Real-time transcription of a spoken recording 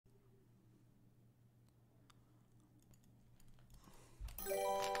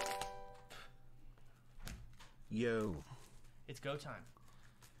Yo. It's go time.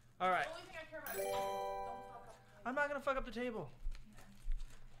 All right. The only thing I care about is don't fuck up. I'm not gonna fuck up the table.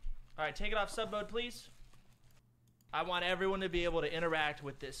 All right, take it off sub mode, please. I want everyone to be able to interact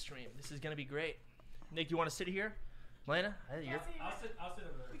with this stream. This is gonna be great. Nick, you want to sit here? Lana, you're. I'll sit over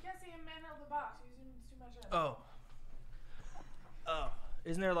there. We can't see him man out the box. He's using too much in. Oh. Oh.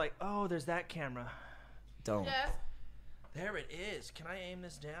 Isn't there like? Oh, there's that camera. Don't. Yes. There it is. Can I aim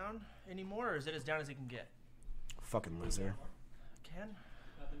this down anymore, or is it as down as it can get? Fucking loser. Can?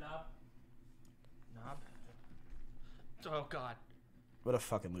 The knob. Knob. Oh God. What a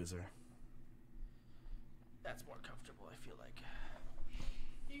fucking loser. That's more comfortable, I feel like.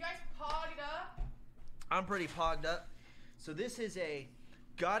 You guys pogged up? I'm pretty pogged up. So this is a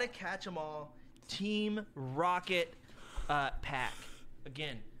gotta catch 'em all Team Rocket pack.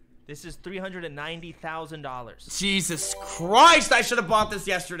 Again, this is $390,000. Jesus Christ! I should have bought this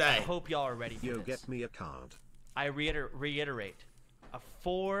I yesterday. hope y'all are ready for Yo, this. get me a card. I reiterate, a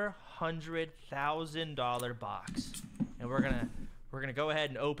 $400,000 box, and we're gonna go ahead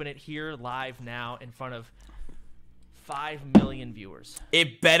and open it here live now in front of 5 million viewers.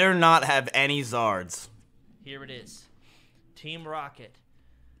 It better not have any Zards. Here it is, Team Rocket.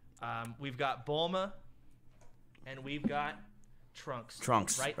 We've got Bulma, and we've got Trunks.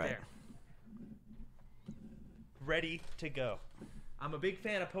 Trunks, right right. there, ready to go. I'm a big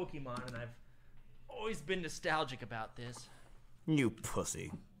fan of Pokemon, and I've always been nostalgic about this. You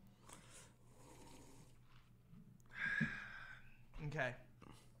pussy. Okay,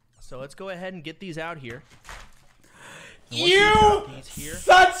 so let's go ahead and get these out here. You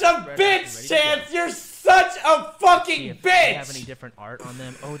such a bitch, Chance! You're such a fucking If they have any bitch! different art on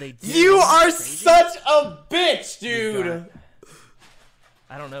them. Oh, they do. You are Crazy. such a bitch, We've dude! got-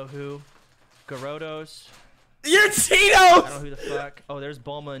 I don't know who. Gyarados. You're I Cheetos! don't know who the fuck. Oh, there's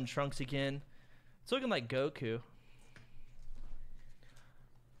Bulma and Trunks again. It's looking like Goku.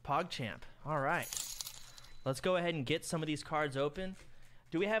 PogChamp. All right. Let's go ahead and get some of these cards open.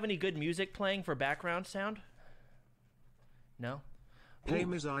 Do we have any good music playing for background sound? No? Hey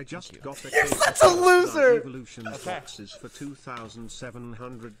Miz, I just got a You're case such of a loser! Evolution boxes for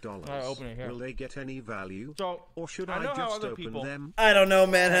 $2,700. Alright, open it here. Will they get any value? So, Or should I I, know how just other open people- them? I don't know,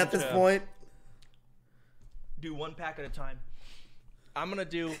 man, at this Okay. point. do one pack at a time. I'm going to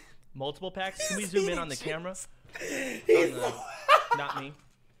do multiple packs. Can we zoom in on the camera? Not me.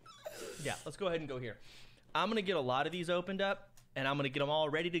 Yeah, let's go ahead and go here. I'm going to get a lot of these opened up, and I'm going to get them all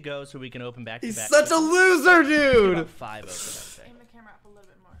ready to go so we can open back to He's back. such a loser, dude! About 5 open, I think. Aim the camera up a little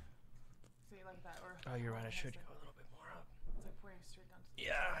bit more. See, like that. Or Oh, you're right. I should go a little bit more up. It's like pointing straight down to the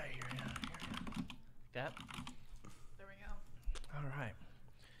Yeah, I hear you. That? There we go. All right.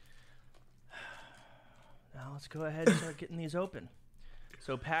 Now let's go ahead and start getting these open.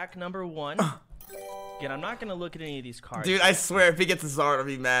 So pack number 1. Again, I'm not going to look at any of these cards. Dude, I swear, if he gets a Zard, I'll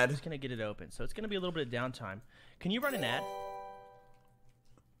be I'm mad. just going to get it open. So it's going to be a little bit of downtime. Can you run an ad? I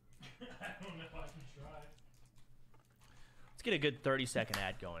don't know. I can try. Let's get a good 30-second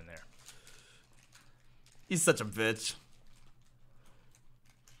ad going there. He's such a bitch.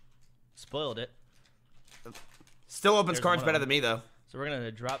 Spoiled it. Still opens There's cards one better of than me, though. So we're going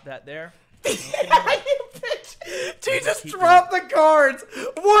to drop that there. You bitch! Dude, just Keep drop the cards!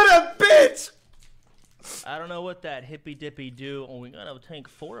 What a bitch! I don't know what that hippy-dippy do. Oh, we got to take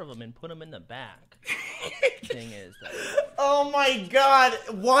 4 of them and put them in the back. Thing is that... Oh my god!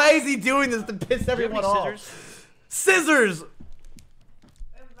 Why is he doing this to piss Do you have everyone any off? scissors? Scissors! And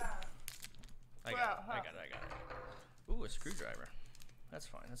that. I got it. I got it. Ooh, a screwdriver. That's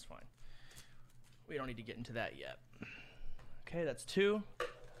fine. That's fine. We don't need to get into that yet. Okay, that's 2.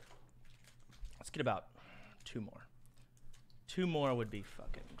 Let's get about 2 more. 2 more would be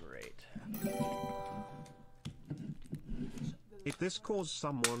fucking great. If this caused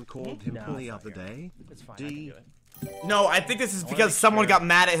someone called him No, the it's not other here. day, It's fine. I can D, do it. No, I think this is wanna because make someone sure. got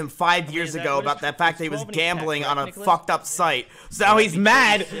mad at him 5 years is that- ago what is about the tw- fact that he is was 12 in each pack, gambling right, on a Nicholas? fucked up site. So now That'd he's be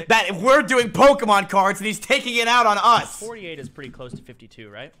mad 36. that we're doing Pokemon cards and he's taking it out on us. 48 is pretty close to 52,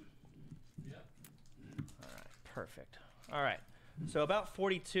 right? Yep. All right, perfect. All right, so about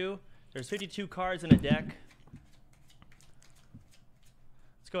 42. There's 52 cards in a deck.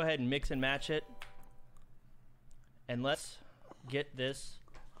 Let's go ahead and mix and match it. And let's get this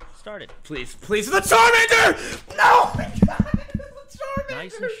started. Please, please, the Charmander! No! My God, the Charmander!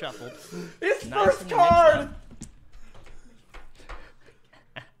 Nice and shuffled. His Nice first and card!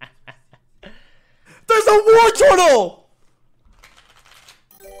 mixed There's a War Turtle!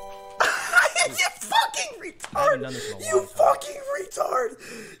 You fucking haven't done this in retard! a You long time. fucking retard!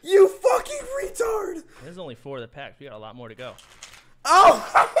 You fucking retard! There's only 4 of the packs. We got a lot more to go.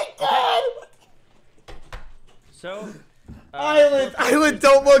 Oh my god! So, Island,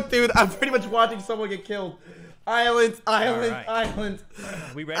 don't look, dude. I'm pretty much watching someone get killed. Island. Are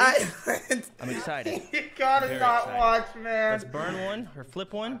we ready? Island. I'm excited. You gotta Very not excited. watch, man. Let's burn one or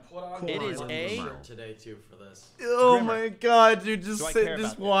flip one. It is a. today too for this. Oh Grimmer. my god, dude. Just Do I sit, care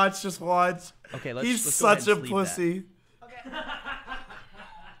just about watch, just watch. Okay, let's. He's let's go ahead such a and sleep that. pussy. Okay.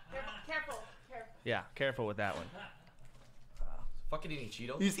 Careful. Yeah, careful with that one. Fucking eating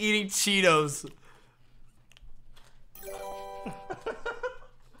Cheetos. He's eating Cheetos.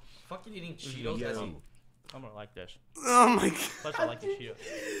 Fucking eating Cheetos. As he... I'm gonna like this. Oh my god. Plus, I like the Cheetos.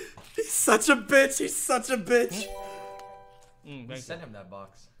 He's such a bitch. He's such a bitch. Thank We you. sent him that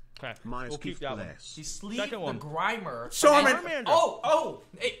box. Okay, My we'll keep that one. bless. He sleep Second the one. Grimer. Charmander. And- Oh,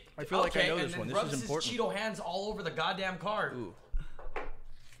 hey. I feel like I know and this then one. This rubs is important. his Cheeto hands all over the goddamn card. Ooh.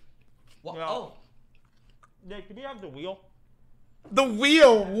 What? Yeah. Oh. Nick, do we have the wheel? The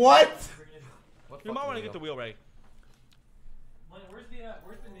wheel. What? What You might fucking want to get the wheel? wheel ready.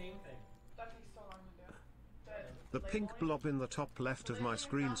 Where's the name thing? That takes so long to do. The pink blob in the top left of my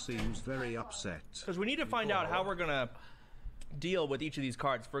screen seems very upset. Because we need to find out how we're gonna deal with each of these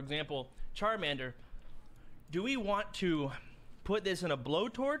cards. For example, Charmander. Do we want to put this in a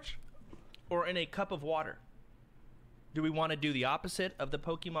blowtorch or in a cup of water? Do we want to do the opposite of the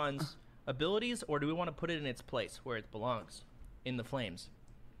Pokemon's abilities, or do we want to put it in its place where it belongs, in the flames?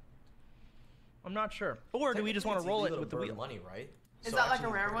 I'm not sure. Or do we just want to roll it with the wheel? Money, right? Is So that like a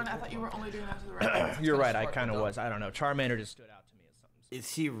actually, rare one? I thought you were only doing that to the rare ones. You're right. I smart, kind of but was. I don't know. Charmander just stood out to me as something.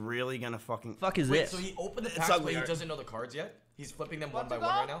 Is he really gonna fucking? Fuck is Wait, this? so he opened the It's packs, but ugly he art. doesn't know the cards yet? He's flipping them one What's by it one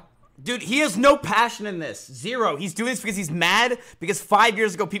called? right now? Dude, he has no passion in this. Zero. He's doing this because he's mad because 5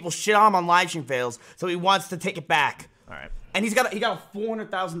 years ago people shit on him on live stream fails, so he wants to take it back. All right. And he got a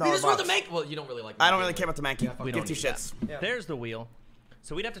 $400,000 He just wrote the box. make. Well, you don't really like. I don't Mankey, really care about the Mankey. fuck We Give don't two need that. shits. Yeah. There's the wheel.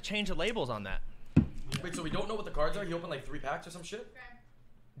 So we'd have to change the labels on that. Wait, so we don't know what the cards are? He opened like 3 packs or some shit?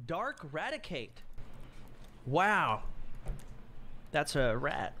 Dark Raticate. Wow. That's a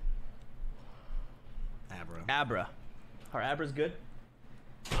rat. Abra. Abra. Are Abras good?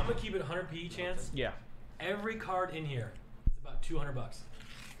 I'm gonna keep it 100p chance. Yeah. Every card in here is about $200.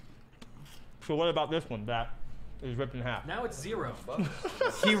 So what about this one? That is ripped in half. Now it's 0.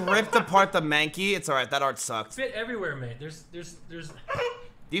 He ripped apart the Mankey. It's alright. That art sucked. Fit everywhere, mate. There's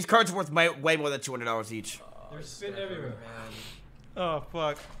These cards are worth way more than $200 each. fit everywhere. Man. Oh,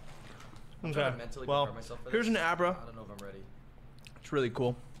 fuck. I'm Okay. trying to mentally Well, prepare myself for here's this. an Abra. I don't know if I'm ready. It's really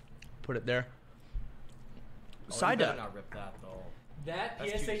cool. Put it there. Oh, you Psyduck. better not rip that though. That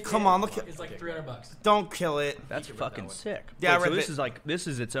That's PSA too- Come on, look at- is like $300. Don't kill it. That's You can rip fucking that one. sick. Yeah, Wait, so rip this it. is like this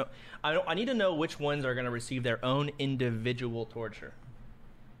is its own. I need to know which ones are gonna receive their own individual torture.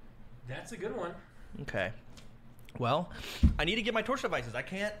 That's a good one. Okay. Well, I need to get my torture devices. I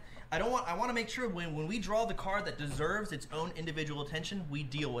can't. I don't want. I want to make sure when we draw the card that deserves its own individual attention, we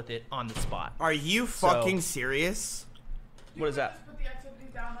deal with it on the spot. Are you fucking serious? What is that? Just put the activities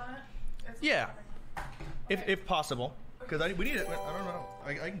down on it. It's Yeah. okay. If possible, because we need it. I don't know.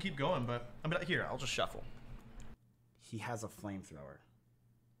 I can keep going, but I mean, here I'll just shuffle. He has a flamethrower.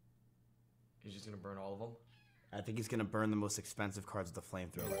 He's just gonna burn all of them. I think he's gonna burn the most expensive cards with the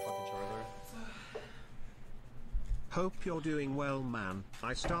flamethrower. Fucking Charizard. Hope you're doing well, man.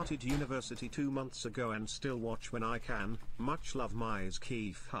 I started university 2 months ago and still watch when I can. Much love,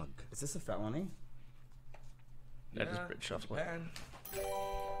 Mizkif. Hug. Is this a felony? That is pretty shuffle. Japan.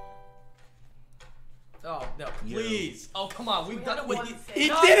 Oh no! Please! Oh come on! We've done it with He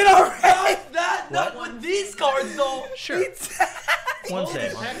did it already! not with these cards though. Sure. One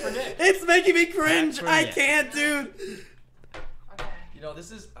save. Pack for Nick. It's making me cringe. Back for I Nick. can't, dude. Okay. You know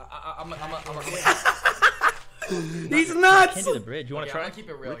this is. I'm He's nuts. Can't do the bridge. You want to I'm try? gonna keep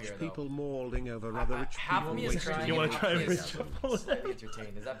it real Rich here people though. mauling over other rich Half people. of me is wasting trying. You wanna try and Please, reshuffle I'm slightly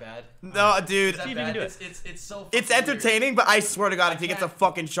entertained. Is that bad? No, dude. Is that See if you can bad? do it. It's so. It's fucking weird. entertaining, but I swear to God, if he gets a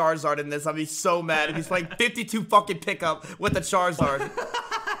fucking Charizard in this, I'll be so mad. If he's playing 52 fucking pickup with the Charizard.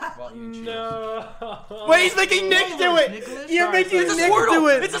 Well, you choose. No. Wait, he's making Nick do it. You're making It's a Nick do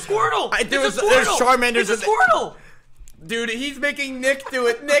Squirtle. it. It's a Squirtle. There's It's a Squirtle. Charmanders. It's a Squirtle. Dude, he's making Nick do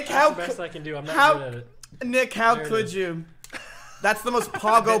it. Nick, That's how the best I can do. I'm not how- good at it. Nick, how There it could is. you? That's the most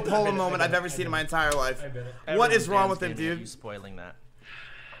Pogo I Polo bet it, moment I I've bet ever it, seen I in my bet entire life. I bet it. What is Everyone's wrong with him, standing at dude? You spoiling that.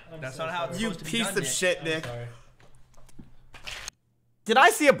 I'm That's so not how it's sorry. You supposed to be piece done, of Nick. shit, I'm Nick. sorry. Did I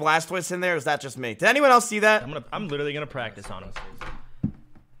see a Blastoise in there, or is that just me? Did anyone else see that? I'm literally gonna practice on him.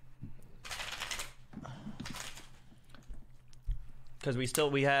 Because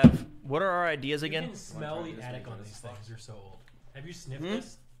we have. What are our ideas You again? can smell the attic on these things. You're so old. Have you sniffed Hmm?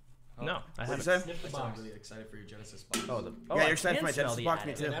 this? No, I What'd haven't. you say? Sniff the I'm box. really excited for your Genesis box. Oh, Yeah, I you're excited can for my smell Genesis the box,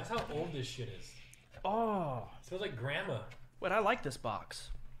 me attic. too. And that's how old this shit is. Oh. Smells like grandma. Wait, I like this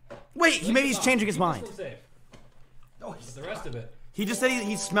box. Wait, maybe he's changing his mind. No, he's the rest of it. He just said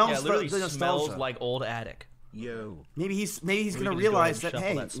he smells Yeah, it literally the smells nostalgia. like old attic. Yo. Maybe he's We gonna can just go realize ahead that and hey,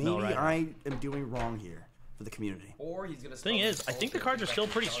 shuffle that smell maybe right I am doing wrong here for the community. Or he's gonna. Thing is, I think the cards are still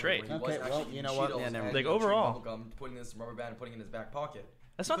pretty straight. Okay, well, you know what? Yeah, never mind. Like, overall. Putting this rubber band and putting it in his back pocket.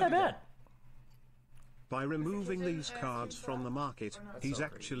 That's not that bad. By removing these cards from the market, he's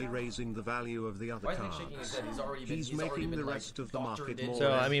actually raising the value of the other Why is he shaking his cards. head? He's already been. He's making the like, rest of the doctored market into more.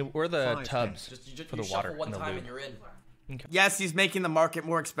 So, I mean, we're the 5 tubs Just for the shuffle water one and the time lube. and you're in. Yes, he's making the market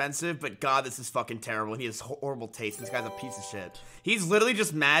more expensive, but God, this is fucking terrible. He has horrible taste. This guy's a piece of shit. He's literally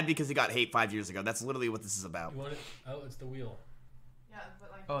just mad because he got hate 5 years ago. That's literally what this is about. You want it? Oh, it's the wheel. Yeah,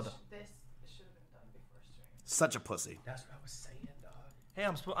 but like Oh, this the- should have been done before stream. Such a pussy. That's what I was saying, dog. Hey,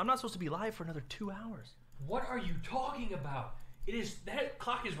 I'm not supposed to be live for another 2 hours. What are you talking about? It is that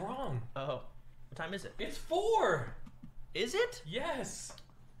clock is wrong. Oh. What time is it? It's 4. Is it? Yes.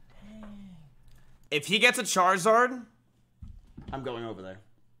 If he gets a Charizard, I'm going over there.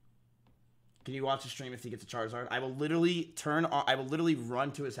 Can you watch the stream if he gets a Charizard? I will literally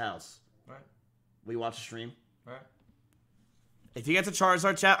run to his house. Right. Will you watch the stream? Right. If he gets a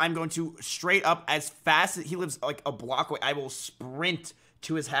Charizard, chat, I'm going to straight up as fast as he lives like a block away. I will sprint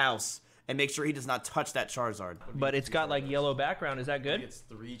to his house and make sure he does not touch that Charizard. But it's got like yellow background. Is that good? It's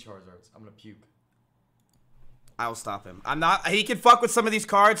 3 Charizards. I'm gonna puke. I will stop him. I'm not. He can fuck with some of these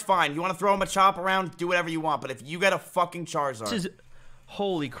cards. Fine. You want to throw him a chop around? Do whatever you want. But if you get a fucking Charizard, This is,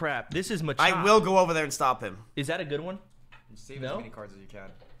 holy crap. This is Machop. I will go over there and stop him. Is that a good one? Save No? as many cards as you can.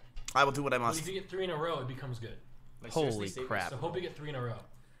 I will do what I Well, must. if you get 3 in a row, it becomes good. Like, Holy seriously, save crap. this. So hope you get 3 in a row.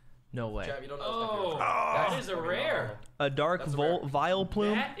 No way. Jav, you don't know Oh, that is a rare. A dark That's a rare. Vile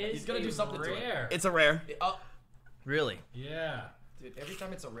plume? That is He's gonna do something to it. rare. It's a rare. Really? Yeah, Dude, every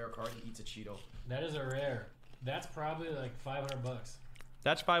time it's a rare card, he eats a Cheeto. that is a rare. That's probably like $500.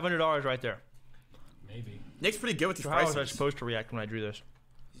 That's $500 right there. Maybe. Nick's pretty good with these So how was I prices. supposed to react when I drew this?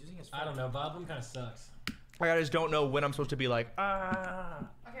 He's using his I don't know. Boblin kind of sucks. Like, I just don't know when I'm supposed to be like, ah.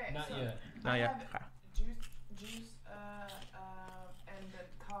 Okay, Not so yet. Not I yet. have juice, and then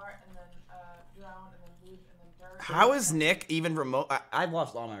cart, and then drown, and then lube, and then dirt. How is Nick even remote? I've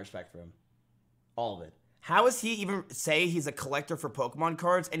lost all my respect for him. All of it. How is he even say he's a collector for Pokemon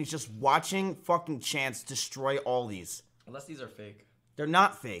cards and he's just watching fucking Chance destroy all these? Unless these are fake. They're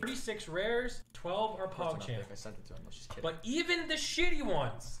not fake. 36 rares, 12 are Of course they're not PogChamp. fake. I sent it to him. I was just kidding. But even the shitty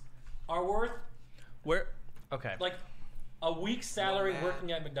ones are worth Where? Okay. like a week's salary man.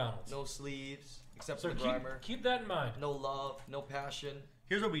 working at McDonald's. No sleeves, except So for the primer. keep that in mind. No love, no passion,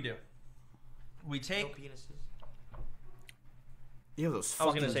 Here's what we do. We no take. penises. You have those I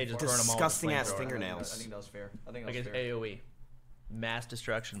was fucking gonna say just burn 'em all with a disgusting ass flamethrower. I fingernails. think that was fair. I think Like that it's was fair. AoE. Mass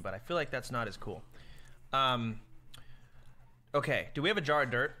destruction, but I feel like that's not as cool. Okay, do we have a jar of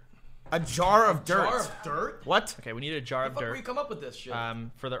dirt? A jar of dirt. Jar of dirt? What? Okay, we need a jar How of the fuck where you dirt. come up with this shit?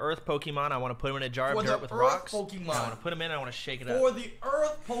 For the earth Pokemon, I want to put them in a jar For of the dirt with Earth rocks. Pokemon. I want to put them in. I want to shake it up. For the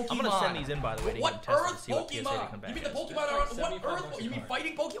Earth Pokemon. I'm gonna send these in, by the way, to What get them tested to Earth see what PSA they come Pokemon? back You mean the as. Pokemon That's are like what 75 Earth? bucks a You mean card.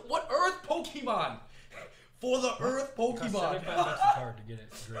 fighting Pokemon? What Earth Pokemon? For the Earth Costs Pokemon. $75 a card to get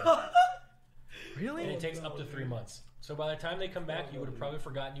it graded. Really? And it takes up to 3 months. So by the time they come back, you would have probably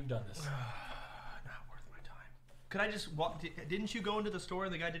forgotten you've done this. Not worth my time. Could I just walk? Didn't you go into the store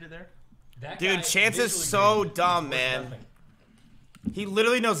and the guy did it there? That Dude, guy Chance is visually so graded. dumb, It's worth man. nothing. He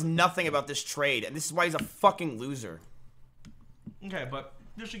literally knows nothing about this trade, and this is why he's a fucking loser. Okay, but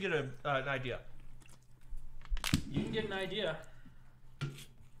just to get an idea. You can get an idea.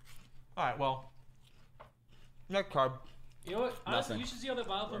 All right, well, next card. You know what? Honestly, Nothing. you should see how that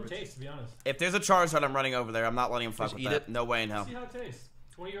Vileplume tastes, to be honest. If there's a Charizard, I'm running over there. I'm not letting him fuck Just with eat that. it. No way in hell. See how it tastes.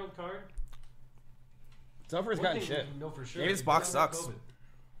 20-year-old card. Zover's One thing you know for sure. Maybe this is box you got sucks. COVID.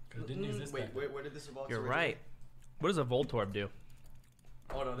 'Cause it didn't exist Wait, back then. where did this box You're originate? right. What does a Voltorb do?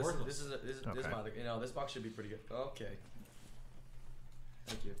 Oh no, this Worthless. is Okay. my, you know, this box should be pretty good. Okay.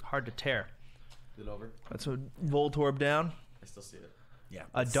 Thank you. Hard to tear. Is it over? That's a Voltorb down. I still see it. Yeah.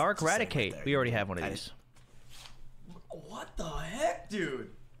 A Dark it's the same right Raticate. there. We already have one of I- these. What the heck,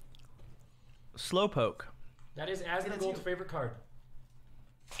 dude? Slowpoke. That is Asmongold's favorite card.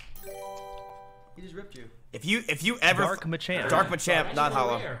 He just ripped you. If you ever Dark Machamp. Dark Machamp, not Actually,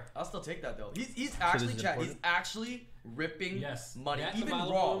 hollow. rare. I'll still take that though. He's actually this is chat. He's important? actually ripping Yes. money, That even and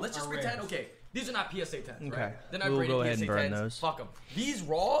the raw. Vileplume Let's just are pretend. rares. Okay, these are not PSA 10s, Okay. right? Then I We'll rated go ahead PSA and burn 10s. those. Fuck them. These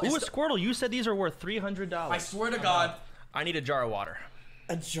raw. Ooh, a is Squirtle. You said these are worth $300. I swear to God, I need a jar of water.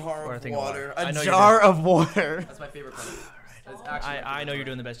 A jar Or a of thing of water. water. I A know jar of water. that's my favorite card. That's actually my I know favorite you're doing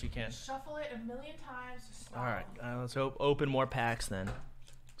card. the best you can. Shuffle it a million times. Just stop. All right, let's open more packs then.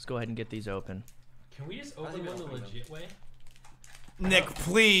 Let's go ahead and get these open. Can we just open one the legit way? Nick,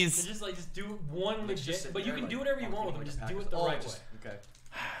 please. Just do one legit, but you can do whatever you want with them. Just do it the right way. Okay.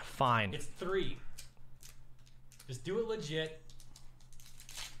 Fine. It's 3. Just do it legit.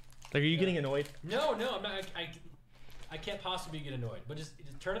 Like, are you getting annoyed? No, I'm not. I can't possibly get annoyed. But just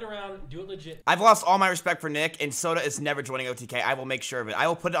turn it around, do it legit. I've lost all my respect for Nick, and Soda is never joining OTK. I will make sure of it. I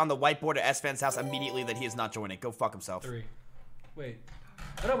will put it on the whiteboard at S-Fan's house immediately that he is not joining. Go fuck himself. 3. Wait.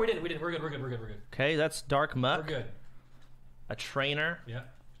 Oh no, we didn't. We're good. Okay, that's Dark Muck. We're good. A Trainer. Yeah.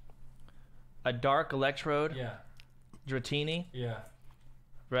 A Dark Electrode. Yeah. Dratini. Yeah.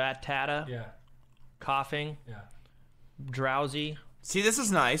 Rattata. Yeah. Coughing. Yeah. Drowsy. See, this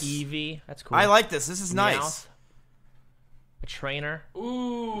is nice. Eevee. That's cool. I like this. This is nice. Meowth. A Trainer.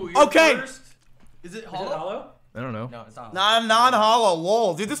 Ooh. Okay. First. Is it Hollow? hollow? I don't know. No, it's not. Nah, non-hollow.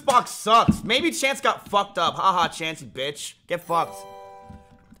 Lol. Dude, this box sucks. Maybe Chance got fucked up. Haha, Chance, you bitch. Get fucked.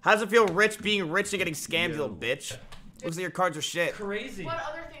 How does it feel rich being rich and getting scammed, you little bitch? Looks like your cards are shit. Crazy. What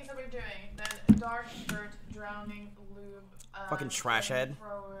other things are we doing? Then dark shirt, drowning, lube, Fucking trash head.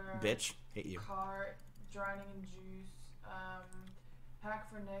 thrower, Bitch. Hate you. Car, drowning in juice,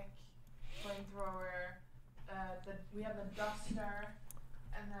 pack for Nick, flamethrower. We have the duster,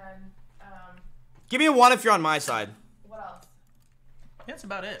 and then Give me a 1 if you're on my side. what else? That's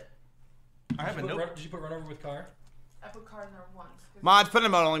about it. I have a note. Did you put run over with car? I put car in there once. Mods, put it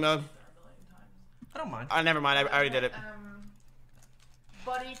in mode only mode. I don't mind. Never mind. I already did it.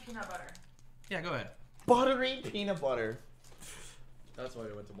 Buddy peanut butter. Yeah, go ahead. Buttery peanut butter. That's why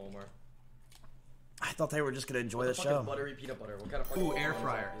we went to Walmart. I thought they were just gonna enjoy the What the fuck show. is buttery peanut butter? What kind of fucking Ooh, air Pokemon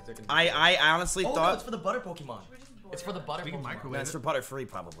fryer. is there? I honestly Oh, thought no, it's for the butter Pokemon. Should we just boil It's for the it? butter We can Pokemon. microwave that's for butter free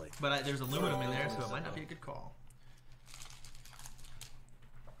probably. But there's aluminum in there, so it might not be a good call.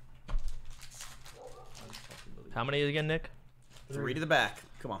 How many again, Nick? 3 to the back.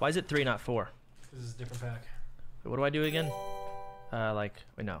 Come on. Why is it 3, not 4? This is a different pack. Wait, what do I do again? Wait,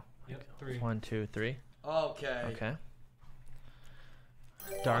 no. Yep. 3. 1, 2, 3. Okay. Okay.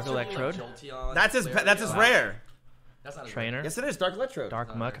 Dark Electrode. That's his rare. That's not his Trainer. Yes, it is. Dark Electrode.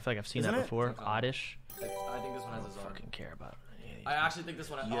 Dark Muck. I feel like I've seen Isn't that it? before. Oddish. I think this one has his arm. Fucking care about it. I actually think this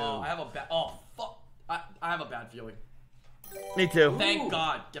one. I have a bad. Oh fuck! I have a bad feeling. Me too. Thank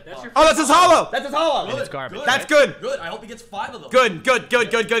God. Get That's fucked. your Oh, that's his hollow. That's his hollow. And it's garbage. Good. That's good. Good. I hope he gets 5 of them. Good. Good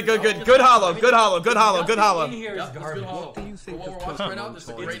hollow. Good Nothing hollow. in here is Yep, that's good garbage. hollow. What do you think For of what we're watching right now, Pokemon this is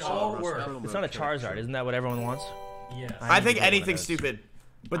a toys great R all Us work. promo It's not a collection? Charizard. Isn't that what everyone wants? Yes. I think need to get one of anything's those. stupid,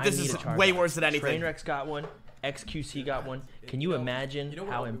 but I this need is a Charizard. way worse than anything. Trainwreck's got one. XQC got one. Can you imagine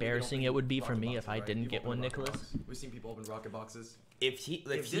how embarrassing it would be for me if I didn't get one, Nicholas? We've seen people open rocket boxes. If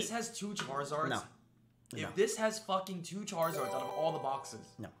If this has 2 Charizards, No. if No. this has fucking 2 Charizards out of all the boxes,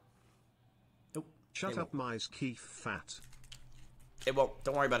 no, Shut up, Mizkif fat. it won't.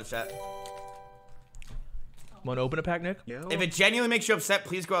 Don't worry about it, chat. Want to open a pack, Nick? Yo. If it genuinely makes you upset,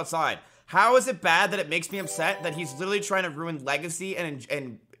 please go outside. How is it bad that it makes me upset that he's literally trying to ruin legacy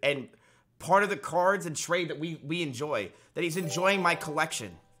and part of the cards and trade that we enjoy? That he's enjoying my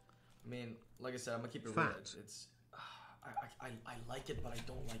collection. I mean, like I said, I'm gonna keep it real. Fat. It's I like it, but I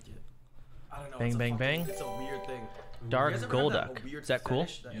don't like it. I don't know. Bang, it's a bang, fucking- bang. It's a weird thing. Dark You guys ever had Golduck. a weird Is that cool?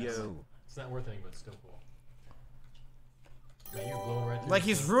 fetish that- Yo. It's not worth anything, but it's still cool. Man, you're blowing right through Like this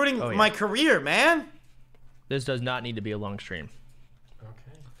he's stuff. ruining Oh, yeah. my career, man. This does not need to be a long stream.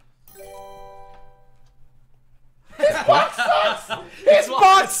 Okay. His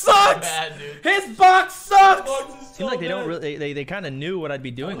box sucks. Bad, dude. His box sucks. Seems like they don't really. They kind of knew what I'd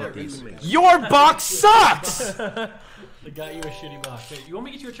be doing with these. Your box sucks. They got you a shitty box. Hey, you want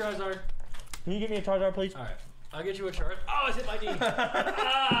me to get you a Charizard? Can you give me a Charizard, please? Alright. I'll get you a Charizard. Oh, I hit my knee.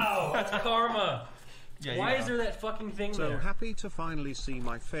 Ow! That's karma. Yeah, Why is there that fucking thing So there? happy to finally see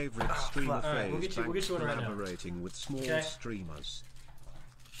my favorite streamer Alright, phase we'll get you one right now. collaborating with small Okay. streamers.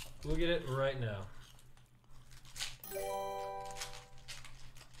 We'll get it right now.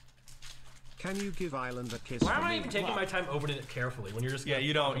 Can you give Island a kiss? Why for am I me? even taking my time opening it carefully when you're just Yeah, gonna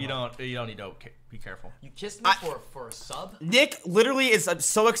you don't fuck need them up? to be careful. You kissed me for a sub? Nick literally is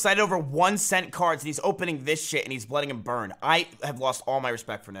so excited over 1 cent cards and he's opening this shit and he's letting him burn. I have lost all my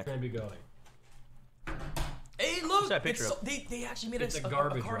respect for Nick. Gonna be going. Hey, look! that picture it's so, up? they actually made It's a a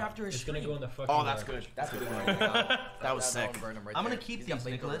garbage card one. after his It's stream. gonna go in the fucking Oh, that's garbage. good. That's good. That was sick. I'm gonna keep these,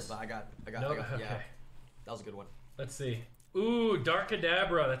 Nicholas. I got, No, yeah. okay. That was a good one. Let's see. Ooh, Dark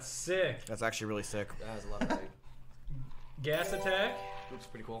Kadabra. That's sick. That's actually really sick. That has a lot of value. Gas Attack. Looks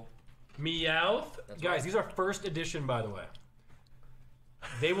pretty cool. Meowth. That's Guys, right. these are first edition, by the way.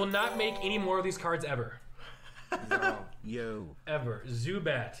 They will not make any more of these cards ever. Yo. Ever.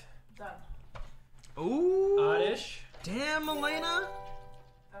 Zubat. Done. Ooh. Oddish. Damn, Elena.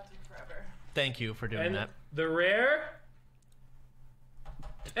 That took forever. Thank you for doing And that. the rare.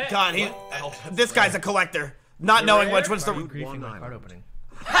 God, this guy's a collector. Not knowing which one's the. Griefing my card opening.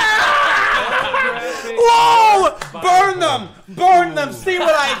 Whoa! Burn them! Burn them! See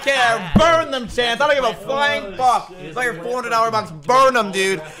what I care! Burn them, Chance! I don't give a flying fuck. It's like your $400 box. Burn them,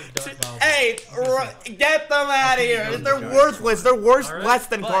 dude. Hey, get them out of here. They're worthless. They're less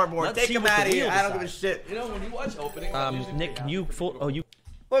than cardboard. Take them out of here. I don't give a shit. You know, when you watch opening, Nick, you full. Oh, you.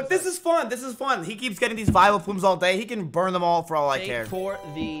 Look, this is fun. This is fun. He keeps getting these vial plumes all day. He can burn them all for all I care. For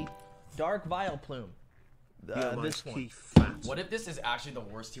the dark vial plume. This one. What if this is actually the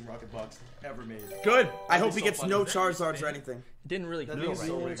worst Team Rocket box ever made? Good. I hope he so gets funny. no Charizards or anything. Didn't really feel right.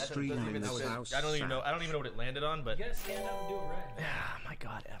 so weird. Extreme in That this doesn't house. I don't even know what it landed on, but You gotta stand up and do it right. ah, my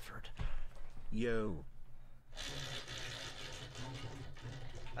God, effort. Yo.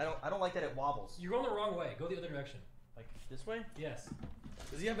 I don't like that it wobbles. You're going the wrong way. Go the other direction. Like this way? Yes.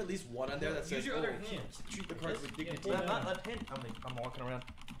 Does he have at least one on there that says, Use your other oh, hand. treat the cards with dignity? Yeah, Not left hand. I'm walking around.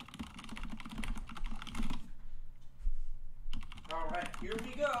 All right, here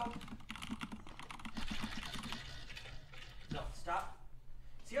we go. No, stop.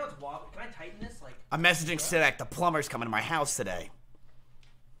 See how it's wobbling? Can I tighten this? Like. I'm messaging Sidak. The plumber's coming to my house today.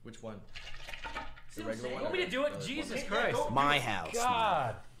 Which one? See The what I'm regular saying? one? You want me to do it? or the Jesus Yeah, Christ. go. My house.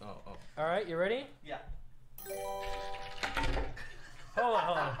 God. Oh, oh. All right, you ready? Yeah. Hold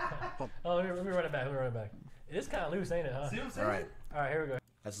on. Oh, let me run it back. It is kind of loose, ain't it, huh? See what I'm All saying? right. All right, here we go.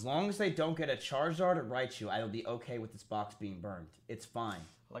 As long as they don't get a Charizard or Raichu, I will be okay with this box being burned. It's fine.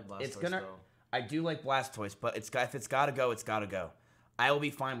 I like Blastoise, It's gonna. though. I do like Blastoise, but if it's gotta go, it's gotta go. I will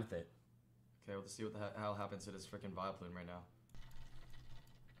be fine with it. Okay, let's see what the hell happens to this freaking Vileplume right now.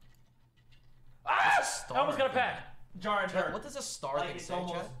 Ah! I almost got a pack. Jar of dirt. What does a star Like thing it's say,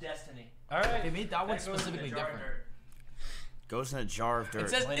 almost Chad? destiny. All right. They made that one That goes in specifically the jar of different. dirt. Goes in a jar of dirt. It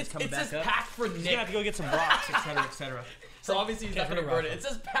says, When it's it coming says back up. pack for He's gonna Nick. have to go get some rocks, etc., etc. So obviously he's not Can't gonna put a burn rock it. It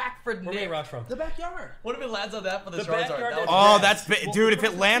says pack for Where are Nick. rocks from? The backyard. What if it lands on that for the The Charizard? backyard That would be Oh, rad. that's dude. If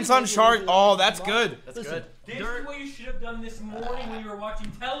it lands on Char, oh, that's good. That's good. This is what you should have done this morning when you were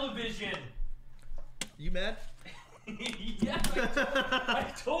watching television. You mad? Yes,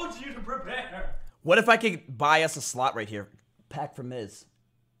 I told you to prepare. What if I could buy us a slot right here? Pack for Miz,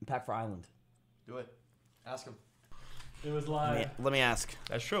 and pack for Island. Do it. Ask him. It was live. Let me ask.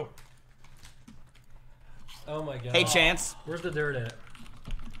 That's true. Oh my god. Hey, Chance. Where's the dirt at?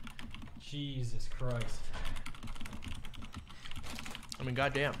 Jesus Christ. I mean,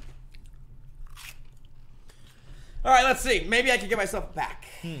 goddamn. All right, let's see. Maybe I can get myself back.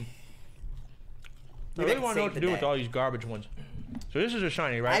 I Maybe really can want to know save what to the do with day. all these garbage ones. So this is a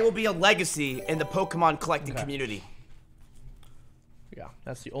shiny, right? I will be a legacy in the Pokemon collecting Okay. community. Yeah,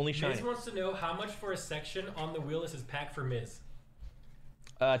 that's the only Miz shiny. wants to know how much for a section on the wheel that says pack for Miz.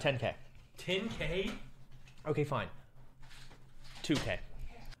 10K. 10K? Okay, fine. 2K.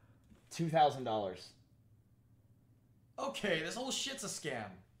 $2,000. Okay, this whole shit's a scam.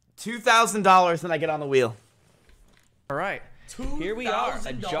 $2,000, then I get on the wheel. All right. Here we are. A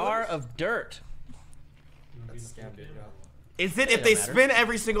 $2,000? jar of dirt. That's a scam, dude. No. Is it if they spin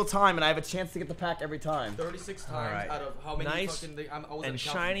every single time and I have a chance to get the pack every time? 36 times Alright. out of how many Nice fucking I wasn't and accounting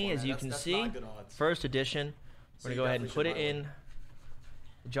shiny, for as that. you That's- can that's see. not good odds. First edition. So We're you going to go ahead and definitely put it should in buy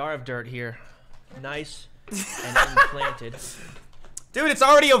a jar of dirt here. Nice and implanted. Dude, it's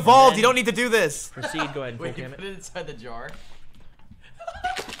already evolved. then- You don't need to do this. Proceed. Go ahead and Wait, you Pokemon put it. it inside the jar?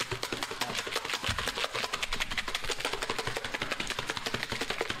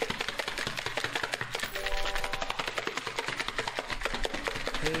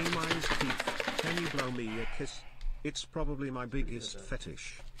 Hey Mizkif, can you blow me a kiss? It's probably my biggest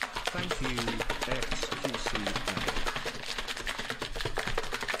fetish. Thank you, XQC.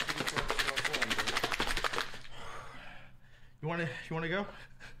 You want to go?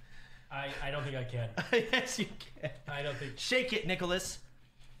 I don't think I can. Yes, you can. I don't think. Shake it, Nicholas.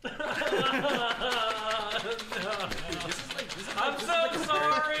 I'm so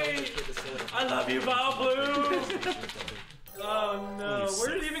sorry. I love you, Vileplume. Oh no, where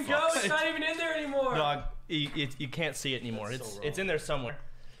did it even go? It's not even in there anymore. Dog, you can't see it anymore. That's so It's in there somewhere.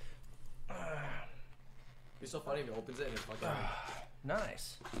 It's so funny if he opens it and it fucking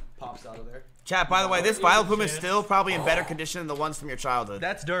Nice. pops out of there. Chat, by the way, this Vileplume is still probably in better condition than the ones from your childhood.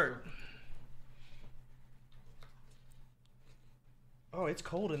 That's dirt. Oh, it's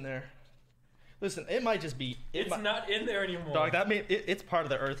cold in there. Listen, it might just be. It's not in there anymore. Dog, that mean it's part of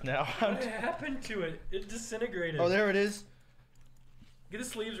the earth now. What happened to it? It disintegrated. Oh, there it is. Get the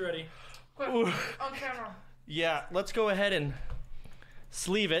sleeves ready. Ooh. On camera. Yeah, let's go ahead and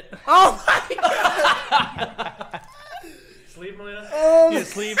sleeve it. Oh my god! sleeve, Melina? Need a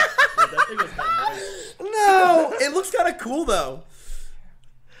sleeve? Dude, that thing was kind of nice. No, it looks kind of cool though.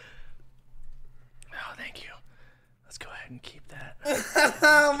 Oh, thank you. Let's go ahead and keep that.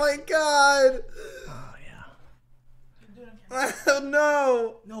 Oh my god. Oh, yeah. Oh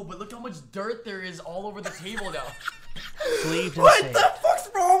no. No, but look how much dirt there is all over the table now. Sleeved and What saved. the fuck's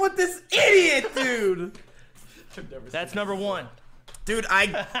wrong with this idiot, dude? That's number 1. Dude,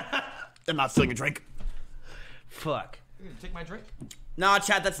 I'm not stealing a drink. Fuck. You gonna take my drink? Nah,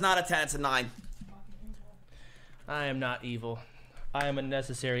 chat, that's not a 10, it's a 9. I am not evil. I am a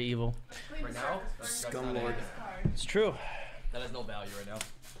necessary evil. Right now? Scumlord. It's true. That has no value right now.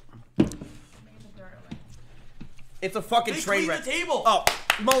 It's a fucking They train cleaned wreck. the table! Oh,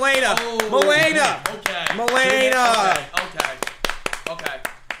 Melena! Oh, Melena! Okay. Melena! Okay.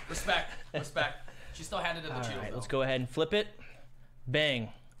 Respect. She still handed it the Cheetos. Alright, let's go ahead and flip it. Bang.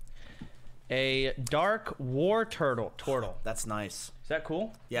 A dark war turtle. That's nice. Is that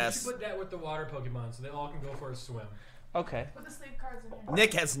cool? You Yes. should put that with the water Pokemon so they all can go for a swim. Okay. Put the sleeve cards in here.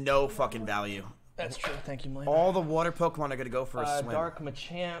 Nick has no fucking value. That's true. Thank you, Melina. All the water Pokemon are gonna go for a swim. Dark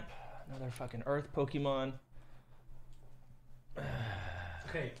Machamp. Another fucking Earth Pokemon.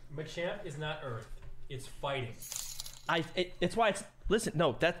 Okay, Machamp is not Earth. It's fighting. It's why it's... Listen,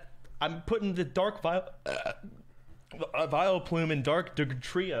 no, I'm putting the Dark Vileplume and Dark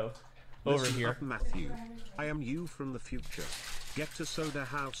Trio over Listen here. up, Matthew. I am you from the future. Get to Soda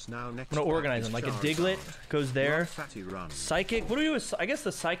House now. Next. I'm gonna organize them. Like a Diglett goes there. Fatty run. Psychic. What do we do with... I guess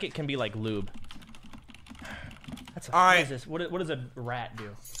the Psychic can be like lube. That's a, All right. What is this? What does a rat do?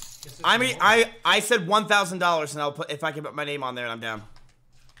 I mean, I said $1,000 and I'll put, if I can put my name on there, I'm down.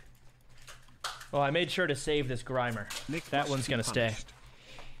 Well, I made sure to save this Grimer. Nick That must one's be gonna stay.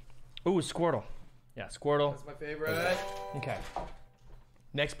 punished. Ooh, Squirtle. Yeah, Squirtle. That's my favorite. Okay.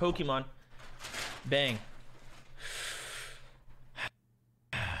 Next Pokemon. Bang.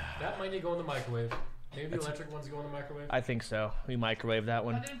 That might need to go in the microwave. Maybe the electric ones go in the microwave. I think so. We microwave that I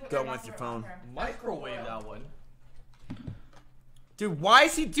one. didn't put Go that with on your there. phone. Okay. Microwave that one. Dude, why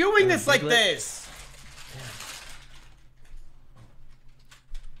is he doing this like Diglett. this?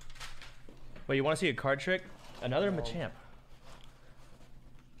 Wait, you want to see a card trick? Another Machamp.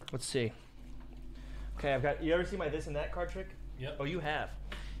 Let's see. Okay, I've got... You ever see my this and that card trick? Yep. Oh, you have.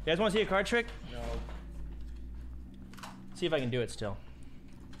 You guys want to see a card trick? No. See if I can do it still.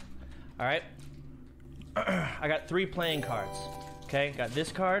 All right. I got 3 playing cards. Okay, got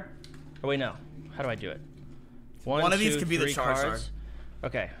this card. Oh, wait, no. How do I do it? One of these 2, could be the 3 Charizard. cards.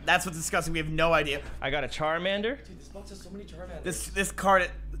 Okay, That's what's disgusting. We have no idea. I got a Charmander, Dude, this box has so many Charmanders. This card.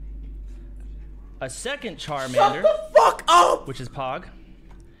 a second Shut Charmander, the fuck up! which is Pog,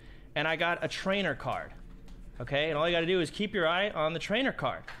 and I got a trainer card. Okay, and all you got to do is keep your eye on the trainer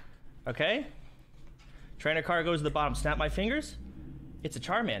card. Okay? Trainer card goes to the bottom. Snap my fingers. It's a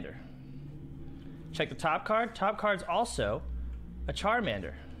Charmander. Check the top card. Top card's also a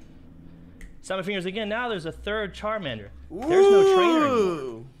Charmander. Snap my fingers again. Now there's a third Charmander. There's no trainer anymore.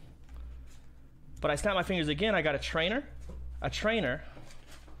 Ooh. But I snap my fingers again. I got a trainer, a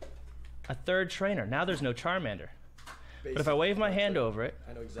third trainer. Now there's no Charmander. But if I wave my hand over it,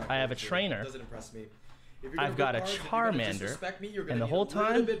 I know exactly. I have a what you're doing. trainer. It doesn't impress me. If you're gonna I've go got a cards, if you're gonna Charmander, disrespect me, you're gonna and the need whole a little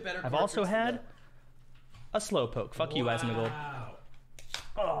time, bit better I've card also tricks than had that. a Slowpoke. Fuck you, Asmongold.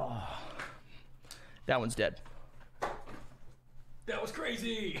 Wow. That one's dead. That was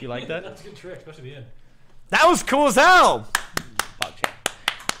crazy. You like that? That's a good trick, especially the end. That was cool as hell. PogChamp.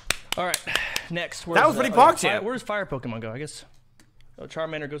 All right, next. That was pretty yeah, PogChamp. Where does Fire Pokemon go? I guess. Oh,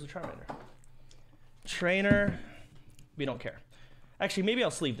 Charmander goes to Charmander. Trainer. We don't care. Actually, maybe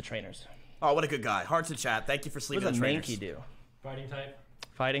I'll sleeve the trainers. Oh, what a good guy. Hearts in chat. Thank you for What sleeping does the a trainers. Mankey do? Fighting type.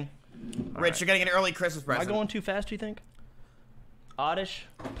 Fighting. Rich, you're getting an early Christmas Am I present. going too fast? Do you think? Oddish.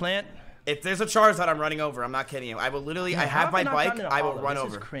 Plant. If there's a Charizard, I'm running over. I'm not kidding you. I will literally. I have my bike. I will run over.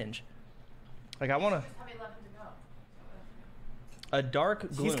 This is cringe. Like I want to. How many left to go? A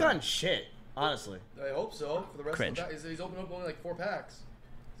dark gloom. He's gotten shit, honestly. I hope so. For the rest Cringe. of the he's opened up only like 4 packs.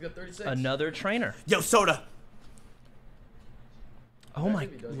 He's got 36. Another trainer. Yo, Soda. Oh my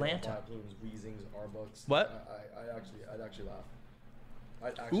Lanta. Vileplumes, Weezings, Arbucks. What? I'd actually laugh.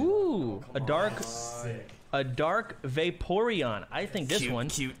 I'd actually Ooh, laugh. Oh, a come dark, on. a dark Vaporeon. I think this Cute, one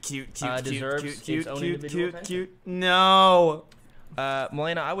cute, deserves its own individual attention. cute. No.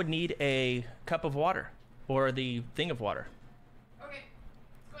 Melena, I would need a cup of water or the thing of water. Okay.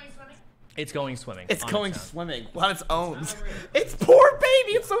 It's going swimming. It's going swimming. It's on going own. swimming on its own. It's poor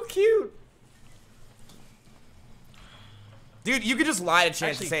baby. It's so cute. Dude, you could just lie to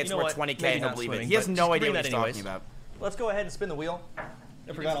Chance Actually, and say you it's know worth what? 20K Maybe and he'll not believe swimming, it. He has but no just idea bring what that he's anyways. talking about. Let's go ahead and spin the wheel.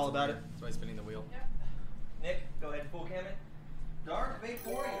 I forgot all about it. That's why he's spinning the wheel. Nick, go ahead and full cam it. Dark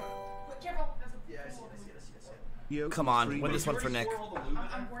Vaporeon. But careful. That's a Yeah, I see it, I see it, I see it, I see it. Yo, Come on, free win this one for Nick.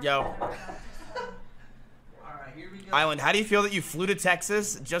 I'm working Yo. on it right now. Alright, here we go. Island, how do you feel that you flew to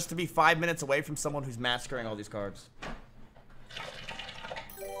Texas just to be 5 minutes away from someone who's massacring all these cards?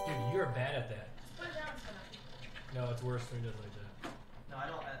 Dude, you're bad at that. Put it down, it's gonna- No, it's worse when he does like that. No, I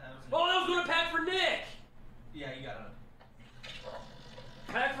don't. Oh, that was going to pack for Nick! Yeah, you got it.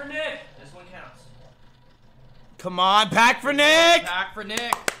 Pack for Nick! This one counts. Come on, pack for Nick! Back for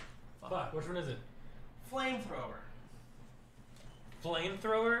Nick. Fuck, which one is it? Flamethrower.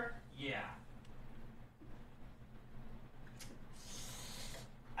 Flamethrower? Yeah.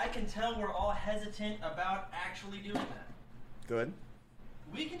 I can tell we're all hesitant about actually doing that. Good.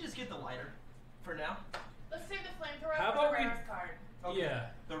 We can just get the lighter for now. Let's save the flamethrower How for about the we- rarest card. Okay. Yeah.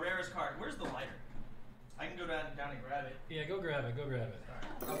 The rarest card. Where's the lighter? I can go down and grab it. Yeah, go grab it, go grab it. Alright,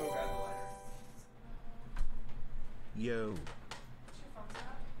 I'll go grab the lighter. Yo.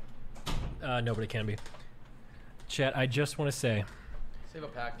 No, but it can be. Chat, I just want to say, Save a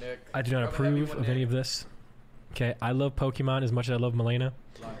pack, Nick. I do not approve of any of this. Okay, I love Pokemon as much as I love Milena.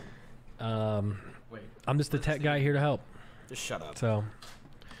 Wait. I'm just the tech guy here to help. Just shut up. So,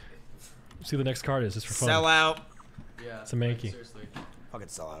 see what the next card is, just for fun. Sell out. Yeah. It's a Mankey. Seriously. Fucking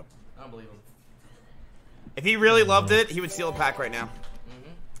sell out. I don't believe him. If he really loved it, he would steal a pack right now.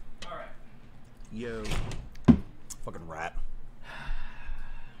 Mm-hmm. Alright. Yo. Fucking rat.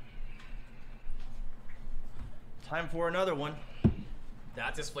 Time for another one.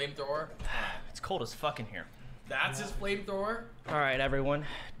 That's his flamethrower. It's cold as fuck in here. That's his flamethrower. All right, everyone.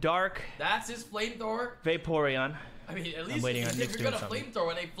 Dark That's his flamethrower. Vaporeon. I mean, at least waiting on if Nick's you're doing gonna something.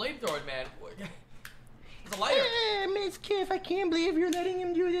 flamethrower, they flamethrower it, man. It's a lighter. Mizkif, I can't believe you're letting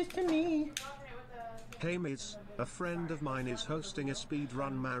him do this to me. Hey Miz, a friend of mine is hosting a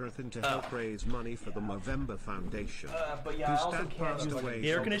speedrun marathon to help raise money for the Movember Foundation. But yeah, I His also dad can't passed do it. away The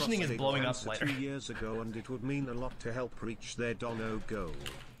air from conditioning is prostate blowing up cancer later. 2 years ago, and it would mean a lot to help reach their dono goal.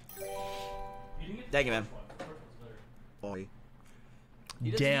 Thank you, man. Oi.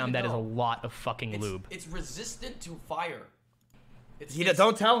 He doesn't Damn, even that is a know. lot of fucking lube. It's resistant to fire. It's,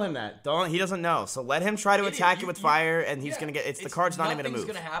 Don't tell him that. He doesn't know. So let him try to Idiot, attack it with fire, and he's yeah, gonna get. The card's not even gonna move.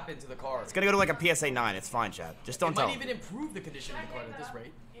 Nothing's gonna happen to the card. It's gonna go to like a PSA 9. It's fine, Chad. Just don't It tell might him. even improve the condition of the card at this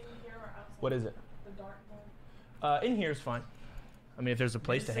rate. In here or outside? What is it? The dark one. In here is fine. I mean, if there's a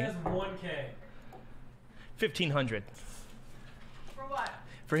place to It hang says it. 1K. 1,500. For what?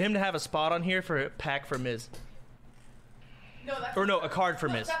 For him to have a spot on here for a pack for Miz. No, that's Or no, a card for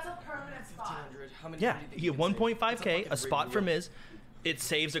Miz. That's a permanent spot. 1,500. How many? Yeah, how many you get do you think 1.5K, it's a spot fucking for great Miz. It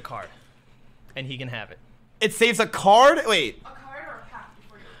saves a card. And he can have it. It saves a card. Wait. A card or a pack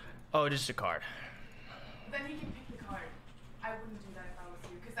before you open. Oh, just a card. Then he can pick the card. I wouldn't do that if I was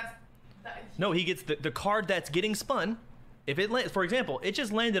you, because that. No, he gets the card that's getting spun. If it lands, for example, it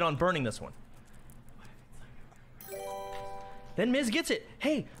just landed on burning this one. Then Miz gets it.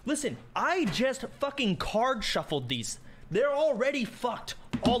 Hey, listen, I just fucking card shuffled these. They're already fucked.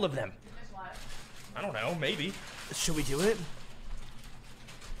 All of them. It's live. I don't know, maybe. Should we do it?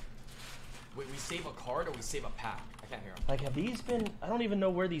 Wait, we save a card or we save a pack? I can't hear him. Like, have these been... I don't even know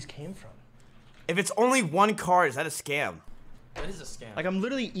where these came from. If it's only one card, is that a scam? That is a scam. Like, I'm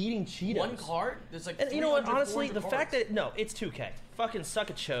literally eating Cheetos. one card? There's like And you know what, 300, honestly, 400 the fact cards. that... No, it's 2K. Fucking suck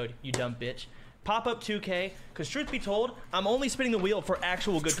a chode, you dumb bitch. Pop up 2K, because truth be told, I'm only spinning the wheel for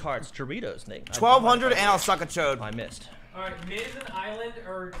actual good cards. Doritos, Nick. 1,200 and I'll suck a chode. I missed. Alright, Miz and Island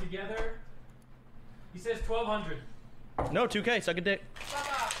are together. He says 1,200. No, 2K, suck a dick.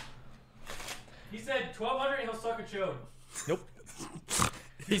 Fuck off. He said 1,200 and he'll suck a chode. Nope.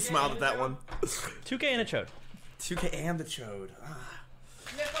 He smiled at that one. 2K and a chode. 2K and the chode.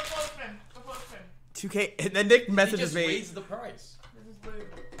 Nick, go close spin. Go close spin. 2K, and then Nick He messages just me. raised the price. This is lube.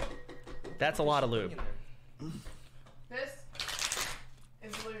 That's a lot of lube. This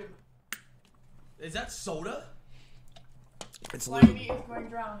is lube. Is that soda? It's Slimy lube. is going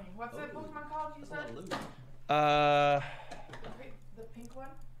drowning. What's that Pokemon called you said? The pink one?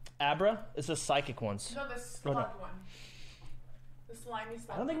 Abra? It's the psychic ones. No, the slug no. one. The slimy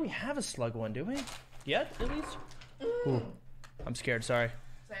slug. I don't think we have a slug one, do we? Yet, at least? Ooh. I'm scared, sorry.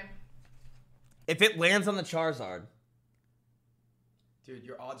 Same. If it lands on the Charizard. Dude,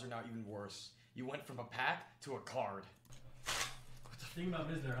 your odds are now even worse. You went from a pack to a card. Think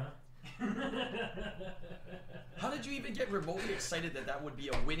about Miz there, huh? How did you even get remotely excited that that would be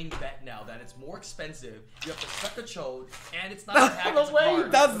a winning bet now? That it's more expensive, you have to suck a chode, and it's not a pack, it's a The way he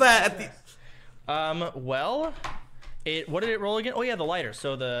card. does that at the... Well, what did it roll again? Oh yeah, the lighter.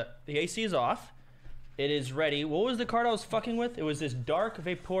 So the AC is off. It is ready. What was the card I was fucking with? It was this Dark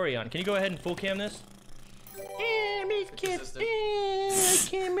Vaporeon. Can you go ahead and full cam this? resistant. I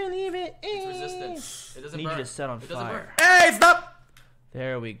can't believe it. It's resistant. It doesn't Need burn. you to set on It doesn't burn. fire. Hey, stop!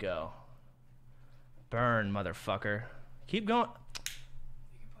 There we go. Burn, motherfucker. Keep going.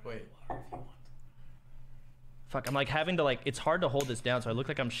 Wait. Fuck, I'm like having to like, it's hard to hold this down, so I look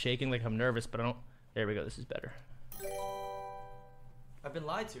like I'm shaking, like I'm nervous, but I don't. There we go, this is better. I've been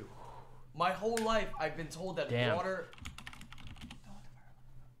lied to. My whole life, I've been told that Damn. water.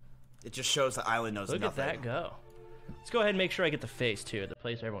 It just shows the island knows Look nothing. at that go. Let's go ahead and make sure I get the face too, the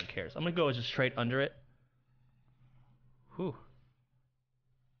place everyone cares. I'm gonna go just straight under it. Whew.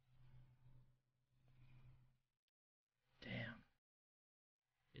 Damn.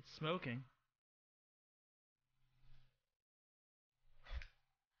 It's smoking.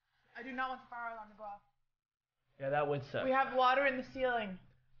 I do not want the fire alarm to go off. Yeah, that would suck. We have water in the ceiling.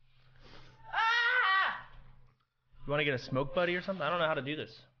 Ah! You wanna get a smoke buddy or something? I don't know how to do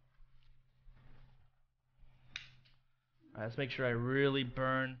this. Alright, let's make sure I really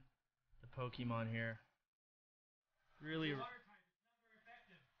burn the Pokemon here. Really.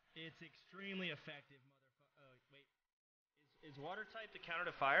 It's extremely effective, motherfucker. Oh, wait. Is water type the counter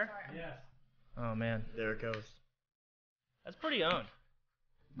to fire? Yes. Oh, man. There it goes. That's pretty owned.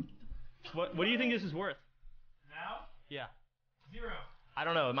 What do you think this is worth? Now? Yeah. 0. I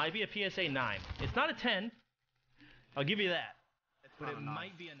don't know. It might be a PSA 9. It's not a 10. I'll give you that. But it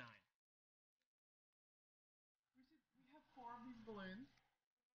might be a 9. We have 4 of these balloons.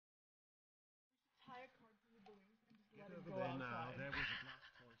 Tie a cord to the balloons and just let it go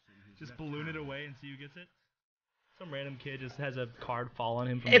outside. Just balloon it away and see who gets it? Some random kid just has a card fall on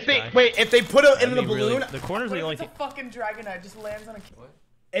him from If the they sky. wait, if they put it That'd in the be really- balloon, the corners are the only It's a thing. fucking Dragonite just lands on a kid.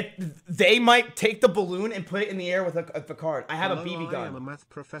 if they might take the balloon and put it in the air with a card. I have a Hello, BB I am a gun. math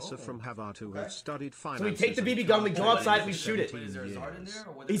professor from Harvard who has studied So we finance. take the BB gun, we go outside, and we shoot it. Wait, is there a Zard in there?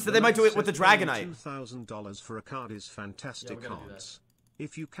 Or what He is said it? they might do it with the Dragonite. $2,000 for a card is fantastic Yeah, we're gonna do cards.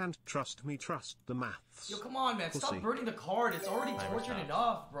 If you can't trust me, trust the maths. Yo, come on, man. Pussy. Stop burning the card. It's already tortured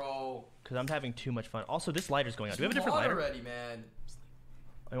enough, bro. Because I'm having too much fun. Also, this lighter's going on. Do we have a Move different on lighter? already, man.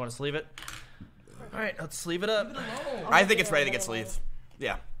 You want to sleeve it? Alright, let's sleeve it up. Leave it alone. I think it's ready to get sleeved.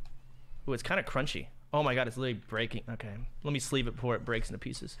 Yeah. Ooh, it's kind of crunchy. Oh my god, it's literally breaking. Okay, let me sleeve it before it breaks into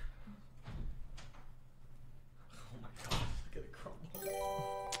pieces. Oh my god. Look at it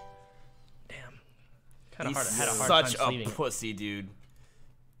crumble. Damn. Kind of He's hard. Had a hard such time a sleeving it. pussy, dude.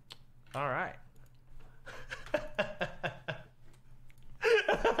 All right.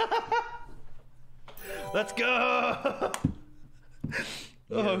 Let's go.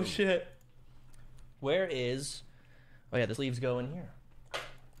 Oh shit. Where is? Oh yeah, the sleeves go in here.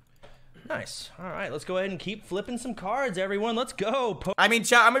 Nice. All right, let's go ahead and keep flipping some cards, everyone. Let's go. I mean,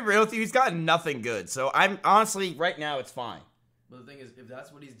 chat, I'm gonna be real with you. He's got nothing good. So I'm honestly, right now, it's fine. But the thing is, if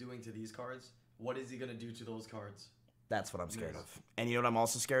that's what he's doing to these cards, what is he gonna do to those cards? That's what I'm scared of. And you know what I'm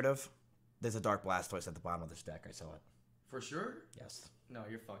also scared of? There's a Dark Blastoise at the bottom of this deck. I saw it. For sure? Yes. No,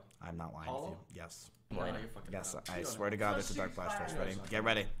 you're fucking. I'm not lying with Hollow? you. Yes. No, you're fucking. Yes, around. I You don't swear know. to God, there's a Dark Blastoise. Ready? Fire. Get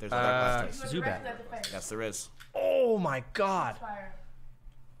ready. There's a Dark Blastoise. Zubat. Yes, there is. Oh my god. Fire.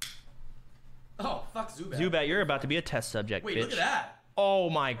 Oh, fuck Zubat. Zubat, you're about to be a test subject, Wait, bitch. look at that. Oh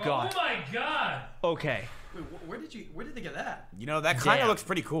my god. Oh my god! Okay. Wait, where did they get that? You know, that kind of Damn. looks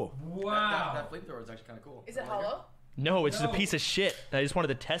pretty cool. Wow. That flamethrower is actually kind of cool. Is it hollow? No, it's just a No. piece of shit. I just wanted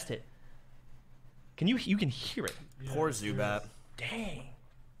to test it. You can hear it. Poor Zubat. Dang.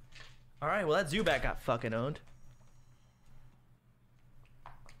 All right, well that Zubat got fucking owned.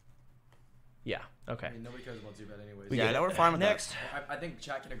 Yeah. Okay. I mean, nobody cares about Zubat anyways. We Yeah, get I know it. we're fine with Next. I think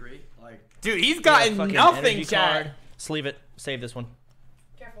chat can agree. Like, Dude, he's Yeah, gotten fucking nothing, energy chat. card. Sleeve it. Save this one.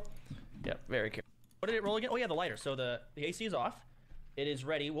 Careful. Yep, very careful. What did it roll again? Oh yeah, the lighter. So the AC is off. It is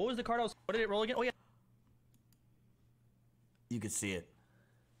ready. What was the card I was? What did it roll again? Oh yeah. You can see it.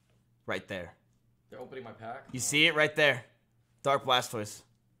 Right there. they're opening my pack. You see it right there. Dark Blastoise.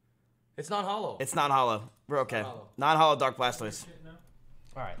 It's not hollow. It's not hollow. We're okay. hollow. Not hollow Dark Blastoise.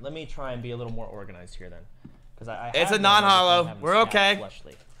 All right, let me try and be a little more organized here then, because I It's have a one, I just non-hollow. don't have them We're stacked okay.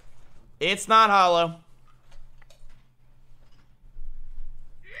 flushly. It's not hollow.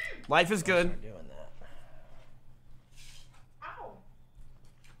 Life is good. Start doing that. Ow.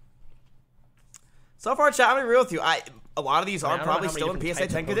 So far, chat, I'm gonna be real with you. A lot of these I are don't know probably how many still in different PSA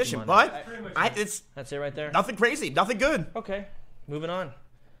types 10 of condition, Pokemon but Pretty much it's That's it right there. nothing crazy, nothing good. Okay, moving on.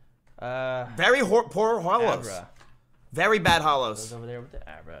 Very poor hollows. Abra. Very bad Goes hollows. over there with the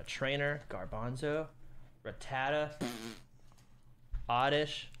Abra. Trainer, Garbanzo, Rattata,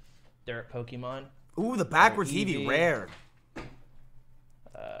 Oddish, Dirt Pokemon. Ooh, the backwards Eevee. Eevee, rare.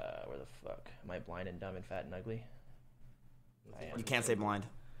 Where the fuck? Am I blind and dumb and fat and ugly? I am. You can't say blind.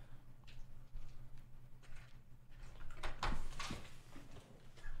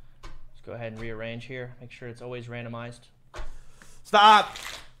 Let's go ahead and rearrange here. Make sure it's always randomized. Stop!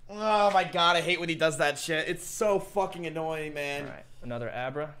 Oh my god, I hate when he does that shit. It's so fucking annoying, man. All right, another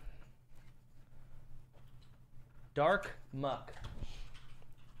Abra. Dark Muck.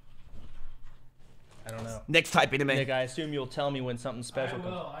 I don't know. Nick's typing to me. Nick, I assume you'll tell me when something special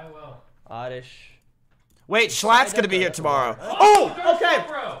comes. I will. Oddish. Wait, Schlatt's gonna be here tomorrow. Oh, okay.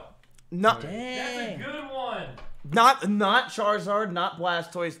 Not, That's a good one. not Charizard, not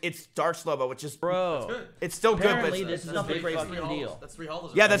Blastoise. It's Dark Slobo, which is Bro. It's still good, but Apparently it's, this is a nothing big crazy. fucking deal. That's 3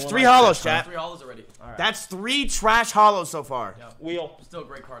 hollows. Yeah, already. that's 3 hollows, chat. 3 hollows already. All right. That's 3 trash hollows so far. Yeah. Wheel. Still a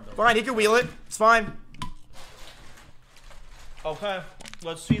great card though. Fine, he can wheel it. It's fine. Okay.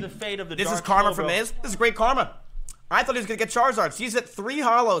 Let's see the fate of the This Dark is karma Slowbro. from Miz. This is great karma. I thought he was gonna get Charizards. He's at 3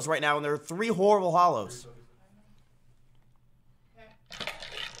 hollows right now, and there are 3 horrible hollows.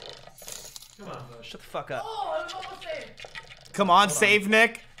 Come on. Shut the fuck up. Oh, I was almost saved. Come on, save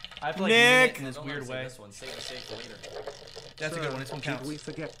Nick. I feel like Nick. in this Don't weird say way. This one. Save for later. That's a good one. This one Did counts. we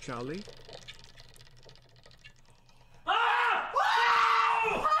forget Charlie?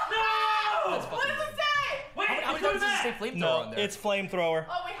 That's What fucking does it lame. say? Wait, How many times does it say flamethrower No, on there? it's flamethrower.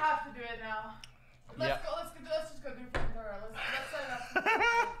 Oh, we have to do it now. Yep. Let's just go do flamethrower. Let's set it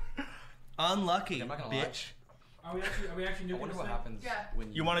up. Unlucky, I'm not gonna lie. bitch. Are we actually I doing wonder this what thing? happens Yeah.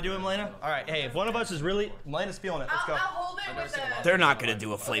 when You want to do it, Melena? All right. Hey, if one of us is really, Melena's feeling it. Let's I'll go. hold it with the. They're not gonna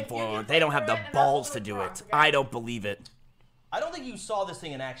do a flamethrower. They don't have the balls to do it. I don't believe it. I don't think you saw this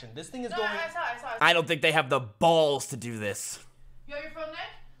thing in action. This thing is No, going. I saw it. I don't think they have the balls to do this. You have your phone,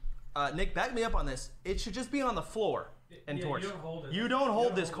 Nick? Nick, back me up on this. It should just be on the floor and Yeah, torch. you don't hold it. You don't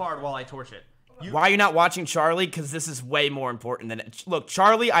hold this card while I torch it. Why are you not watching Charlie? Because this is way more important than it. Look,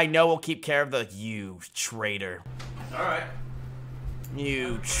 Charlie, I know will keep care of the you traitor. All right.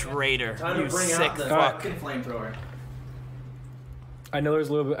 You traitor. Time to You bring sick out the fuck. fucking flamethrower. I know there's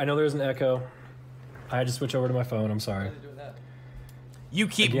a little bit. I know there's an echo. I had to switch over to my phone. I'm sorry. You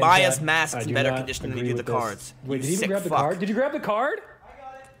keep Again, Maya's Chat, masks I in do better not condition than you agree do the with this. cards. Wait, you did he even sick grab the fuck. card? Did you grab the card?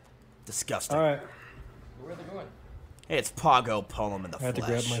 Disgusting. All right. Where are they going? Hey, it's Pogo. Pull him in the I had to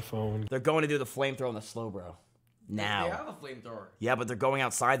flesh. grab my phone. They're going to do the flamethrower on the slow bro. Now. They have a flamethrower. Yeah, but they're going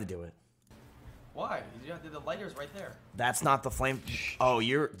outside to do it. Why? The lighter's right there. That's not the flame. Oh,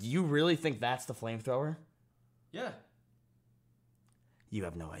 you really think that's the flamethrower? Yeah. You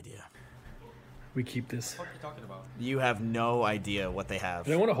have no idea. We keep this. What are you talking about? You have no idea what they have.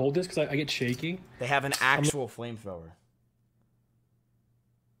 I don't want to hold this because I get shaky. They have an actual flamethrower.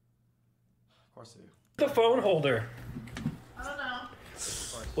 Of course they do. The phone holder. I don't know.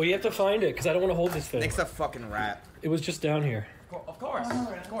 Well, you have to find it because I don't want to hold this thing. Nick's a fucking rat. It was just down here. Of course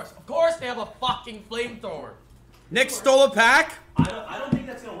they have a fucking flamethrower. Nick stole a pack. I don't think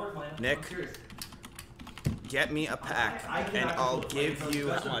that's gonna work, man. Nick, get me a pack, and I'll give you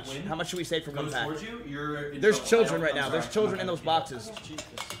how much? How much should we say for one pack? There's children right now. There's children in those boxes.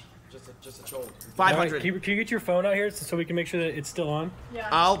 Just a troll. 500. Can you get your phone out here so we can make sure that it's still on? Yeah.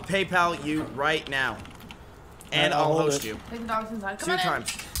 I'll PayPal you right now, and I'll I'll hold host it. you Take the dogs inside. Come 2 on in.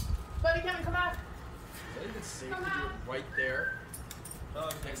 times. Buddy, Kevin, come back. They even saved it right there.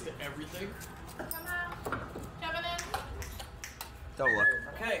 Next to everything. Come out. Kevin in. Don't look.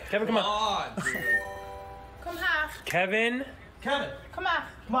 Okay. Kevin, come on. on, dude. Come half. Kevin. Kevin, Come half.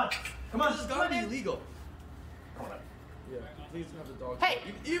 come on. Come on. This has gotta be illegal. Yeah, please have the dog. Hey.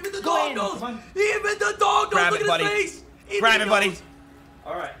 Even the Go dog in. knows. Come on. Even the dog knows. Grab Look it, at buddy. his face. Even Grab he it, buddy. knows.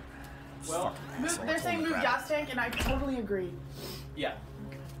 All right. Well, They're saying move grab gas tank, and I totally agree. yeah.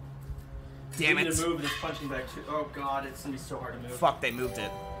 Damn We need it. to move this punching bag too. Oh god, it's gonna be so hard to move. Fuck, they moved it.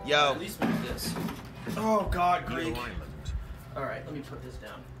 Yo. At least move this. Oh god, The Greek. alignment. All right, let me put this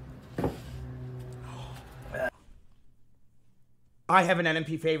down. I have an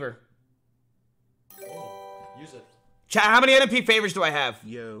NMP favor. Use it. Chat, how many NMP favors do I have?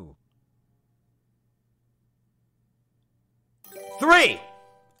 Yo. 3.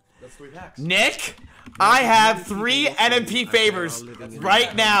 That's 3 packs. Nick, I have 3 NMP favors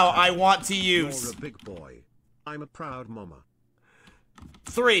right now I want to You're use. a big boy. I'm a proud mama.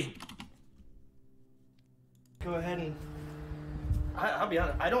 3. Go ahead and. I'll be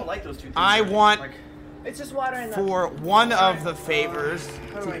honest. I don't like those two things. I want It's just water in for one of the favors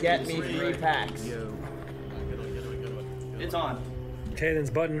to get me 3 packs. Yo. It's on. Taden's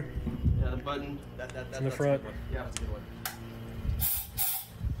button. Yeah, the button. It's in the front. Yeah, that's a good one.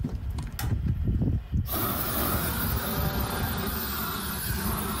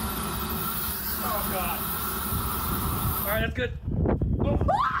 Oh god. All right, that's good.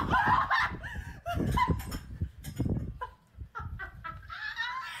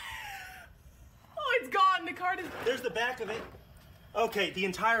 Oh, it's gone. The card is. There's the back of it. Okay, the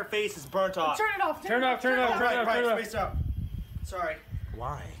entire face is burnt off. Turn it off. Turn it off, turn it off, turn it off, turn it off. Spaced out. Sorry.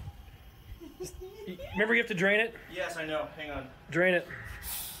 Why? Remember, you have to drain it? Yes, I know. Hang on. Drain it.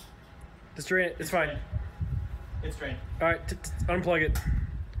 Just drain it. It's fine. It's drained. All right, unplug it.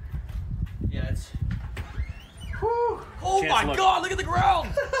 Yeah, it's... Oh Chance, my look. god, look at the ground!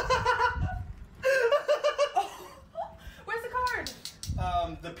 Where's the card?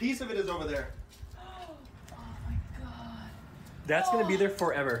 The piece of it is over there. Oh my god. That's going to be there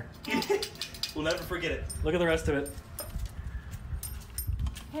forever. We'll never forget it. Look at the rest of it.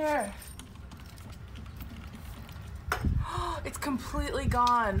 Here. It's completely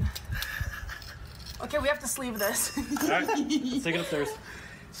gone. Okay, we have to sleeve this. All right, let's take it upstairs.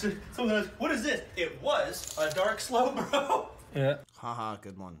 Someone goes, what is this? It was a dark slow, bro. Yeah. Haha,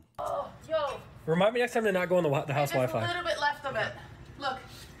 good one. Oh, yo. Remind me next time to not go on the house There's Wi-Fi. a little bit left of it. Look.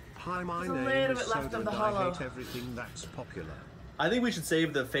 Hi, my There's a name little is bit left Soda of the and hollow. I hate everything that's popular. I think we should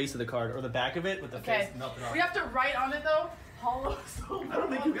save the face of the card, or the back of it with the Okay. face melted off. We have to write on it though. Hollow. I don't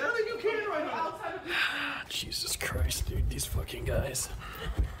think you can right now. Outside of this. Jesus Christ, dude, these fucking guys.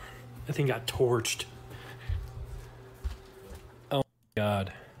 That thing got torched. Oh my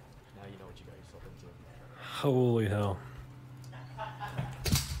god. Now you know what you got yourself into. Holy hell.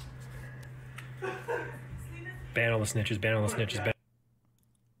 Ban all the snitches, ban all the snitches, ban.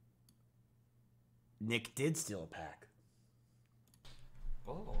 Nick did steal a pack.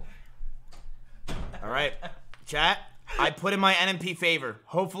 Oh. All right, chat. I put in my NMP favor.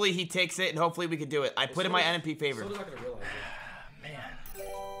 Hopefully he takes it, and hopefully we can do it. I put in my NMP favor. Soda's not gonna realize it. Man.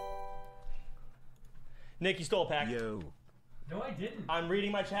 Nick, you stole a pack. Yo. No, I didn't. I'm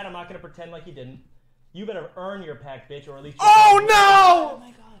reading my chat. I'm not going to pretend like you didn't. You better earn your pack, bitch, or at least... Oh Oh no!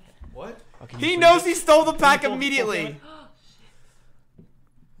 my god. What? Okay, He knows he stole the pack stole- immediately.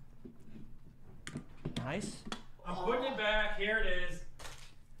 Nice. I'm putting it back. Here it is.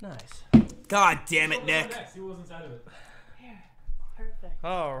 Nice. God damn it, Nick. See what was inside of it. Here. Perfect.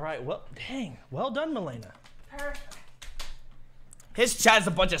 All right. Well, dang. Well done, Milena. Perfect. His chat is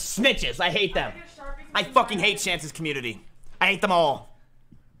a bunch of snitches. I hate them. I fucking hate Chance's community. I hate them all.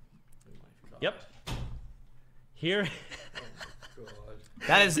 Yep. Here.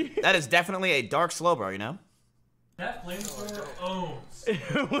 That is definitely a dark slow, bro, you know? That flamethrower owns.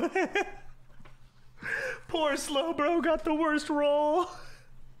 Poor slow bro got the worst roll.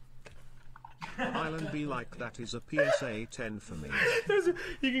 Island be like that is a PSA 10 for me.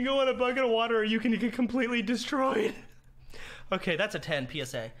 You can go in a bucket of water or you can get completely destroyed. Okay, that's a 10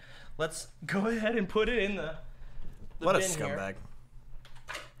 PSA. Let's go ahead and put it in the What a bin here. scumbag.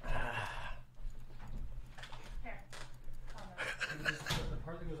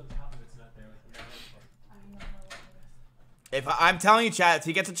 If I'm telling you, chat, if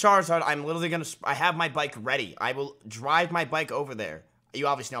he gets a Charizard, I'm literally gonna. I have my bike ready. I will drive my bike over there. You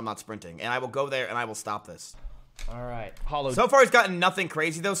obviously know I'm not sprinting, and I will go there and I will stop this. All right, Hollow. So far, he's gotten nothing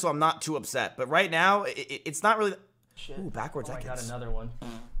crazy though, so I'm not too upset. But right now, it's not really. Shit. Ooh, backwards. Oh, I got Ekans. another one.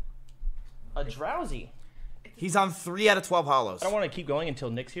 A Drowsy. He's on 3 out of 12 hollows. I don't want to keep going until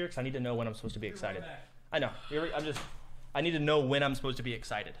Nick's here because I need to know when I'm supposed to be excited. I know. I need to know when I'm supposed to be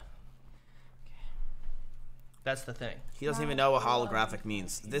excited. That's the thing. He doesn't even know what holographic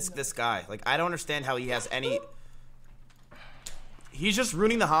means. This guy, like, I don't understand how he has any. He's just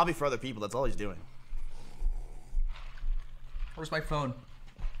ruining the hobby for other people. That's all he's doing. Where's my phone?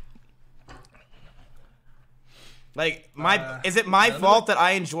 Like, is it my fault that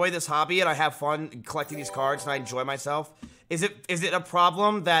I enjoy this hobby and I have fun collecting these cards and I enjoy myself? Is it a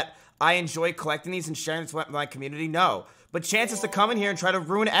problem that I enjoy collecting these and sharing this with my community? No. But chances to come in here and try to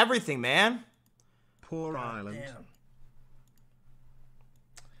ruin everything, man. Poor Island. Damn.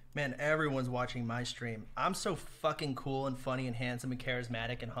 Man, everyone's watching my stream. I'm so fucking cool and funny and handsome and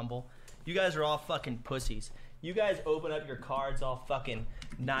charismatic and humble. You guys are all fucking pussies. You guys open up your cards all fucking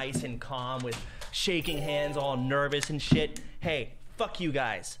nice and calm with shaking hands all nervous and shit. Hey, fuck you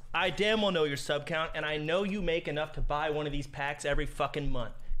guys. I damn well know your sub count, and I know you make enough to buy one of these packs every fucking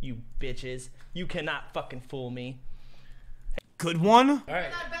month. You bitches. You cannot fucking fool me. Good one. All right.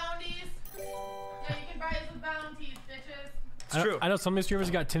 Not bounties. Yeah, you can buy it with bounties, bitches. It's true. I know some of these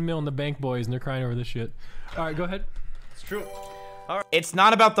streamers got 10 mil in the bank, boys, and they're crying over this shit. All right, go ahead. It's true. It's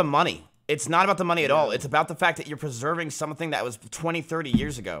not about the money. It's not about the money at all. It's about the fact that you're preserving something that was 20, 30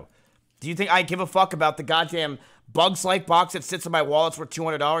 years ago. Do you think I give a fuck about the goddamn Bugs Life box that sits in my wallet worth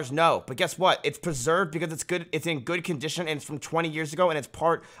 $200? No. But guess what? It's preserved because it's good. It's in good condition, and it's from 20 years ago, and it's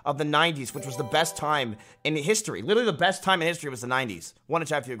part of the 90s, which was the best time in history. Literally the best time in history was the 90s. One in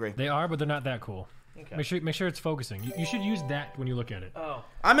chat if you agree. They are, but they're not that cool. Okay. Make sure it's focusing. You should use that when you look at it. Oh.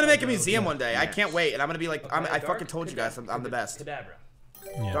 I'm gonna make a museum one day. I can't wait, and I'm gonna be like, I fucking told you guys, I'm the best. Kadabra.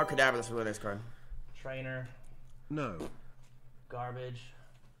 Yeah. Dark Cadaver, that's a really nice card. Trainer. No. Garbage.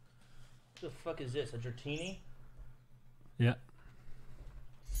 What the fuck is this? A Dratini? Yeah.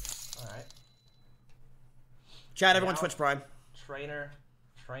 Alright. Chat, everyone, Now- Twitch Prime. Trainer.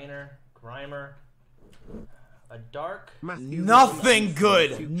 Grimer. A dark. Matthew Nothing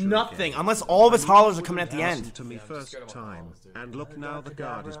good. Future Nothing. again. Unless all of his hollers are You coming at the wouldn't end. listen to me Yeah, I'm just first scared about time, hollows, dude. and look now the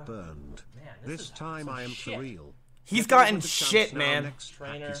guard is burned. Man, This is time some I am shit. for real. He's Get gotten over the chance shit, now, man. Next pack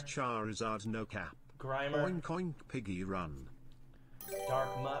Trainer. is Charizard, no cap. Grimer. Oink oink piggy run.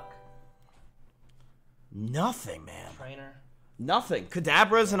 Dark Muck. Nothing, man. Trainer. Nothing.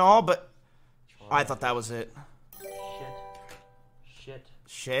 Kadabras and all, but I thought that was it.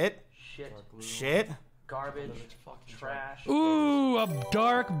 Shit. Shit. Garbage. Trash. Ooh, a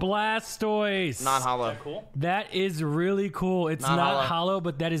dark Blastoise. Non hollow. Cool. That is really cool. It's Not not hollow. hollow,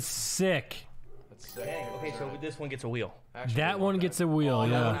 but that is sick. Dang. Okay, so this one gets a wheel. That one gets a wheel,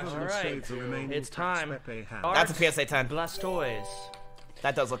 yeah. All right. It's time. Hat. That's a PSA 10. Blastoise.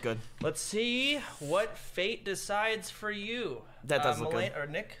 That does look good. Let's see what fate decides for you. That does look good. Or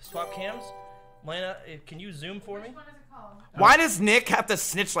Nick, swap cams. Lena, can you zoom for me? Which one is it called? Why does Nick have to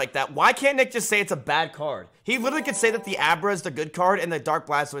snitch like that? Why can't Nick just say it's a bad card? He literally could say that the Abra is the good card and the Dark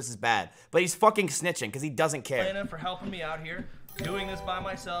Blastoise is bad. But he's fucking snitching because he doesn't care. Lena, for helping me out here. Doing this by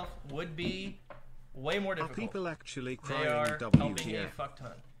myself would be way more Are difficult. people actually They crying are helping me a WTF? fuck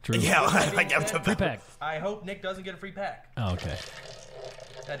ton. True. Yeah, I get Free pack. I hope Nick doesn't get a free pack. Oh, okay.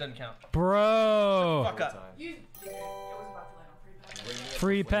 That doesn't count. Bro. Fuck up. It was about to land on free pack.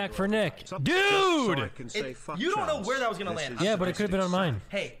 Free pack for Nick. Just so Dude! I can say fuck You don't know chance. where that was gonna This land. is Yeah, but it could have been on mine.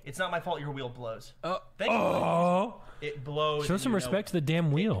 Hey, it's not my fault your wheel blows. Oh. Thank you. Oh. It blows. Show and some you know respect to the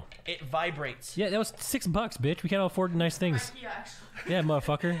damn wheel. It vibrates. Yeah, that was $6, bitch. We can't afford nice things. IKEA, actually. Yeah,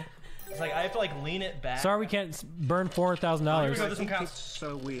 motherfucker. It's like I have to like lean it back. Sorry we can't burn $400,000. Here we go, this one It's counts.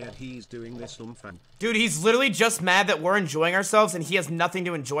 so weird he's doing this fan. Dude, he's literally just mad that we're enjoying ourselves and he has nothing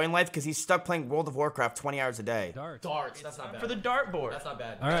to enjoy in life because he's stuck playing World of Warcraft 20 hours a day. Darts. Darts, that's not bad. For the dartboard. That's not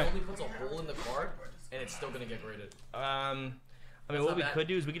bad. All right. It only puts a hole in the card, and it's still gonna get graded. I mean, That's what not we bad. could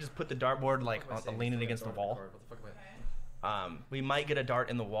do is we could just put the dartboard like What am I saying? leaning It's against the like a wall. card. What the fuck am I- We might get a dart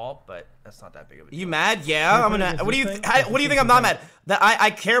in the wall, but that's not that big of a deal. You mad? Yeah, I'm gonna. put it What do you? against this thing? What do you think I'm not mad? That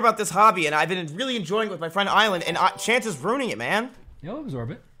I care about this hobby and I've been really enjoying it with my friend Island, and Chance is ruining it, man. You'll absorb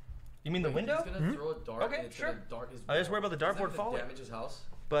it. You mean the He's window? gonna throw a dart. Okay, and it's sure. gonna dart his I just worry about the Isn't that dartboard gonna falling. Damage his house.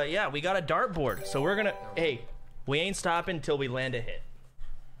 But yeah, we got a dartboard, so we're gonna. Hey, we ain't stopping until we land a hit.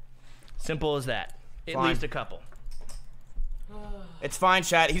 Simple as that. At Fine. least a couple. It's fine,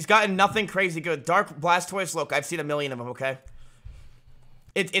 chat. He's gotten nothing crazy good. Dark Blastoise, look, I've seen a million of them. Okay.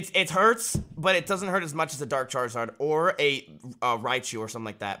 It hurts, but it doesn't hurt as much as a Dark Charizard or a Raichu or something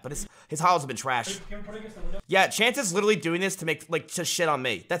like that. But his hollows have been trash. Yeah, Chance is literally doing this to make to shit on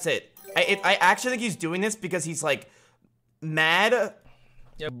me. That's it. I actually think he's doing this because he's like mad.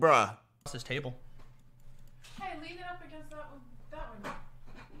 Yep. Bruh. What's this table? Hey, lean it up against that one. That one.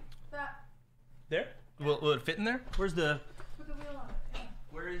 That. There? Will it fit in there? Where's the? Put the wheel on it. Yeah.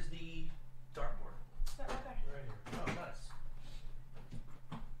 Where is the dartboard? That right there. Oh,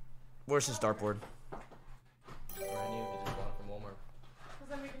 nice. Where's his dartboard? Or I knew if you just bought it from Walmart. Because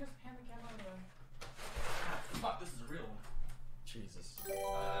then we can just hand the camera over. Fuck, this is a real one. Jesus.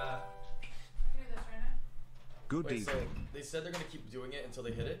 I can do this right now. Good Wait, so evening. they said they're gonna keep doing it until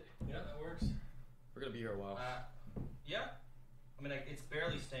they hit it? Yeah, that works. We're gonna be here a while. Yeah. I mean, it's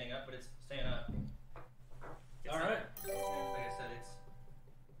barely staying up, but it's staying up. All right. Like I said, it's.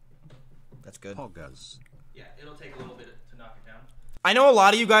 That's good. Poggers. Yeah, it'll take a little bit to knock it down. I know a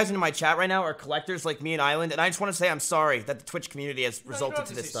lot of you guys in my chat right now are collectors like me and Island, and I just want to say I'm sorry that the Twitch community has No, resulted you don't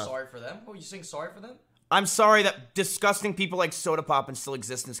to have this say stuff. Sorry for them. Oh, you saying sorry for them? I'm sorry that disgusting people like Sodapoppin still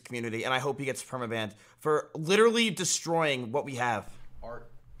exist in this community, and I hope he gets permabanned for literally destroying what we have. Art,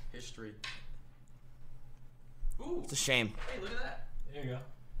 history. Ooh. It's a shame. Hey, look at that. There you go.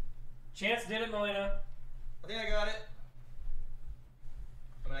 Chance did it, Melina. I think I got it.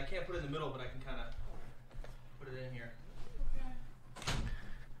 I mean, I can't put it in the middle, but I can kind of put it in here.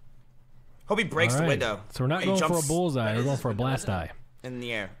 Hope he breaks the All right. window. So we're not He going for a jumps bullseye. We're going for a window, blast isn't it? eye. in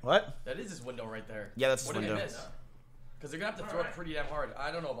the air. What? That is his window right there. Yeah, that's his What did they window. miss? Because they're gonna have to throw it pretty damn hard.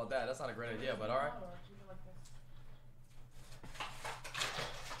 I don't know about that. That's not a great idea, but all right. Keep it like this.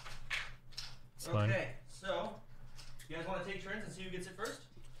 It's fine. Okay, so you guys want to take turns and see who gets it first?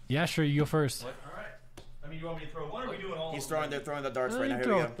 Yeah, sure. You go first. All right. I mean, you want me to throw one, or are we doing all? He's of throwing. them? They're throwing the darts right You now. Here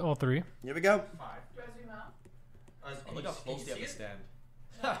throw we go. all three. Here we go. 5. Do I zoom out? Oh, look how close they have to stand.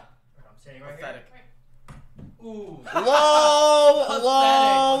 I'm standing right Pathetic. Wait. Ooh.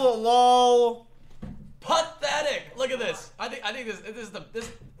 Lol. Pathetic. Look at this. I think this is the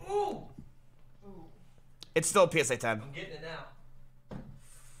ooh. It's still a PSA 10. I'm getting it now.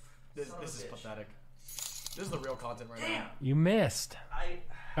 This is pathetic. This is the real content right now. You missed. All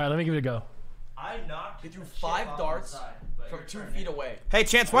right, let me give it a go. I knocked. He threw 5 darts from 2 feet away. Hey,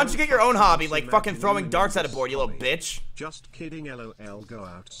 Chance, why don't you get your own hobby, like fucking throwing darts at a board, you little bitch. Just kidding, LOL, go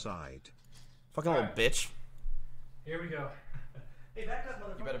outside. Fucking little bitch. Here we go. Hey, back up,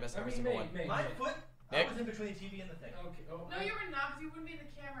 motherfucker. You better miss every single one. My foot. I Nick. was in between the TV and the thing. Okay. Oh, No, you were not, because you wouldn't be in the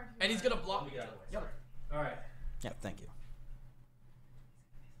camera. If you And he's were. gonna block. Let me get out of the way. Yep. all right. Yeah, thank you.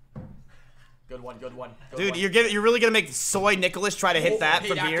 Good one. Good one. Good Dude, one. you're really gonna make Soy Nicholas try to hit that Paid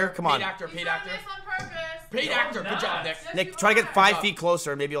from actor, here? Come on. Paid actor. He's Paid done actor. this on purpose. Paid actor. Good job, Nick. Yes, Nick, you try to get are. 5 feet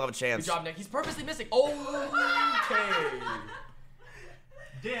closer and maybe you'll have a Good chance. job, Nick. He's purposely missing. Okay.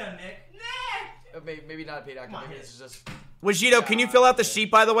 Damn, Nick. Maybe not a paid actor. Come on, Maybe hit this is just. Wajito, can you fill out the sheet,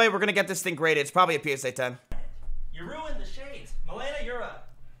 by the way? We're gonna get this thing graded. It's probably a PSA 10. You ruined the shades. Milena, you're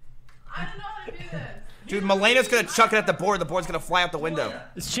up. I don't know how to do this. Dude, Melena's gonna chuck it at the board. The board's gonna fly out the window.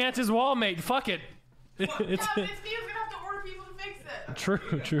 It's Chance's wall, mate. Fuck it. Yeah, it's me who's gonna have to order people to fix it.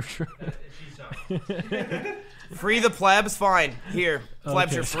 True. She's sorry. Free the plebs? Fine. Here.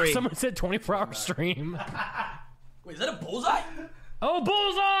 Plebs, Okay, you're free. Someone said 24-hour stream. Wait, is that a bullseye? Oh,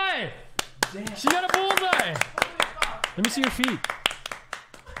 bullseye! She got a bullseye. Let me see your feet.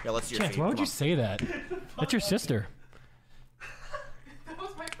 Yeah, let's see your Chance, feet. why would Come you on. say that? That's your sister. That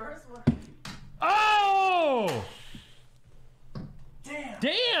was my first one. Oh!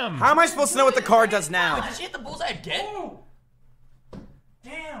 Damn! How am I supposed to know what the card does now? Did she hit the bullseye again?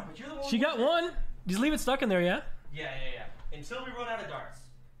 Damn, but you're the one. She got one. Just leave it stuck in there, yeah? Yeah. Until we run out of darts.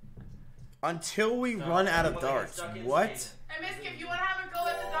 Until we run out of darts. What? Hey, Mizkif, you want to have a go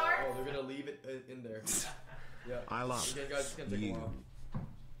at the dart? Oh, they're gonna leave it in there. Yeah. I love Okay, guys, it's gonna take a you. while.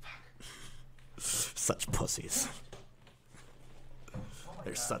 Such pussies.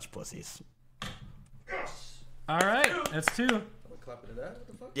 They're such pussies. All right, that's 2. I'm clapping to that. What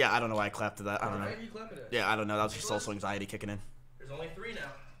the fuck? Yeah, I don't know why I clapped to that. I don't know. Why are you clapping at? Yeah, I don't know. That was just social anxiety kicking in. There's only 3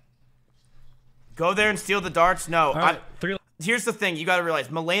 now. Go there and steal the darts? No. All right, 3. Here's the thing. You got to realize.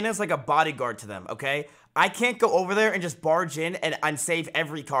 Melena's like a bodyguard to them, okay? I can't go over there and just barge in and save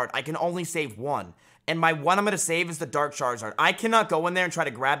every card. I can only save one. And my one I'm going to save is the Dark Charizard. I cannot go in there and try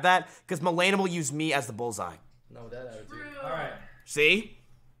to grab that because Melena will use me as the bullseye. No, with that attitude. True. All right. See?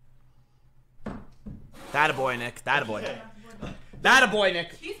 That-a-boy, Nick. That-a-boy. That-a-boy,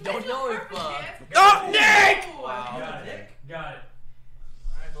 Nick. He's Don't know if, perfect. Oh, Nick! Wow. Got it. Got it.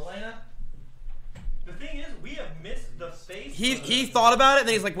 Alright, Milena. The thing is, we have missed the face. He thought about it, and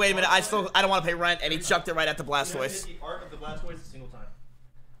then he's like, wait a minute, I don't want to pay rent, and he chucked it right at the We haven't Blastoise. hit the arc of the Blastoise a single time.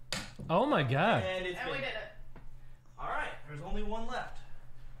 Oh my god. And it's And we been. did it. Alright, there's only one left.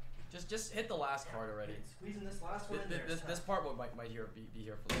 Just hit the last card already. Squeezing this last one in there. This part might be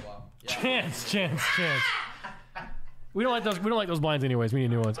here for a while. Yeah. Chance. We don't like those blinds anyways. We need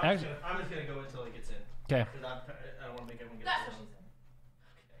new ones. I'm Actually, just gonna go until he gets in. okay. Because I don't want to make everyone get That's it. what she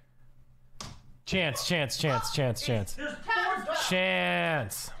said. Chance. There's 4 Counter darts.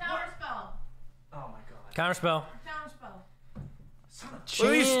 Chance. Counter spell. Oh my god. Counter spell. Counter spell. Look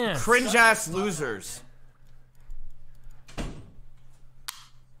at these Chance. cringe-ass losers.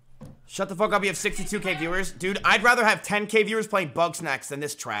 Shut the fuck up, you have 62K viewers. Dude, I'd rather have 10K viewers playing Bugsnax than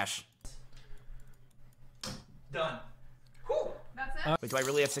this trash. Done. That's it. Wait, do I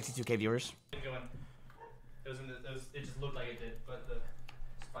really have 62K viewers? Didn't go in. It just looked like it did, but the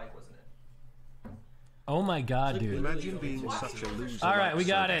spike wasn't it. Oh my god, dude. Imagine being such a loser. All right, like we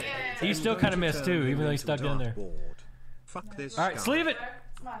got Soda. it. Yeah. He still kind of missed too, even though he stuck it in there. Fuck this. All right, guy. sleeve it.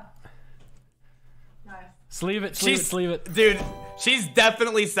 Smile. Nice. Sleeve it. Dude, she's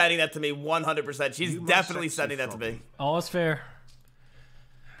definitely sending that to me 100%. She's You definitely sexy sending that to frog. me. All is fair.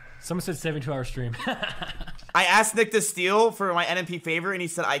 Someone said 72-hour stream. I asked Nick to steal for my NMP favor, and he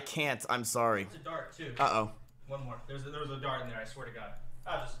said, I can't. I'm sorry. It's a dart too. Uh-oh. One more. There was a dart in there. I swear to God.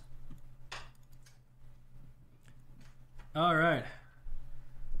 I'll just. All right.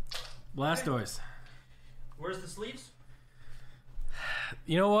 Blastoise. Where's the sleeves?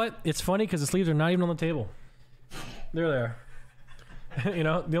 You know what? It's funny because the sleeves are not even on the table. They're there. You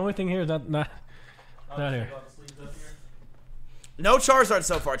know, the only thing here is not I'll here. just take all the sleeves up here. No Charizard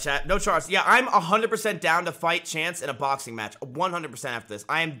so far, chat. No Charizard. Yeah, I'm 100% down to fight Chance in a boxing match. 100% after this.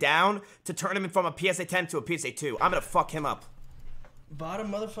 I am down to turn him from a PSA 10 to a PSA 2. I'm going to fuck him up.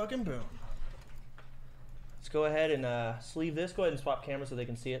 Bottom motherfucking boom. Let's go ahead and sleeve this. Go ahead and swap camera so they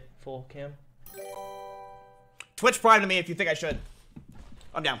can see it full cam. Twitch Prime to me if you think I should.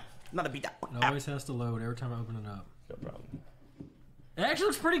 I'm down. Not a beat that. It always has to load every time I open it up. No problem. It actually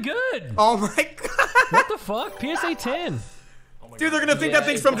looks pretty good. Oh my god. What the fuck? PSA 10. Dude, they're gonna think that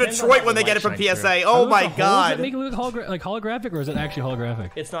thing's it from depends on Detroit how when the they get it light from shines PSA. through. Oh Are my those the holes that god. make it look like holographic, or is it actually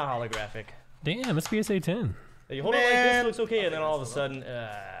holographic? It's not holographic. Damn, it's PSA 10. You hold it like this, Man. it looks okay, and then all of a sudden,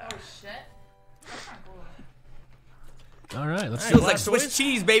 Oh shit. That's not cool. All right, let's see. Feels like Black Swiss boys.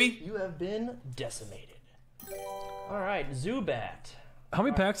 cheese, baby. you have been decimated. All right, Zubat. How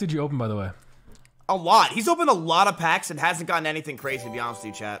many packs did you open, by the way? A lot. He's opened a lot of packs and hasn't gotten anything crazy, to be honest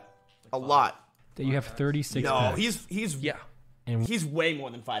with you, chat. A lot. That you have 36 No, packs. Yeah. And he's way more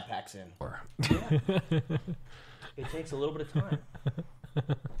than 5 packs in. It takes a little bit of time.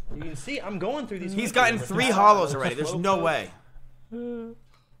 You can see I'm going through these. He's gotten 3 hollows already. There's no way. I mean,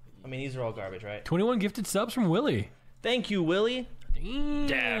 these are all garbage, right? 21 gifted subs from Willie. Thank you, Willie.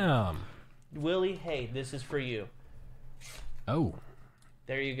 Damn. Willie, hey, this is for you. Oh.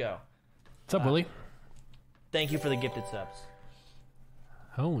 There you go. What's up, Willie? Thank you for the gifted subs.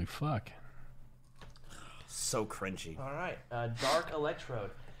 Holy fuck. So cringy. All right, Dark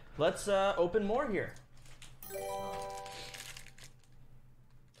Electrode. Let's open more here.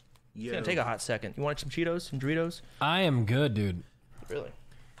 It's gonna take a hot second. You want some Cheetos, some Doritos? I am good, dude. Really?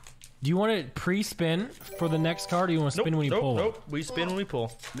 Do you want to pre-spin for the next card, or you want to spin when you pull? Nope. We spin when we pull.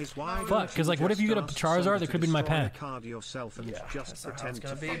 Fuck, because like, what if you get a Charizard that could be in my pack? That's not how it's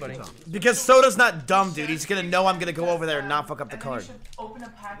gonna be, buddy. Because Soda's not dumb, dude. He's gonna know I'm gonna go over there and not fuck up the And card. then you should open a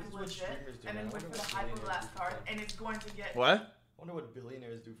pack legit, and then wait for the hype of the last card, and it's going to get. What? I wonder what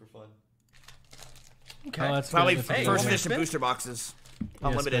billionaires do for fun. Okay. Oh, that's Probably good. That's first good. edition booster boxes. Yeah,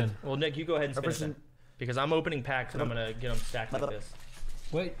 Unlimited. spin. Well, Nick, you go ahead and spin it then, because I'm opening packs and I'm gonna get them stacked like this.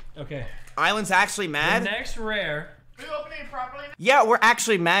 Wait, okay. Island's actually The mad? next rare. Are you opening it properly? Yeah, we're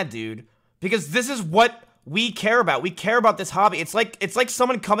actually mad, dude. Because this is what we care about. We care about this hobby. It's like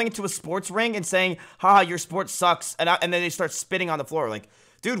someone coming into a sports ring and saying, haha, your sport sucks, and then they start spitting on the floor. Like,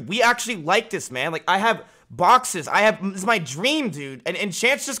 dude, we actually like this, man. Like, I have boxes. This is my dream, dude. And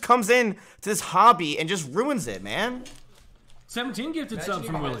Chance just comes in to this hobby and just ruins it, man. 17 gifted subs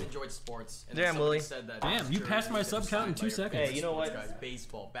from Willie. Enjoyed sports. And Damn, somebody Willie. said that Damn, you passed my sub count in 2 seconds. Hey, you know what? Guys,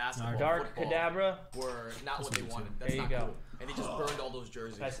 baseball, basketball, Dark football Kadabra. were not what they wanted. That's There you not go. cool. And they just burned all those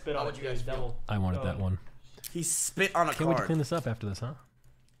jerseys. I spit How on would it, you guys dude, feel? double. I wanted that one. He spit on a Can't wait to card. clean this up after this, huh?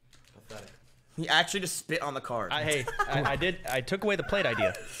 Pathetic. He actually just spit on the card. I took away the plate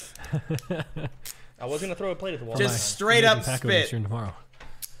idea. I was gonna throw a plate at the wall. Just straight up Pack opening spit. stream tomorrow.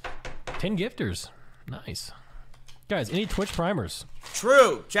 10 gifters. Nice. Guys, any Twitch primers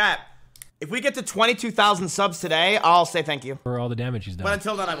True, chat. If we get to 22,000 subs today, I'll say thank you. for all the damage he's But done?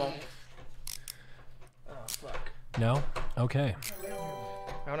 until then, I won't. Oh fuck! No? Okay.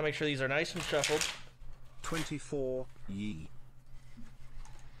 I want to make sure these are nice and shuffled. 24, ye.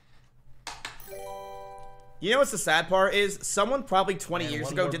 You know what's the sad part is? Someone probably 20 Man, years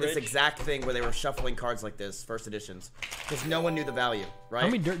one ago more did this bridge. exact thing where they were shuffling cards like this, first editions. Because no one knew the value, right? How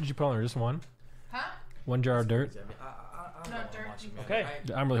many dirt did you put on there? Just one? Huh? 1 jar of dirt? No, dirt. Okay.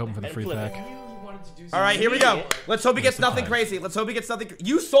 I'm really hoping for the And free flip pack. All right, here we go. Yeah. Let's hope he gets nothing crazy. Let's hope he gets nothing.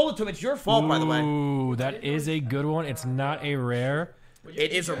 You sold it to him. It's your fault, by the way. Ooh, that is a good one. It's not a rare,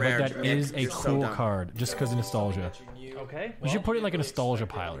 It is a but rare. that Nick. is a You're so cool dumb. card, just because of nostalgia. Okay. You should put it in like a nostalgia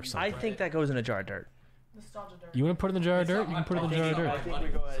pile or I something. think that goes in a jar of dirt. Nostalgia dirt. You want to put it in the jar of dirt? You can put it in the jar of I dirt. think we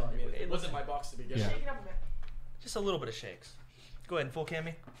go ahead. It wasn't my box to begin Yeah. with. Shake it up a bit. Just a little bit of shakes. Go ahead and full cam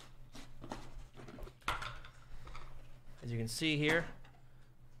me. As you can see here,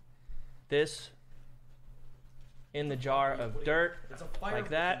 this in the jar of dirt, It's a fire like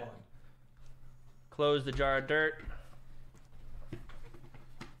that. Pokemon. Close the jar of dirt.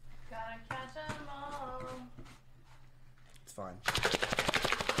 Gotta catch 'em all. It's fine.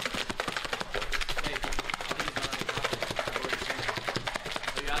 Hey,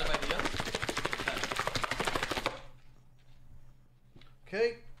 are you out of ideas?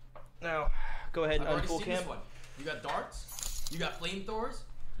 Okay. Now, go ahead I've and already unfull seen cam. this one. You got darts. You got flamethrowers.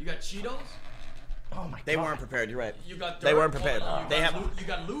 You got Cheetos. Oh my They god. weren't prepared. You're right. You got dirt. They weren't prepared. You They got have- you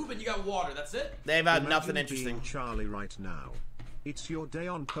got lube and you got water. That's it. They've had Imagine nothing being interesting. Charlie right now. It's your day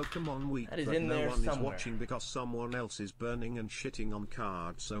on Pokemon Week, That is but in no there one is somewhere. watching because someone else is burning and shitting on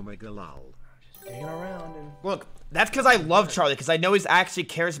cards. Omega lol. Digging around and Look, that's because I love Charlie, because I know he actually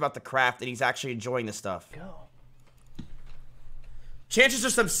cares about the craft and he's actually enjoying this stuff. go. Chances are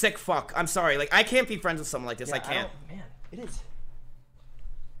some sick fuck. I'm sorry. Like, I can't be friends with someone like this. I Yeah, can't. don't- Man, it is.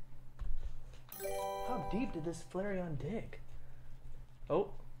 How deep did this Flareon dig? Oh.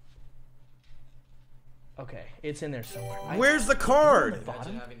 Okay, it's in there somewhere. Where's the card?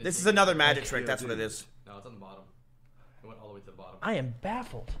 Imagine having This is another magic trick. Yeah, That's what it dude. is. No, it's on the bottom. It went all the way to the bottom. I am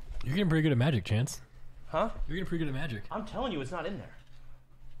baffled. You're getting pretty good at magic, Chance. Huh? You're getting pretty good at magic. I'm telling you, it's not in there.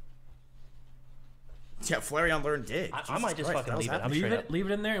 Yeah, Flareon learned dig. I might just fucking leave it. I'm Leave straight it. up. Leave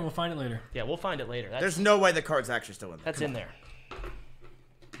it in there, and we'll find it later. Yeah, we'll find it later. There's no way the card's actually still in there. That's in there.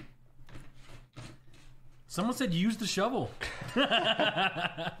 Someone said use the shovel. Shut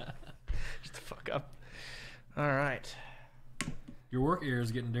the fuck up. All right. Your work area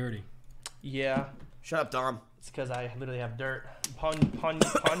is getting dirty. Yeah. Shut up, Dom. It's because I literally have dirt.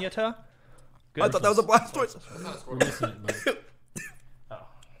 Ponyta? I thought that was a Blastoise. We're missing it, but Oh.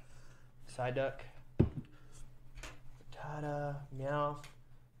 Psyduck. Tada. Meowth.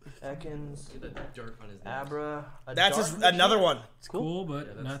 Ekans. Dirt on his neck. Abra. That's just another one. it's cool,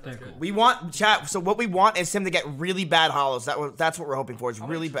 but not that cool. We want chat. So what we want is him to get really bad hollows. That's what we're hoping for. Is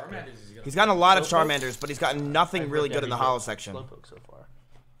really bad. He's gotten a lot of Charmanders, but he's gotten nothing really good in the hollow section. Slowpoke so far.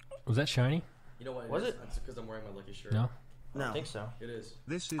 Was that shiny? You know what? Was it? It's because I'm wearing my lucky shirt. No. I No. don't think so. It is.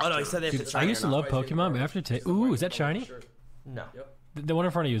 This is Oh no, he said they have Dude, to I shiny used to or not. love Pokemon, but after take. Ooh, is that shiny? No. Yep. The one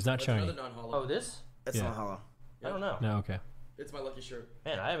in front of you is not That's shiny. another non-hollow. Oh, this? It's Yeah. not hollow. I don't know. No, okay. It's my lucky shirt.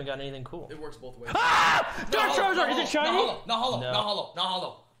 Man, I haven't gotten anything cool. It works both ways. Dark Charizard! Is it shiny? Not hollow. No. Not hollow. Not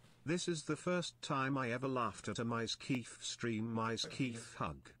hollow. This is the first time I ever laughed at a Mizkif stream. Mizkif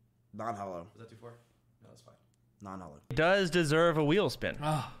hug. Non-hollow. Was that too far? No, that's fine. Non-hollow. Does deserve a wheel spin.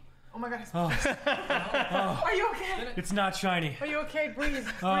 Oh, Oh my god. oh. Are you okay? It's not shiny. Are you okay? Breathe.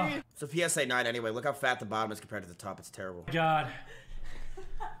 Oh. Breathe. It's a PSA 9 anyway. Look how fat the bottom is compared to the top. It's terrible. God.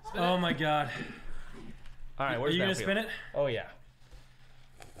 Oh my God. All right, Are where's you that gonna wheel? spin it? Oh, yeah.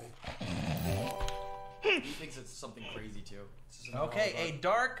 He thinks it's something crazy too. It's just a Okay, a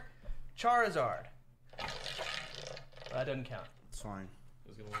Dark Charizard. That doesn't count. It's fine. It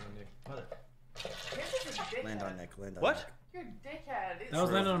was gonna land on Nick. Mother. You're such a dickhead. Land on Nick. Land on What? Nick. You're a dickhead. It's That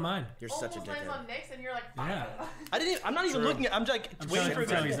was landing on mine. You're such a almost lands dickhead. on Nick's and you're like, Yeah. I didn't. I'm not even looking at. I'm like I'm waiting telling, for I'm it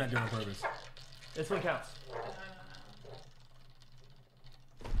telling to he's not doing it on purpose. This one counts.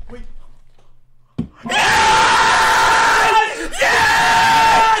 Wait.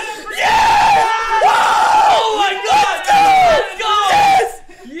 Oh my God! Let's go! Yes!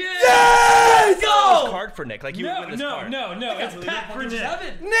 Yes! Let's go! Card for Nick. Like you would No, win this no, card. no, no. It's Pat for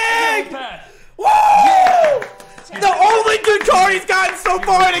Nick. Nick! Pat. Woo! The only good card he's gotten so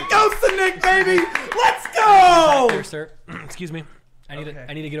far, and it goes to Nick, baby. Let's go! There, sir. Excuse me. I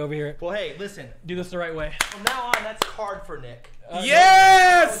need to get over here. Well, hey, listen. Do this the right way. From now on, that's card for Nick.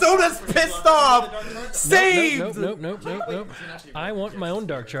 Yeah! Soda's pissed off. Saved. Nope. I want my own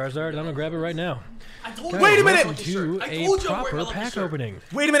Dark Charizard, and I'm gonna grab it right now. I told Guys, Wait a minute! welcome to I a told you I'm wearing proper my lucky pack shirt. opening.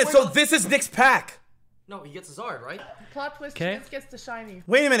 Wait a minute. So this is Nick's pack. No, he gets a Zard, right? Plot twist, Okay. Nick gets the shiny.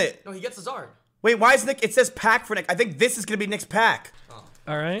 Wait a minute. No, he gets a Zard. Wait, why is Nick? It says pack for Nick. I think this is gonna be Nick's pack.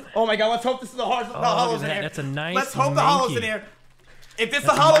 All right. Oh my God! Let's hope this is the look hollows at in that. here. That's a nice Let's hope the hollows in Mankey. here. If this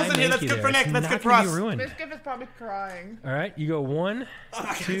That's the hollows my in here, that's Mankey good for there. Nick. It's That's not good for gonna be us. ruined. Mizkif is probably crying. All right, you go 1,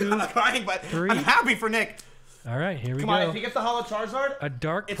 2. I'm not crying, but three. I'm happy for Nick. All right, here we Come go. on, if he gets the hollow Charizard, A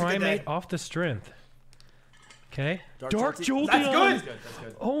Dark It's a good Primate day. off the strength. Okay. Dark Dark Jolteon. Jolteon. That's good. That's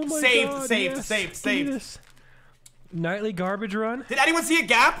good. Oh my Saved, God. saved, yes. saved, Look at saved. this. Nightly Garbage Run. did anyone see a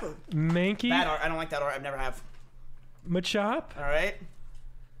gap? Mankey. That art. I don't like that art. I've never have. Machop. All right,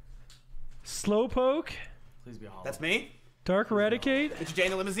 Slowpoke. Please be a hollow. that's me. Dark Eradicate. It's Jay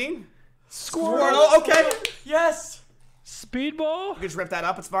in the limousine. Squirtle. Okay. Yes! Speedball. You can just rip that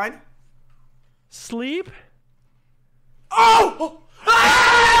up. It's fine. Sleep. Oh!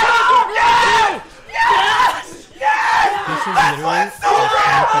 Ah! Yes! Yes! Yes! This is That's literally so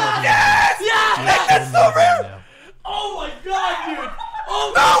rare! Yes! Yes! That's so rare! Oh my God, dude!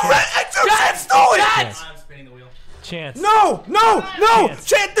 Oh No! Red stole it! I'm spinning the wheel. Chance. No! No! No! Chance.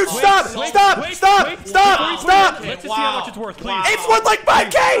 Chance, dude, stop! wait, Stop! wait, Stop! wait. Stop! Stop! Let's just see how much it's worth, please. It's worth like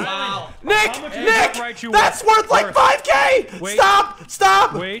 5K! Wow. Nick! How much is Nick! that right you That's worth? worth like 5K! Wait. Stop!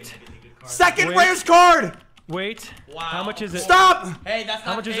 Stop! Wait. Second Wait. rare's card! Wait. Wow. How much is it? Stop! Hey, that's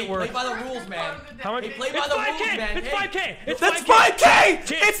not much is it worth? Play by the rules, man. How much? Hey, play by It's the 5K. rules, man. It's Hey. 5K. It's That's 5K.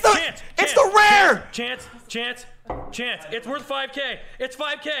 5K! It's the rare! Chance. It's worth 5K. It's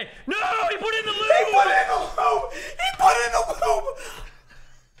 5K. No, he put it in the loop. He put it in the loop! He put it in the loop!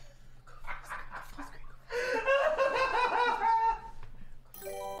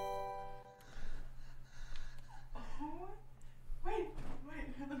 Wait,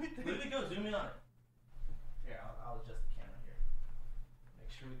 let me think. Look at it go. Zoom in on it. Here, I'll adjust the camera here. Make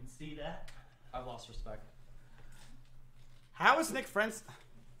sure we can see that. I've lost respect. How is Nick friends?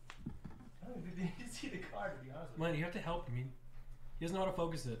 I don't even think you can see the card, to be honest with you. Man, you have to help me. He doesn't know how to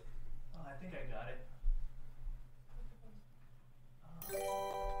focus it. Oh, I think I got it.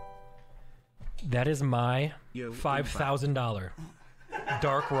 That is my Yo, $5,000.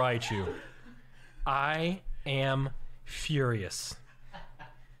 Dark Raichu. I am furious.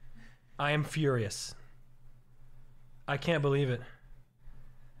 I am furious. I can't believe it.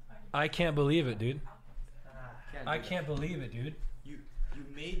 I can't believe it, dude. I can't believe it, dude. You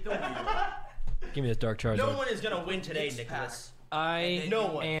made the wheel. Give me this Dark Charizard. No one is gonna win today, Nicholas.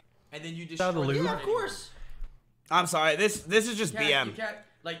 No one. And then you Out of the destroyed loop? it. Of course. I'm sorry. This is just You can't, BM. you can't,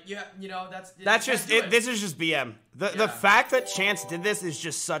 like, you know, that's Just do it. it. This is just BM. The Yeah. fact that Chance did this is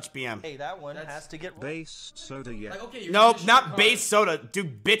just such BM. Hey, that one That's- has to get. Base soda, yeah. Like, okay, you're No, gonna destroy not the base card. soda,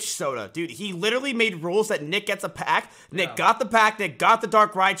 dude. Bitch soda, dude. He literally made rules that Nick gets a pack. Nick Yeah. got the pack. Nick got the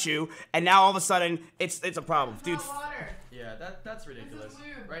Dark Raichu, and now all of a sudden it's a problem, dude. Not water. Yeah, that's ridiculous. This is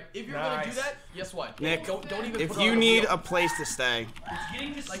lube. Right? If you're gonna do that, guess what? Nick, don't even If put it you on the need wheel. a place to stay,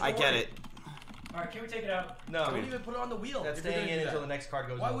 I get it. Alright, can we take it out? No, Don't even put it on the wheel. that's if you're staying gonna in do until that. the next card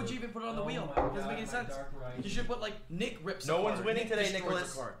goes. Why over. would you even put it on the wheel? my It doesn't make any God, my sense. Dark Raichu. You should put like Nick rips. No a one's card. winning Nick today, destroys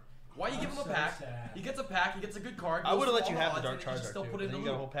Nicholas. a card. Why you give him a so pack? sad. He gets a pack. He gets a good card. I would have goes let you all have the odds, Dark and you Charizard still too. put it in Then the you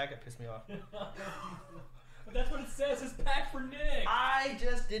got a loop. whole pack. It pissed me off. But that's what it says. It's pack for Nick. I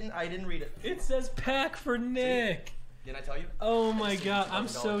didn't read it. It says pack for Nick. Didn't I tell you? Oh my god, I'm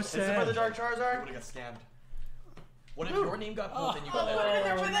so Is it for the sad. Dark You Charizard? would have got scammed. What if your name got pulled and you got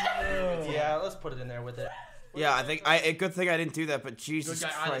that? Yeah, let's put it in there with it. Yeah, I think a good thing I didn't do that, but Good Jesus guy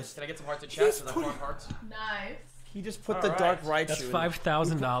Island. Christ, Can I get some hearts in chat? So that farm hearts. Nice. he just put All the right. Dark Raichu. That's in.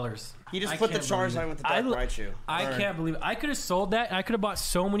 $5,000. He just I put the can't believe Charizard it. with the Dark Raichu. I can't believe it. I could have sold that. I could have bought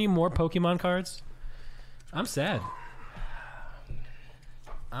so many more Pokemon cards. I'm sad.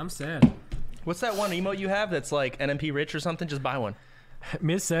 I'm sad. What's that one emote you have that's like NMP rich or something? Just buy one.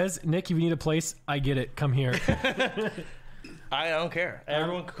 Miz says, Nick, if you need a place, I get it. Come here. I don't care.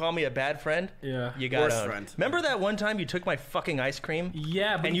 Everyone could call me a bad friend. Yeah. You got Worst owned. friend. Remember that one time you took my fucking ice cream?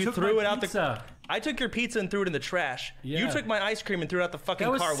 Yeah, but And you took threw my it out pizza. I took your pizza and threw it in the trash. Yeah. You took my ice cream and threw it out the fucking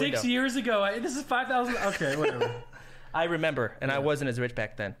That was car 6 window. years ago. This is 5,000. Okay, whatever. I remember, and I wasn't as rich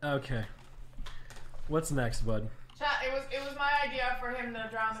back then. Okay. What's next, bud? Chat, it was my idea for him to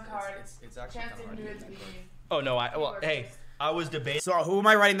drown the card. It's actually Chance kinda didn't do hard it to to do. me. Oh no, hey, I was debating, So who am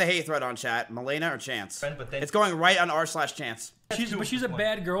I writing the hate thread on, chat? Melena or Chance? but then It's going right on r/Chance. But she's a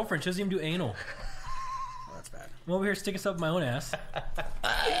bad girlfriend. She doesn't even do anal. Oh, that's bad. I'm over here sticking stuff in my own ass.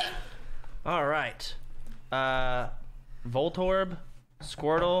 All right. Voltorb,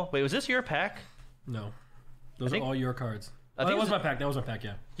 Squirtle. Wait, was this your pack? No. Those think- are all your cards. I Oh, think that was it my was- pack. That was my pack,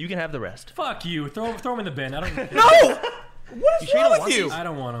 yeah. You can have the rest. Fuck you. Throw them in the bin. I don't No! What is sure you wrong don't with want you? I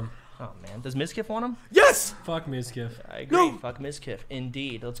don't want them. Oh man, does Mizkif want them? Yes! Fuck Mizkif. I agree. No. Fuck Mizkif.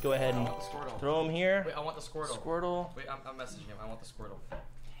 Indeed. Let's go ahead and Squirtle. throw him here. Wait, I want the Squirtle. Squirtle. Wait, I'm messaging him. I want the Squirtle.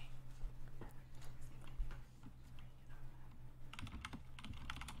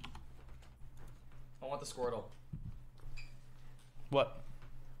 I want the Squirtle. What?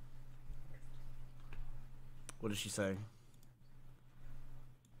 What is she saying?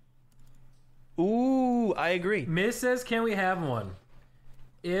 Ooh, I agree. Miz says, can we have one?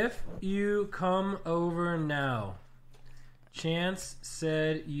 If you come over now. Chance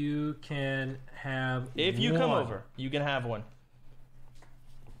said you can have If you come one. over, you can have one.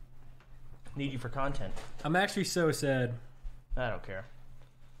 Need you for content. I'm actually so sad. I don't care.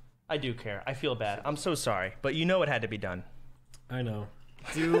 I do care. I feel bad. I'm so sorry, but you know it had to be done. I know.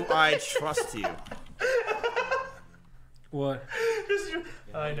 Do I trust you? What?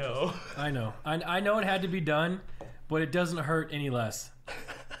 I know. I know. I know it had to be done, but it doesn't hurt any less.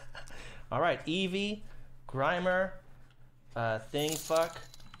 All right, Eevee, Grimer, Thingfuck,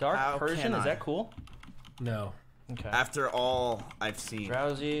 Dark How Persian. can Is I? that cool? No. Okay. After all I've seen.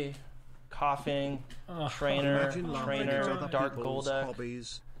 Drowsy, Coughing, Oh, Trainer, Imagine laughing at other Dark people's Golduck,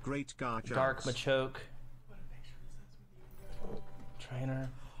 hobbies. Great Garchomp. Dark Machoke, Trainer,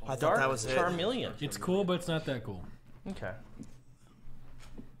 I thought Dark that was it. Charmeleon. It's cool, but it's not that cool. Okay.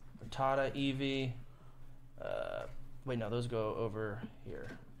 Rattata, Eevee. Wait, no, those go over here.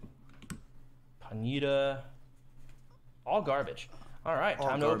 Ponyta. All garbage. All right, All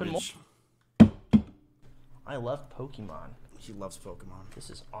time to open more. garbage. I love Pokemon. He loves Pokemon. This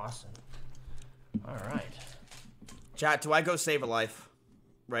is awesome. All right. Chat, do I go save a life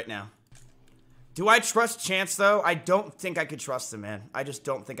right now? Do I trust Chance, though? I don't think I could trust him, man. I just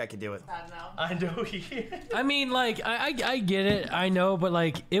don't think I could do it. Bad now. I know he. I mean, like, I get it. I know, but,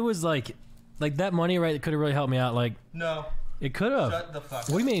 like, it was, like that money, right, it could have really helped me out. Like, No. it could have. Shut the fuck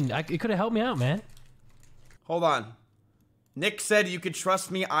What do you mean? It could have helped me out, man. Hold on. Nick said you could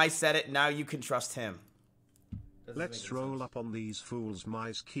trust me. I said it. Now you can trust him. Let's roll up on these fools,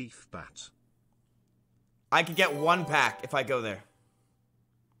 Mizkif bat. I could get one pack if I go there.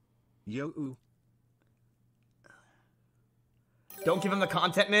 Yo-oo. Don't give him the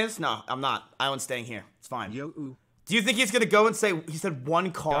content, Miz. No, I'm not. Iowan's staying here. It's fine. Yo. Do you think he's gonna go and say he said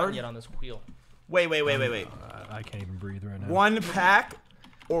one card? Yet on this wheel. Wait. I can't even breathe right now. One pack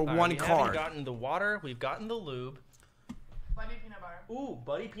or All right, one we card? haven't gotten the water. We've gotten the lube. Buddy peanut butter. Ooh,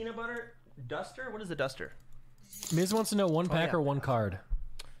 Buddy peanut butter duster. What is the duster? Miz wants to know one pack yeah. or one card.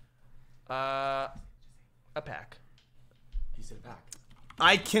 A pack. He said a pack.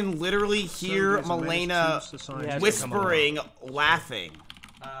 I can literally hear there's a Milena Society. whispering, laughing.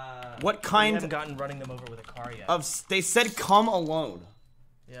 What We kind haven't gotten running them over with a car yet. of? They said come alone.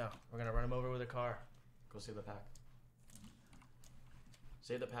 Yeah, we're gonna run them over with a car. Go save the pack.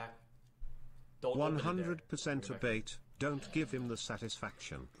 Save the pack. Don't open it there. 100% a bait. Don't give him the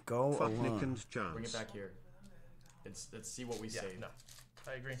satisfaction. Go Fuck alone. Nick and Bring it Chance. back here. Let's see what we save. No,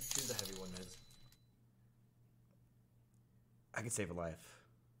 I agree. Choose the heavy one, Miz. I could save a life.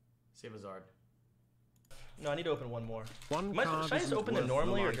 Save a Zard. No, I need to open one more. One Should card I just isn't open them worth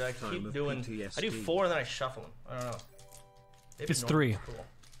normally, the or do I lifetime keep of doing? PTSD. I do 4 and then I shuffle them. I don't know. Maybe It's normal 3. is Cool.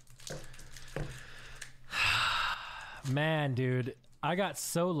 Man, dude, I got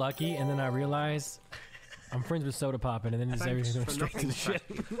so lucky, and then I realized I'm friends with Sodapoppin, and then just Thanks everything went for straight to the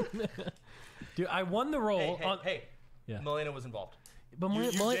nothing, shit. Dude, I won the roll. Hey, Yeah. Milena was involved. But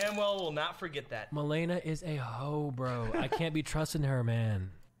You damn well will not forget that. Milena is a hoe, bro. I can't be trusting her,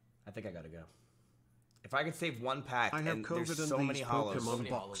 man. I think I gotta go. If I could save one pack, I have and COVID there's and so these many hollows. Pokemon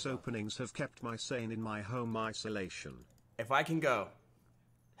box openings have kept my sane in my home isolation. If I can go,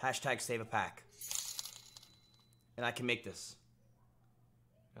 hashtag save a pack, and I can make this.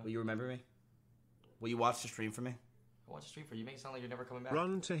 Will you remember me? Will you watch the stream for me? I'll watch the stream for you. Make it sound like you're never coming back.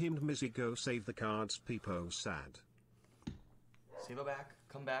 Run to him, Mizzy, go save the cards, Peepo sad. Save it back,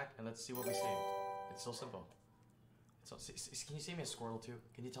 come back, and let's see what we saved. It's so simple. So, can you save me a Squirtle too?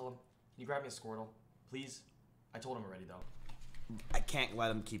 Can you tell him? Can you grab me a Squirtle, please? I told him already though. I can't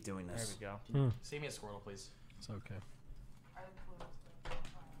let him keep doing There this. we go. Can you save me a Squirtle, please? It's okay.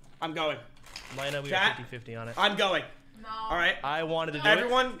 I'm going. Milena, we Chat. are 50-50 on it. I'm going. No. All right. I wanted to do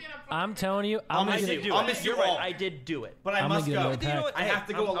Everyone, it. I'm telling you, I'll I'm gonna miss get you. it. Do I'll it. miss you You're right. all. I did do it. but I I'm must gonna get go. another You know pack. what? I have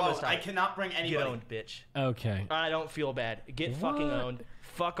to go I'm gonna alone. stop I it. cannot bring Get anybody. owned, bitch. Okay. I don't feel bad. Get fucking What? owned.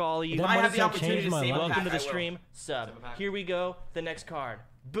 Fuck all of you. That If I have money's the gonna opportunity change to my save a life. Welcome pack, to the I will. stream. Sub. Save a pack. Here we go. The next card.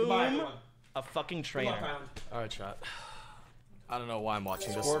 Boom. Goodbye, everyone. A fucking Good trainer. luck, Island. All right, chat. I don't know why I'm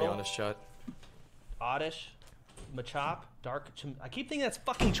watching this, to be Squirtle. honest, chat. Oddish. Machop. Dark. I keep thinking that's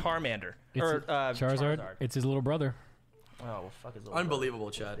fucking Charmander. It's or Charizard. It's his little brother. Oh, well, fuck his little Unbelievable,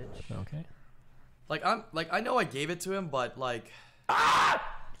 chat. Okay. Like I know I gave it to him, but like,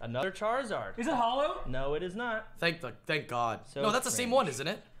 Another Charizard. Is it hollow? No, it is not. thank God. So No, that's the same cringe. one, isn't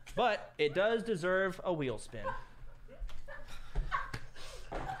it? But it does deserve a wheel spin.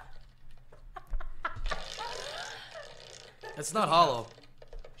 It's not hollow.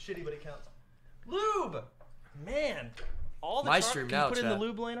 Shitty, but it counts. Lube! Man. All the My char- stream Can now, you put it in the chat.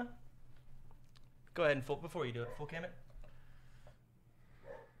 lube, Lena? Go ahead and full before you do it. Full cam it.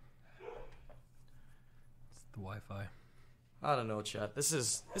 It's the Wi-Fi. I don't know, chat. This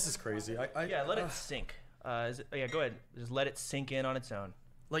is crazy. Yeah, let it sink. Yeah, go ahead. Just let it sink in on its own.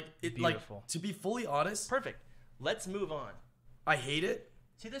 like it Beautiful. like to be fully honest, Perfect. Let's move on. I hate it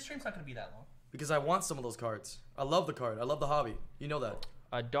See, this stream's not going to be that long. because I want some of those cards. I love the card. I love the hobby. You know that.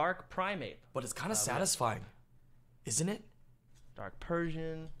 A Dark Primate. But it's kind of satisfying, isn't it? Dark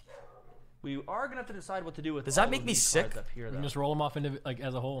Persian. We are going to have to decide what to do with Does that all make of me these sick? cards up here, We though. can just roll them off into like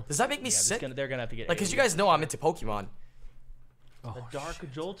as a whole. Does that make me Yeah, sick? they're going to have to get Like, because you aliens. guys know I'm into Pokemon. Oh, The Dark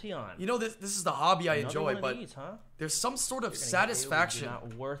Jolteon. You know this is the hobby I Another enjoy, one of but these, huh? there's some sort of You're gonna get satisfaction, aliens. You're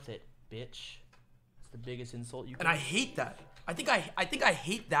not worth it, bitch. It's the biggest insult you can. and I hate that. I think I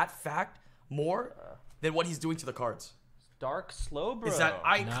hate that fact more than what he's doing to the cards. Dark Slowbro. Is that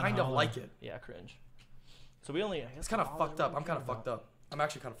I Not kind of hollow. like it. Yeah, cringe. So we only. It's kind of fucked up. I'm kind of fucked up. I'm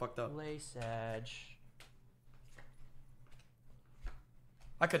actually kind of fucked up. Lay Sag.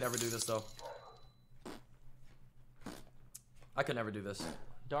 I could never do this though. I could never do this.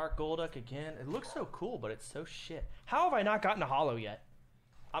 Dark Golduck again. It looks so cool, but it's so shit. How have I not gotten a hollow yet?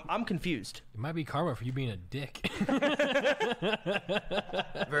 I'm confused. It might be karma for you being a dick.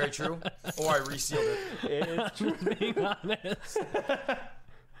 Very true. Or I resealed it. It's true. Being honest.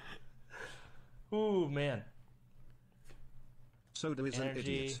 Ooh, man. Soda is an Energy.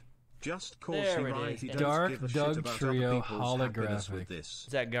 idiot. Just cause There he it right, is. he Dark doesn't give a Doug shit about Trio other people's happiness holographic. with this.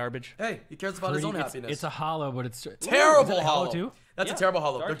 Is that garbage? Hey, he cares about his own Pretty- happiness. It's a hollow, but it's terrible Is it a hollow. too. That's Yeah. a terrible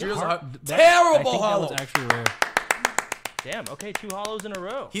hollow. Dark The Drio's Har- a that- I terrible think hollow. That was actually rare. Damn. Okay, 2 hollows in a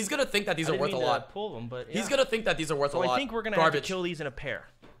row. He's gonna think that these I are didn't worth a mean to lot. pull them, but He's yeah. gonna think that these are worth So a lot. I think we're gonna have to Garbage. kill these in a pair.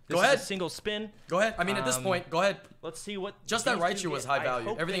 This Go ahead. Is a single spin. Go ahead. I mean, at this point, go ahead. Let's see what. Just that these Raichu two was get. high I value.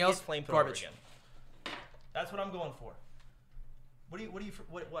 hope Everything they else, get flamethrower garbage. Again. That's what I'm going for.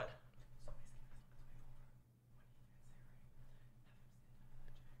 What?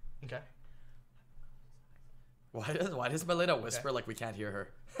 Okay. Why does Melina whisper like we can't hear her?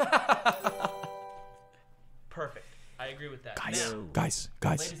 Perfect. I agree with that. Guys,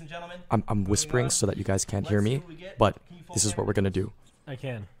 Ladies and gentlemen, I'm whispering so that you guys can't hear me, but this is what we're gonna do. I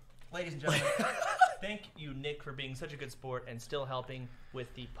can. Ladies and gentlemen, thank you, Nick, for being such a good sport and still helping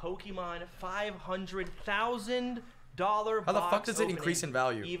with the Pokemon $500,000 box. How the fuck does it increase in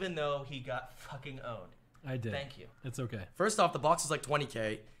value? Even though he got fucking owned. I did. Thank you. It's okay. First off, the box is like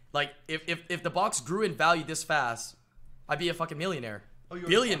 20K. Like, if the box grew in value this fast, I'd be a fucking millionaire.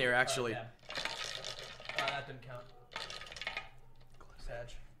 Billionaire, actually. That didn't count. Sag.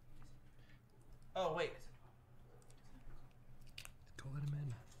 Oh, wait. Go let him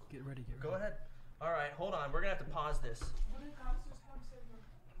in. Get ready. Go ahead. All right, hold on. We're going to have to pause this.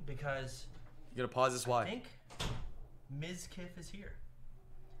 Because You gonna pause this? Why? I think Mizkif is here.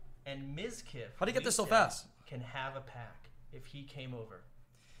 And Mizkif, How'd he get we this so said, fast? Can have a pack if he came over.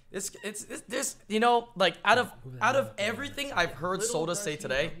 This you know, like out of everything I've heard Soda say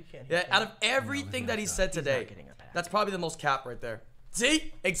today, yeah, out of everything that he said today, that's probably the most cap right there.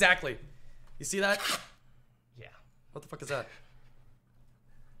 See? Exactly. You see that? Yeah. What the fuck is that?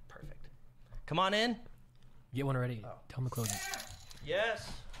 Perfect. Come on in. Get one ready. Tell him to close it.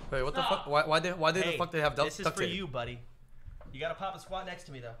 Yes. Wait, what the fuck? Why the fuck they have duct tape? This is for you, buddy. You gotta pop a squat next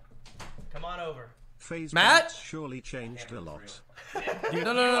to me though. Come on over. FAZE Matt? surely changed a lot.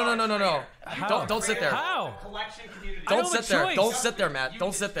 No. Don't sit there. How? Don't sit there. Don't sit there, Matt.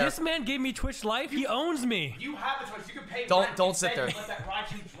 Don't sit there. This man gave me Twitch Life. He owns me. You have a choice. You can pay Don't sit there. Let that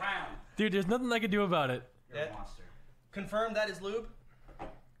Raichu drown. Dude, there's nothing I can do about it. You're a monster. Confirm that is lube.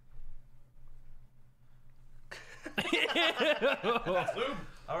 Lube.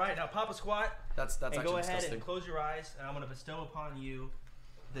 All right, now pop a squat. That's and actually go ahead disgusting. and close your eyes, and I'm gonna bestow upon you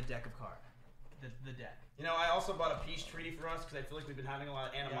the deck of cards. The deck. You know, I also bought a peace treaty for us because I feel like we've been having a lot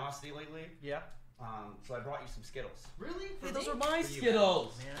of animosity lately. Yeah. So I brought you some Skittles. Really? Hey, those are my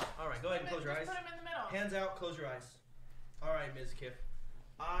Skittles. Man. All right, go ahead and close your eyes. Put him in the middle. Hands out, close your eyes. All right, Ms. Kiff.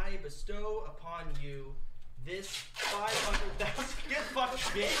 I bestow upon you this 500,000. Get fucking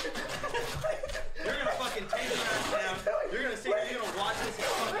big. You're gonna fucking take your ass down. You're gonna sit here, you're gonna watch this.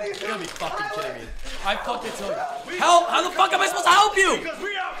 You're gonna be fucking kidding me. I fucking tell you. Help! How the fuck am I supposed to help you? Because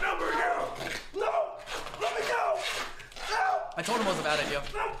we outnumber you! No! Let me go! No! I told him it was a bad idea.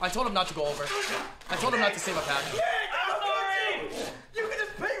 I told him not to go over. I told him not to save a pack. I'm sorry! You can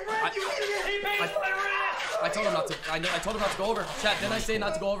just pay rent, you idiot! He pays my rent! I told him not to. I told him not to go over. Chat, didn't I say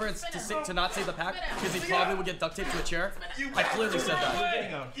not to go over? It's to not save the pack because he probably would get duct taped to a chair. I clearly said that. You're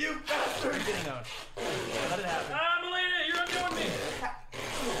getting owned. You bastard! You're getting owned. Let it happen. Melina, you're undoing me.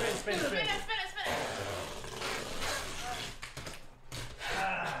 Spin. Spin it.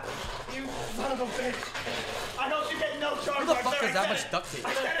 You son of a bitch! I hope you get no Charizard. Who the fuck has that much duct tape?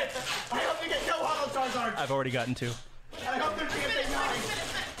 I said it! I hope you get no hollow Charizard! I've already gotten two. I hope there's PSA 9!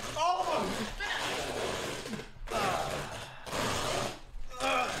 All of them!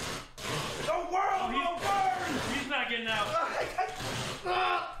 The world will burn! He's not getting out.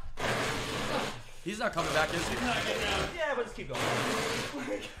 He's not coming back, is he? He's not getting out. Yeah, but let's keep going.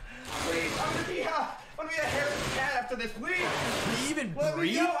 Please, I'm gonna be a hairless cat after this, please! Can he even Let me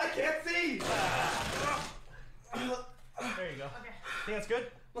breathe? go, I can't see! There you go. Okay. Think that's good?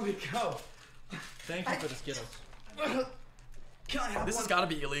 Let me go. Thank you for the Skittles. Can I have This one? has got to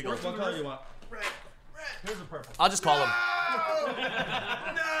be illegal. What color do you want? Red. Here's the purple. I'll just call him.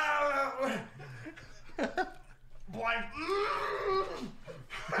 No! Blind.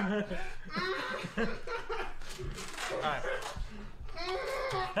 Alright.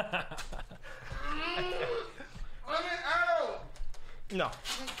 Let me out! No.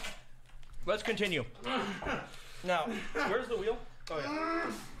 Let's continue. Now, where's the wheel? Oh, yeah.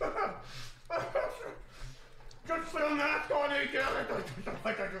 Just put a mask on you,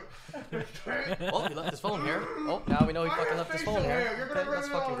 Oh, he left his phone here. Oh, now we know he fucking left his phone here. Okay, that's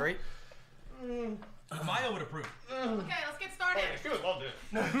fucking great. Maya would approve. Okay, let's get started. She would love it.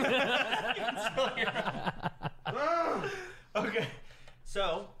 Okay.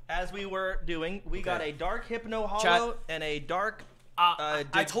 So, as we were doing, we got a dark Hypno Hollow and a dark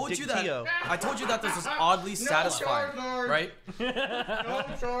I told you that. I told you that this was oddly satisfying, Charizard. right? No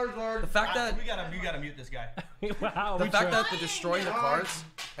Charizard. The fact that you gotta mute this guy. Wow. the fact that they're destroying the cards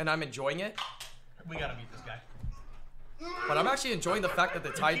and I'm enjoying it, We gotta mute this guy. but I'm actually enjoying the fact that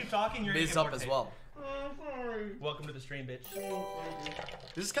they tied Keep talking, you're gonna Miz get up more as tape. well. Welcome to the stream, bitch.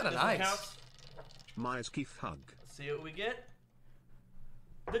 This is kind of This one nice. counts. Mizkif hug. Let's see what we get.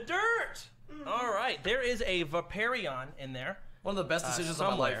 The dirt! Alright, there is a Vaporeon in there. One of the best decisions of my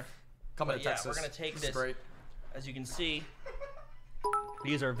somewhere. life. Coming to Yeah, Texas. we're gonna take This this. is great. As you can see,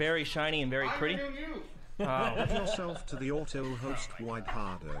 these are very shiny and very pretty. Add yourself to the auto host wide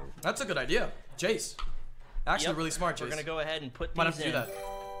hardo. That's a good idea. Jace. Actually, Yep. really smart, Jace. We're gonna go ahead and put Might these have to in do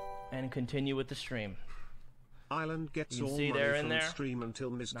that. and continue with the stream. Island gets You can all see money they're in from there. stream until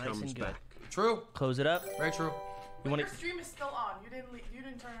Miz Nice comes and good. back. True. Close it up. Very true. You want Your to? stream is still on. You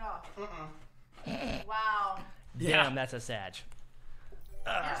didn't turn it off. Wow. Damn, that's a sag.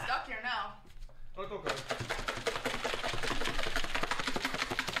 You're stuck here now. That's okay.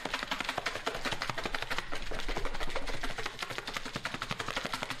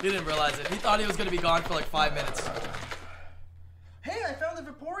 He didn't realize it. He thought he was gonna be gone for like 5 minutes. Hey, I found the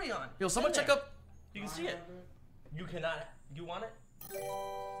Vaporeon. Yo, someone In check there. up. You can see it. You cannot. You want it?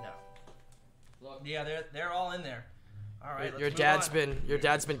 No. Yeah, they're all in there. All right. Your let's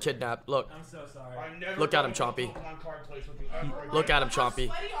dad's been kidnapped. Look. I'm so sorry. I never Look at him, gone to a Chompy. Pokemon card place with you ever Look again. at him, Chompy.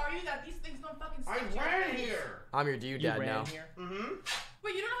 How sweaty are you that these things don't fucking I stick to your ran face? here. I'm your new You dad ran now. here. Mm-hmm.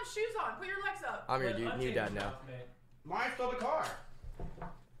 Wait, you don't have shoes on. Put your legs up. I'm your new dad now. Mine's still the car.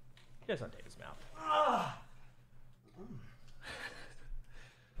 He doesn't take his mouth.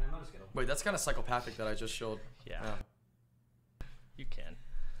 Wait, that's kind of psychopathic that I just showed. Yeah. You can.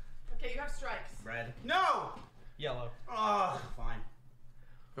 Okay, you have strikes. Red. No. Yellow. Oh, fine.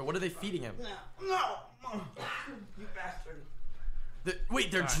 But what are they feeding him? No. You bastard.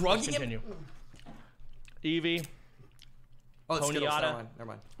 Wait, they're All right, let's drugging him? continue. Eevee. Oh, it's Skittles. Ponyata. Never mind. Never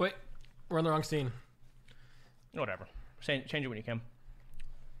mind. Wait, we're on the wrong scene. Whatever. Change it when you can.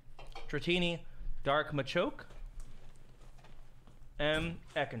 Dratini. Dark Machoke.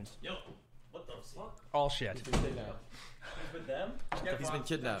 Ekans. Yo, what the fuck? All shit. He's with them? He's been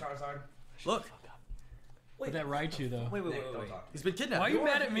kidnapped. Charizard. Look, But that Raichu though. Wait. he's been kidnapped. Why are you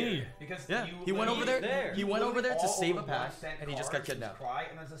mad at me? Because Yeah, you he went over there. there. He went over there to all save a over pack, 1 cent and he just got cards, kidnapped. Cry,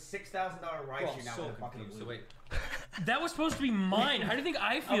 and there's a $6,000 Raichu now with a fucking So wait. That was supposed to be mine. How do you think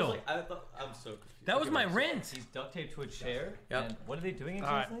I I was feel? like, I'm so confused. That was Okay, my wait, rent. He's duct taped to a chair. Yep. And what are they doing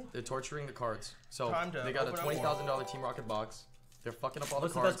All right. exactly? They're torturing the cards. So Time to they got a open up $20,000 Team Rocket box. They're fucking up all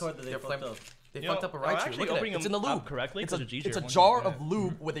What's the the cards. best card that they They're fucked flam- up? They You know, fucked up a I'm Raichu. actually Look at it. opening It's in the them up lube. correctly It's a 'cause it's easier once jar you do of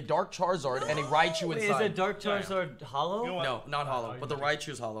lube with a Dark Charizard and a Raichu Wait, inside. is it Dark Charizard hollow? You know what? No, not hollow, but the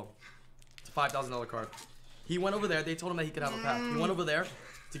Raichu's hollow. It's a $5,000 card. He went over there. They told him that he could have a pack. He went over there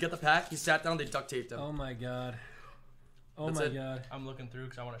to get the pack. He sat down. They duct taped him. Oh my god. Oh That's my it. god. I'm looking through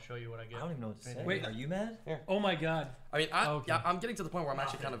because I want to show you what I I get. don't even know what to say. Wait. Are you mad? Oh my god. I mean, Okay. I'm getting to the point where I'm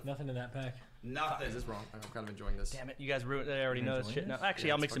actually kind of. Nothing in that pack. Nothing. Is this wrong? I'm kind of enjoying this. Damn it, you guys ruined. They already know this shit now. Actually,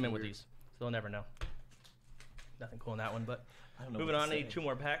 Yeah, I'll it's mix them in fucking with weird. these, so they'll never know. Nothing cool in that one, but I don't know. moving what on. to I need say. 2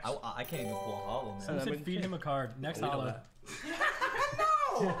 more packs. I can't even pull a hollow, man. Someone said feed him a card. Next We know hollow. that.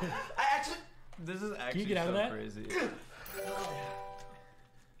 No. I actually. This is actually get out of so that? crazy.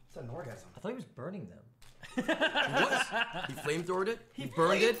 It's an orgasm. I thought he was burning them. He was. He flamethrowed it. He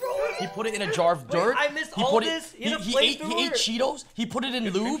burned it. He put it in a jar of Wait, dirt. I missed he all put this? It, He had a he ate flamethrower? Cheetos. He put it in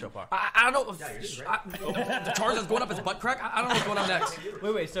Good stream lube. so far. I don't know. The Charizard's going up his butt crack. I don't know what's going on next.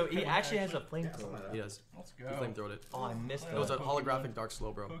 Wait, so he actually has a flamethrower. He does. Let's He go. flamethrowed it. Oh, I missed It was a that. holographic dark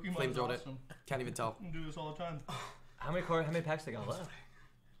slow, bro. Pokemon's Flamethrowed it. awesome. Can't even tell. We do this all the time. How many packs they got left?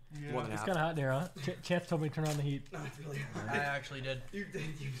 More than It's half. kind of hot in here, huh? Chance told me to turn on the heat. No, it's really. I actually did. You did.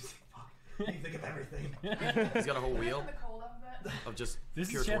 You just. Fuck. You think of everything. He's got a whole Can I wheel turn the cold up a bit? of just This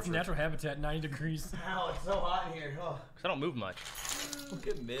pure is Chance's torture. natural habitat, 90 degrees. Ow, it's so hot in here. Oh. Because I don't move much. Look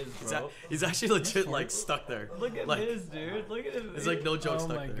at Miz, bro. He's actually legit like stuck there. Look at like, Miz, dude. Look at him. It's like no joke Oh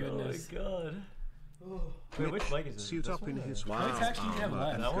stuck my there. goodness. Oh my god. Wait, which mic is this? Suit This up in one or- his How wow many packs do you have armor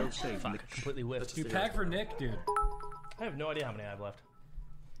left? and That go one? save Fuck, Nick. completely whiffed. That's Dude, just pack for Nick, dude. I have no idea how many I have left.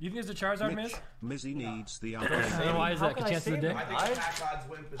 You think there's a Charizard miss? Mizzy needs the I don't know why is How that? can Cause I Chance is a save dick? him? I think Pack God's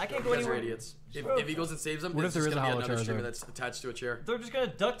Wimp is I can't still go You guys are anywhere. idiots. If he goes and saves them, What there's if there just is a gonna be hollow another streamer Charizard? that's attached to a chair. They're just gonna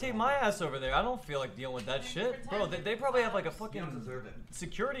duct tape my ass over there. I don't feel like dealing with that shit. Bro, they probably have like a You don't fucking deserve it.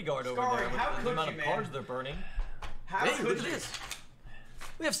 security guard over Scarry, there with how the could amount you, of man? cards they're burning. How Hey, could look at you? this.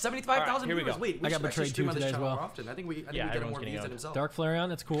 We have 75,000 Alright, here we viewers. go. Wait, we I got should actually betrayed stream too on this today as channel well. more often. I think we Yeah, get more everyone's views getting than on. himself. Dark Flareon,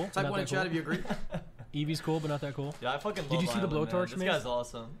 that's cool. but Type not 1 in that chat cool. if you agree. Eevee's cool, but not that cool. Yeah, I fucking Did love you see the Island, man. blowtorch, This Miz? guy's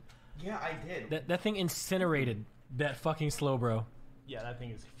awesome. Yeah, I did. That thing incinerated that fucking slow bro. Yeah, that thing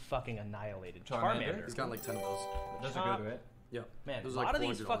is fucking annihilated. Charmander? He's got like 10 of those. Those are good, right? Yeah. Man, Those a are lot of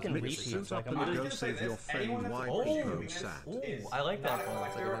these $400 fucking each. repeats. Like, I'm Suit up literally and go save your friend why people sad. Ooh, I like that one.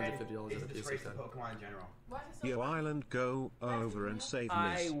 It's like $150 at a piece Disgrace like to that. Pokemon in general. Why is it so Yo Island, go over and save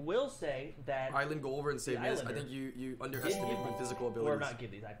I Miss. will say that Island, go over and save The Miz. I Islander think you didn't underestimate give my these, physical or abilities. not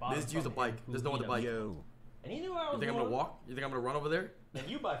give these. I bought Miz them used a from bike. him who There's no other beat bike. him. Yo. And he knew I was You think I'm gonna going, walk? You think I'm gonna run over there? and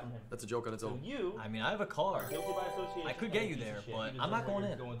you buy from him. That's a joke on its So own. you I mean, I have a car. guilty by association. I could get you and a piece there, of shit. but You I'm deserve not going what in.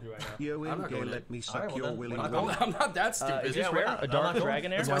 you're going through right now. Yo I'm not Inge, going let in. me suck well your then, willy we're not wonky. going. I'm not that stupid. Is this Yeah, rare? why not? A dark not going.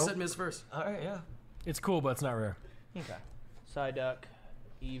 Dragonair? That's why I No. said Miz first. All right, yeah. It's cool, but it's not rare. Okay. Psyduck,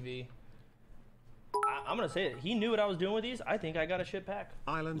 Eevee. I'm gonna say it. He knew what I was doing with these. I think I got a shit pack.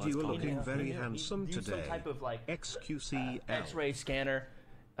 Island, you are looking very He handsome used today. Some type of like XQCL. X-ray scanner,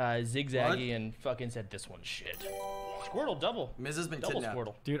 zigzaggy, and fucking said this one's shit. Squirtle double. Miz has been Double kidnapped.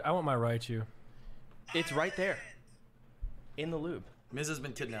 Squirtle. Dude, I want my Raichu. It's right there. In the lube. Miz has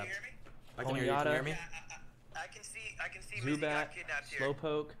been kidnapped. I can hear you. Can you hear me? I can see Mizzy Zubat, got kidnapped here.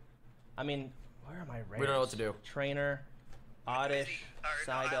 Slowpoke. I mean, where are my rares? We don't know what to do. Trainer, Oddish,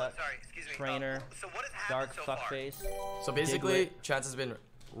 Psyduck, Sorry, excuse me. Trainer, So what has happened Dark so far? Fuckface. So basically, Diglett. Chance has been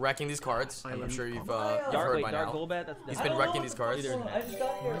wrecking these cards. I'm sure you've Dark, heard wait, by Dark now. Golbat. That's He's been wrecking these cards. I just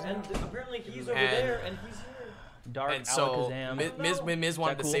got here, and apparently he's over And- there, and he's here. Dark And so Alakazam. Miz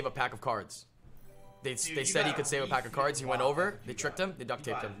wanted that to cool? save a pack of cards. They said he could save a pack of cards. He went over. They tricked him. They duct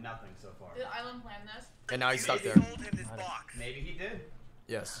taped him. Nothing so far. Did Island plan this? And now he's stuck Maybe there. sold him this box. Maybe he did.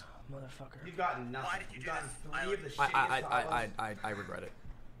 Yes. Motherfucker. You've gotten nothing. Why did you You've do gotten this? 3 of the shittiest I regret it.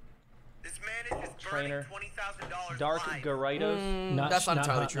 This man is just Trainer. burning $20,000 Dark live. Gyarados. That's not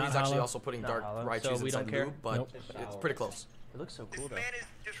entirely not- true. not He's actually hollow. also putting Not dark hollow. Raichus So we inside don't the care? loop, but Nope. it's pretty close. It looks so cool This though. man is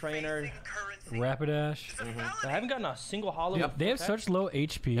just Trainer. facing currency. Rapidash. It's a felony. I haven't gotten a single hollow. Yep. They have pack. such low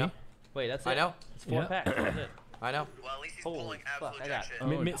HP. Yep. Wait, that's it. I know. It's 4 Yeah. packs. That's it. I know. Well, at least he's Holy pulling fuck, absolute I jack got shit.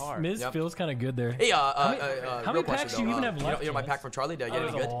 owned Miz hard. Miz Yep. feels kind of good there. Hey, how real many question, packs do you though. even have You left? know my Chance? pack from Charlie? Did I get That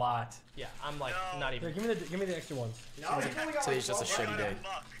any was good? a lot. Yeah, I'm like No. not Here, even. give me the extra ones. Today's just a shitty day.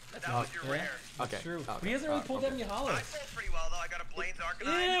 That was your Yeah. rare. Okay. True. Okay. But he hasn't really pulled that many hollows. I sold pretty well though. I got a Blaine's Arcanine.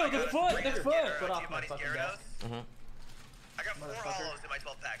 Ew, I the got a foot, Trainer, the foot. Gyarados, Put off my Giovanni's fucking Gyarados. Mhm. I got 4 hollows in my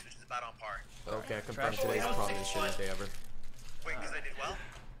 12 packs, which is about on par. Okay, confirmed. Today's probably the shittiest day ever. Wait, because I did well?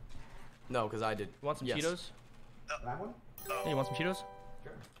 No, because I did. You want some Yes. Cheetos? That one? Hey, you want some Cheetos?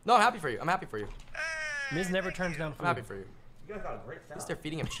 No, I'm happy for you. I'm happy for you. Miz never turns down I'm food. happy for you. You guys got a great At least sound. they're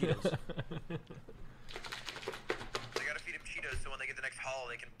feeding him Cheetos. I gotta feed him Cheetos so when they get the next haul,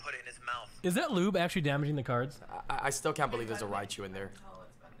 they can put it in his mouth. Is that lube actually damaging the cards? I still can't believe there's a Raichu in there. How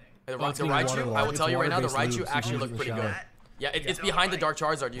it's spending. The, Oh, it's the being Raichu, waterlogged. I will It's tell you right now, the water-based lube, Raichu so you actually can looked use pretty the good. shower. Yeah, it's behind the Dark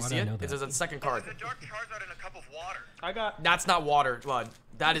Charizard. You Why see did I it? know that? There's a second card. There's a Dark Charizard in a cup of water. I got. That's not water, Lud.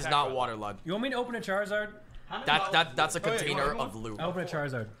 That is not water, Lud. You want me to open a Charizard? That's a container of lube, I'll open a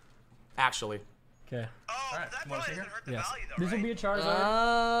Charizard. actually. Okay. Oh, that probably doesn't hurt the Yes. value though, This will right? be a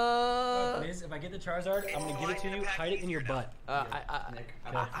Charizard. Miz, if I get the Charizard, I'm gonna give it to you. Hide it in your butt.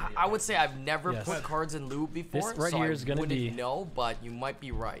 I would say I've never Yes. put cards in lube before, This right so here I is gonna wouldn't be- know, but you might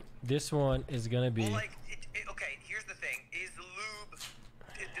be right. This one is gonna be. Well, like, okay, here's the thing.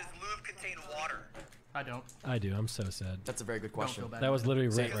 Does lube contain water? I don't. I do. I'm so sad. That's a very good question. That was literally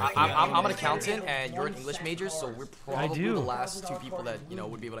right. I'm an accountant, and you're an English major, so we're probably do. the last two people that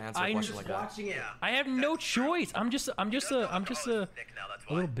would be able to answer a question like that. I have no choice. I'm just a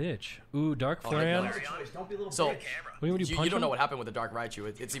little bitch. Ooh, Dark Flareon. Don't be a little So bitch. What do you want to do? you Punch don't know him? what happened with the Dark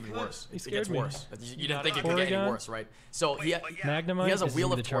Raichu. It's even worse. He It scared gets me. worse. You didn't think it could get any Porygon? worse, right? So he Magnemite. has a This is wheel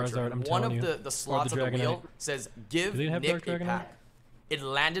gonna of be the Charizard, fortune. I'm One telling of you. the slots of the Dragonite. wheel says give Do they have Nick Dark a Dragonite? pack. It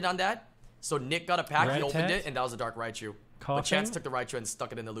landed on that, so Nick got a pack. He opened Rat-tat? it, and that was a Dark Raichu. But Coughing? Chance took the Raichu and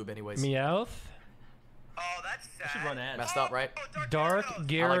stuck it in the lube anyways. Meowth. Oh, that's sad. I should run ads. Messed up, right? Dark I like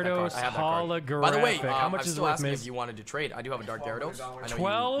that card. Gyarados I have that card. holographic. By the way, How much I'm is it still worth, asking Miz? if you wanted to trade. I do have a Dark Gyarados. I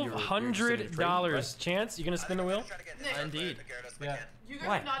know you're interested in $1,200. Chance, you gonna spin the wheel? Indeed. Yeah. You guys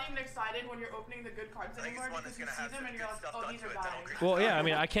Why? are not even excited when you're opening the good cards anymore one because that's you gonna see have them some and you're good like, stuff oh, done these to are it that'll bad. increase Well, yeah. I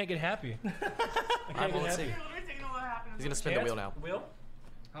mean, I can't get happy. I I'm can't get let's see. happy. You're literally taking all that happens. He's gonna spin the wheel now. Wheel?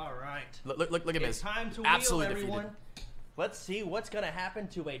 All right. Look at It's Miz. time to Absolutely wheel, defeated. everyone. Let's see what's gonna happen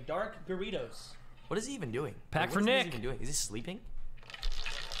to a Dark Gyarados. What is he even doing? Pack What for is Miz Nick. even doing? Is he sleeping?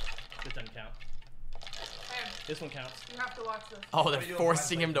 This doesn't count. Hey, This one counts. you have to watch this. Oh, they're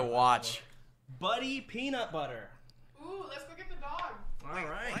forcing him to watch. Buddy Peanut Butter. Ooh, let's go get the dog. All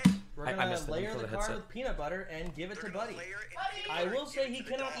right. what? We're I gonna missed it. layer Let me the throw the card headset. with peanut butter and give it to Buddy. I will say he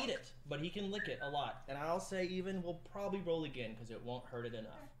cannot eat it, but he can lick it a lot. And I'll say even we'll probably roll again because it won't hurt it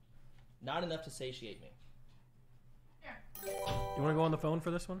enough. Not enough to satiate me. Here. You wanna go on the phone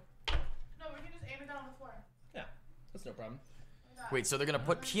for this one? No, we can just aim it down on the floor. Yeah, that's no problem. Wait, so they're gonna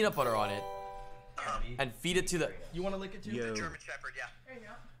put peanut butter on it, and feed it to the. You want to lick it too? Yo. German Shepherd, yeah. There you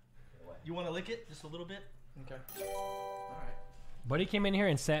go. You want to lick it just a little bit? Okay. All right. Buddy came in here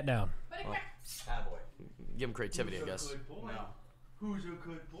and sat down. Buddy, come here. Give him creativity, I guess. No. Who's a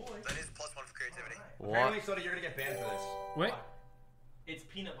good boy? That is +1 for creativity. What? Apparently, Soda, you're gonna get banned for this. Wait. It's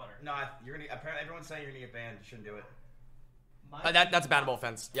peanut butter. No, you're gonna. Apparently, everyone's saying you're gonna get banned. You shouldn't do it. That's a bannable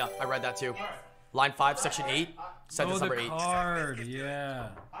offense. Yeah, I read that too. Line 5, section 8, sentence number 8. Card, yeah.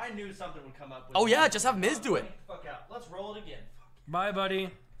 I knew something would come up. With Oh yeah, just have Miz do it. Fuck out. Let's roll it again. Bye, buddy.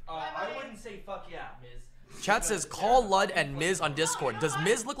 I wouldn't say fuck yeah, Miz. Chat says call Lud and Miz on Discord. Does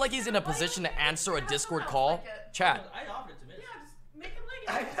Miz look like he's in a position to answer a Discord call? Chat. I offered it to Miz. Yeah, just make him lick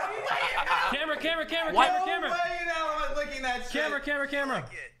it. Camera. What? No way, you know, I'm licking that shit. Camera. Here,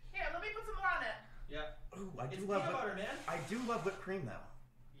 let me put some more on it. Yeah. Ooh, I It's do love peanut butter, man. I do love whipped cream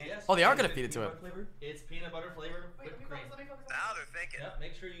though. Yes. Oh, they are gonna feed it to him. It's peanut butter flavored Wait, whipped let me cream. focus, let me focus on Now they're thinking. Yep,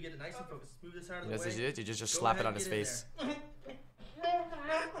 make sure you get it nice and focused. Move this out of the Yes, way. you just Go slap it ahead on and his get in face. there.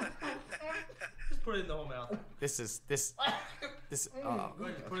 Just put it in the whole mouth. This. Go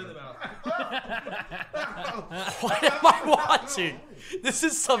ahead, put it in the mouth. What am I watching? This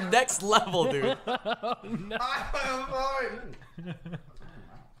is some next level, dude.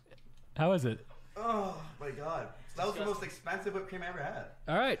 How is it? Oh my god. That was the most expensive whipped cream I ever had.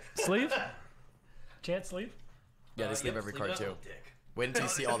 All right, sleeve. Chance sleeve. Yeah, they sleeve every card too. Dick. Wait until you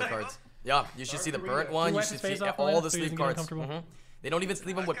see all the cards. Yeah, you should see the burnt one. You wipe should his see face off all with the it so he sleeve doesn't get cards. uncomfortable? They don't even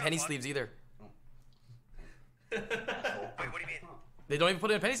sleeve them with penny sleeves either. Wait, what do you mean? They don't even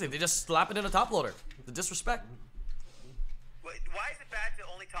put it in a penny sleeve. They just slap it in a top loader. The disrespect. Wait, why is it bad to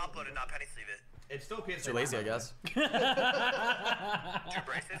only top load and not penny sleeve it? It's still PSA. Too lazy, I guess. Too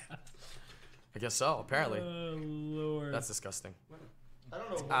abrasive? I guess so. Apparently, Oh Lord. that's disgusting. I don't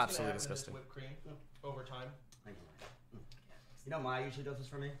know what's absolutely gonna happen to this disgusting. whipped cream over time. You know, Maya usually does this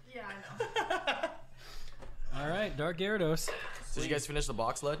for me. Yeah, I know. All right, Dark Gyarados. Did you guys finish the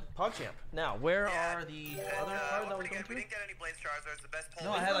box, Led? PogChamp. Now, where are the And, other cards that once we're going again, we through? didn't get any Blaze Charizards. The best pull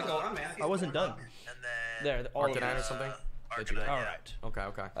No, I had like I wasn't done. And then There, all of Arcanine them. or something? Arcanine, All yeah. right.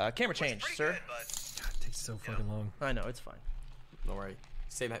 Okay. Camera change, Pretty sir. good, but God, it takes so fucking long. I know, it's fine. Don't worry.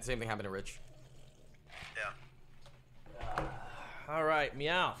 Same thing happened to Rich. yeah. All right,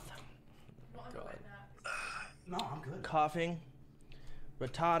 Meowth. Well, I'm God. right now. No, I'm good. Coughing.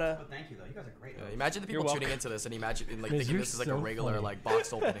 Rattata. Oh, thank you though. You guys are great. Yeah, imagine the people You're tuning welcome. into this and imagine like Miz, thinking you're this is like a so regular funny. like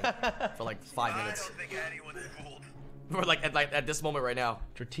box opening for like 5 I minutes. don't think anyone's fooled. Or like at this moment right now.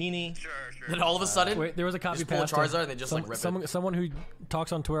 Dratini. Sure. And all of a sudden, Wait, there was a copy just pull a paste. Charizard and they just like rip it. Someone who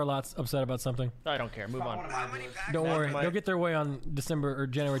talks on Twitter a lot's upset about something. I don't care. Move One on. of How my many boys. packs? Don't worry, my- they'll get their way on December or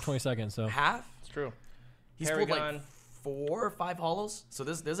January 22nd. So Half? It's true. He's pulled like Paragon. 4 or 5 hollows. So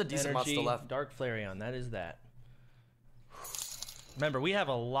there's a decent amount Energy. still left. Dark Flareon. That is that. Remember, we have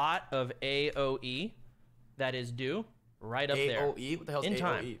a lot of AOE that is due right up there. AOE? What the hell's In AOE?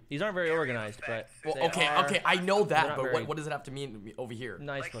 time. These aren't very organized, but Well, they okay, are I know they're that, not but very what does it have to mean over here?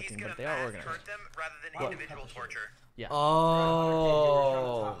 nice Like he's looking, gonna but they are mass organized. hurt them rather than individual torture. Yeah.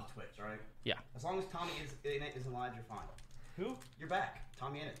 Oh. Tommy Twitch, all right? Yeah. As long as Tommy is alive, you're fine. Who? You're back.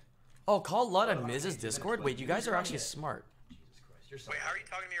 Tommy in it. Oh, call Lud on Miz's Discord? Wait, you guys are actually smart. Jesus Christ, you're so. Wait, how are you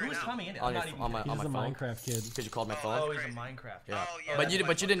talking to me Who right is now? coming in? On, I'm your, not even on my, he's on my the phone. Minecraft kid. Because you called my Oh, phone? Oh, he's a Crazy. Minecraft. Yeah. Oh, yeah, But that's you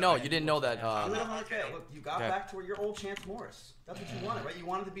why didn't know that Look, you got Okay. back to where your old Chance Morris. That's what you wanted, right? You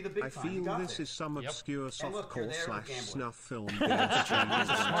wanted to be the big I time. You feel got this there. is some obscure And look, you're softcore there with slash gambling. snuff film.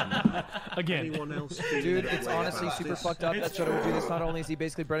 Anyone Again. else Dude, feeling it's that way honestly about super this? fucked up that Soda would do this. Not only is he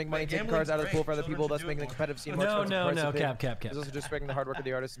basically burning money and taking cards out of the pool for other people, thus making the competitive scene more No, expensive no, to no, participate. cap. He's also disrespecting the hard work of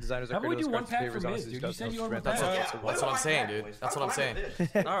the artists and designers that How about we created do those one cards. pack Favors for Miz, honestly dude? discussed You said no you ordered strength. one That's pack. what- That's what I'm saying, dude. That's what I'm saying.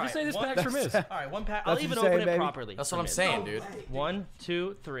 All right. You say this one- pack's for Miz. All right, one pack. I'll That's even what you open say, it baby. properly. That's for what I'm Miz. saying, dude. 1,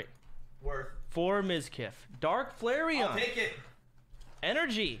 2, 3. Worth. 4 Mizkif. Dark Flareon. I'll take it.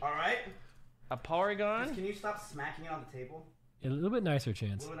 Energy. All right. A Porygon. Can you stop smacking it on the table? A little bit nicer A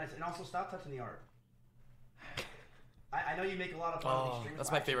chance. little nice. And also stop touching the art. I know you make a lot of fun of these streamers. that's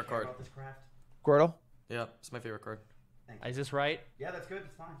but my I actually favorite care card. about this craft. Squirtle? Yeah, it's my favorite card. Is this right? Yeah, that's good.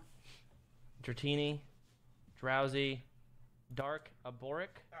 It's fine. Dratini. Drowsy. Dark. Aboric.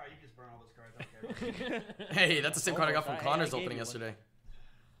 All right, you can just burn all those cards. I don't care. Hey, that's the same card I got from Almost. Connor's I gave opening you one. yesterday.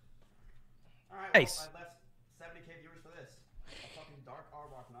 All right. Nice. Well, I left 70K viewers for this. A fucking dark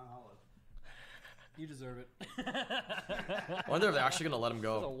Arbok non-hollow. You deserve it. I wonder if they're actually going to let him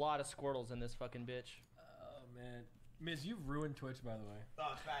There's a go. lot of Squirtles in this fucking bitch. Oh man, Miz, you ruined Twitch, by the way.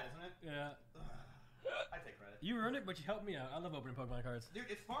 Oh, it's bad, isn't it? Yeah, I take credit. you ruined it, but you helped me out. I love opening Pokemon cards. Dude,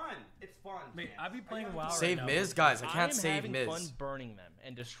 it's fun. It's fun. Mate, Chance. I be playing Are you WoW right Save now. Miz? Guys, I I can't am save having Miz. fun burning them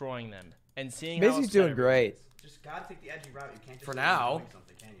and destroying them and seeing how Mizzie's upset doing everyone great. is. Just gotta take the edgy route. You can't just For say now. you're doing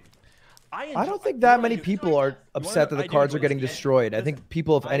something, can you? I don't think that many people are upset that the cards are getting destroyed. I think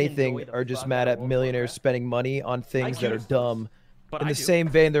people, if anything, are just mad at millionaires spending money on things that are dumb. In the same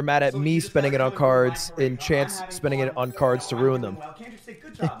vein, they're mad at me spending it on cards and Chance spending it on cards to ruin them. Can't you say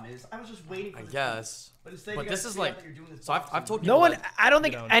good job, Miz? I was just waiting for I guess. But this is like, so I've told no one. I don't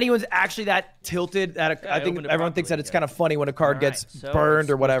think anyone's actually that tilted. I think everyone thinks that it's kind of funny when a card gets burned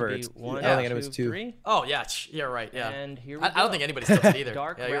or whatever. I don't think anyone's too. Oh yeah, you're right. Yeah. And here we I don't think anybody's tilted either.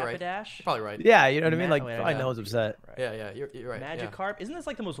 Dark yeah, you're right. Rapidash. You're probably right. Yeah, you know what I mean. Like I know it's upset. Yeah, you're right. Magikarp. Isn't this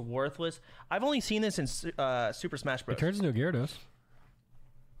like the most worthless? I've only seen this in Super Smash Bros. It turns into Gyarados.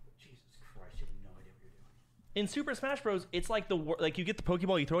 In Super Smash Bros, it's like like you get the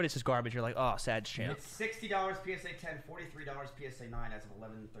Pokeball, you throw it, it's just garbage. You're like, oh, sad champ. It's $60 PSA 10, $43 PSA 9 as of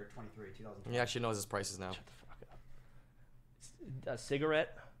 11/23, 2020. He actually knows his prices now. Shut the fuck up. A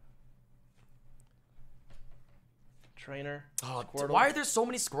cigarette. Trainer. Oh, Squirtle. why are there so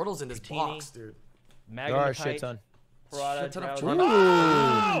many Squirtles in this box, dude? There are a shit ton. Shit ton of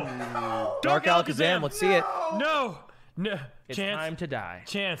Ooh. Dark Alakazam, let's see it. No. It's time to die.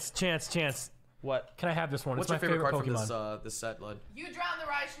 Chance. What? Can I have this one? What's it's your my favorite card Pokemon. from this set, Lud? You drowned the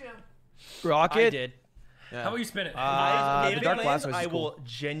Raichu. Rocket? I did. Yeah. How about you spin it? The Dark Blastoise I is cool. will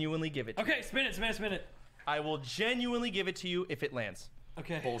genuinely give it to you. Okay, spin it. I will genuinely give it to you if it lands.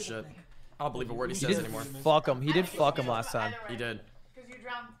 Okay. Bullshit. I don't believe a word he He says did anymore. fuck him. He did fuck him last time. He did. Because you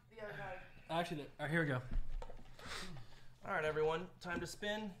drowned the other guy. Actually, all right, here we go. All right, everyone. Time to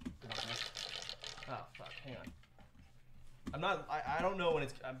spin. Oh, fuck. Hang on. I don't know when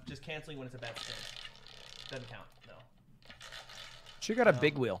it's... I'm just canceling when it's a bad spin. Doesn't count. No. She got a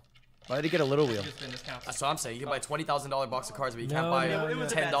big wheel. Why did he get a little wheel? That's what I'm saying. You can buy $20,000 box of cards, but you can't No, buy no, a no.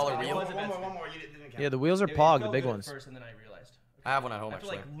 $10 reel. One more. You didn't count. Yeah, the wheels are Pog, the big ones. First, and then I realized. I have one at home, I have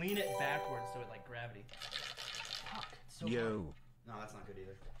to actually. like lean it backwards so it like gravity. Fuck. It's so hard. Yo. No, that's not good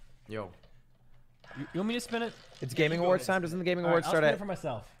either. Yo. You want me to spin it? It's Gaming Awards time. Doesn't the Gaming Awards I'll start spin at it for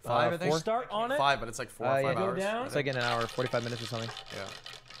myself. 5, I think. 4? Start on it. 5, but it's like 4 or 5 yeah. hours. down. It's like in an hour, 45 minutes or something. Yeah.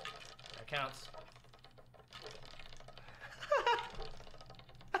 That counts.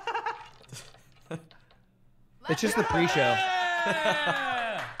 It's just the pre-show.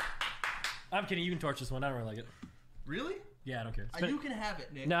 I'm kidding. You can torch this one. I don't really like it. Really? Yeah, I don't care. You can have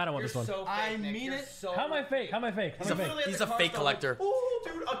it, Nick. No, I don't want this one. So I fake, Nick. mean You're it. So How am I fake? He's a fake collector. Ooh,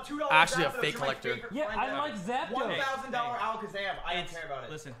 dude, a $2 Actually, a Zapdos. fake You're my collector. favorite Yeah, friend I ever. like Zapdos. $1,000 Alakazam. I don't care about it.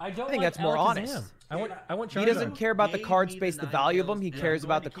 Listen. I don't. I think like that's more Alakazam. honest. I want. He doesn't care about the cards based the value of them. He cares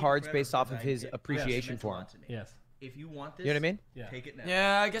about the cards based off of his appreciation for them. Yes. If you want this, You know what I mean? Yeah. take it now.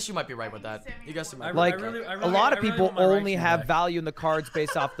 Yeah, I guess you might be right with that. You guess you might be Like, right. a lot of people want my only Raichu have back. value in the cards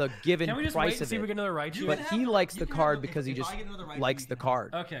based off the given Can we just price wait and of see if we it. get another Raichu? But he likes the card because he just likes the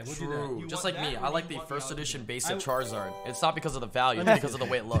card. Okay, we'll do True. that. Just like me, I like the first edition basic Charizard. It's not because of the value, it's because of the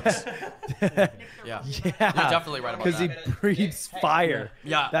way it looks. Yeah. Yeah. You're definitely right about Because he that. breathes fire.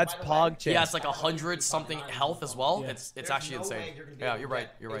 Yeah. That's Pog Chance. Yeah, it's like 100 something health as well. Yeah. It's actually insane. Yeah, you're right.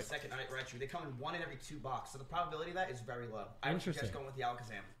 You're right. Second Raichu. They come in 1 in every 2 boxes, so the probability of that is very low. I would Interesting. suggest going with the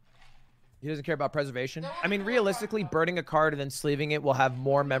Alakazam. He doesn't care about preservation. I mean, realistically, burning a card and then sleeving it will have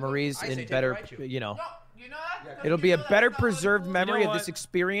more memories and better, you know. No, you know that? It'll be a better preserved memory of this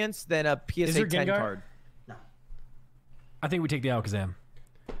experience than a Is PSA there 10 Gengar? card. I think we take the Alakazam.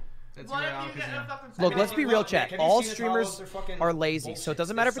 What if you get a fucking Look, let's be real, chat. Have you All seen the streamers follows? They're fucking are lazy, bullshit. so it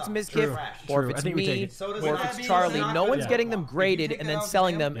doesn't matter if it's Mizkif or True. if I it's think we take me it. So does or that if it's mean Charlie. it's not No good? one's getting them If you graded take and the then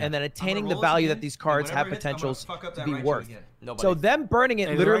selling Alakazam, them and then I'm attaining gonna the roll value again, that these cards and have whatever it is, I'm gonna potentials fuck up to that be Raichu worth. again. Nobody. So them burning it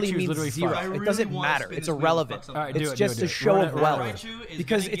Hey, the literally Raichu is means literally zero. fucked. It doesn't matter. It's irrelevant. All right, do It's it, just do it, a do it. show Run of it, run it, wealth. run it.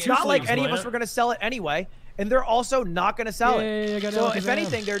 Because it's not like any of us were going to sell it anyway, and they're also not going to sell Yeah, yeah, yeah, I it. got So Alakazam. if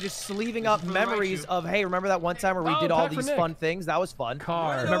anything, they're just sleeving up memories of, hey, remember that one time where we Oh, did all pack for these Nick. fun things? That was fun.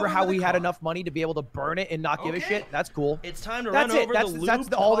 Card. Remember how we had enough money to be able to burn it and not give a shit? That's cool. It's time to That's run it. over That's the that's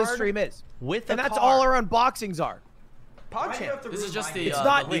lube all this card stream is. with And the that's card. all our unboxings are. This is just the, It's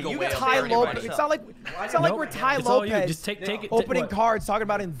not the legal way of Ty earning Lopez. money. It's not like we're Ty It's all you. Lopez Just take it. opening what? cards, talking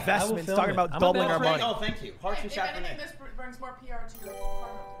about investments, film talking it. about I'm doubling about our to- money. Oh, thank you. Hearts and If shout for anything, Nick. this brings more PR to your karma.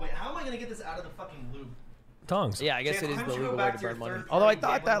 Wait, how am I gonna get this out of the fucking lube? Tongues. Yeah, I guess Chance, it is why the don't you legal go way back to to your burn money. third Although I party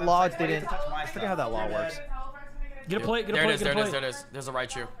thought that gambling law website? didn't. Touch my I forget how that law works. Get a plate. Get a There it plate. is. Get There a it is. plate. There it is. There's a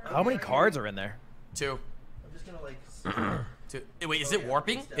Raichu. How many cards are in there? 2. I'm just gonna like. 2. Wait, is it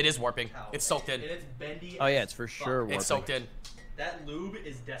warping? It is warping. It's soaked in. And it's bendy. Oh as yeah, it's for fuck. sure warping. It's soaked in. That lube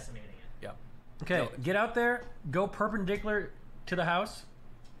is decimating it. Yeah. Okay, get out there. Go perpendicular to the house,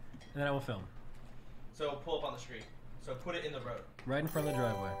 and then I will film. So pull up on the street. So put it in the road. Right in front of the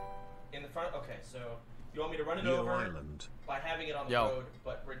driveway. In the front. Okay, so you want me to run it Yo over Island. by having it on the Yo. road,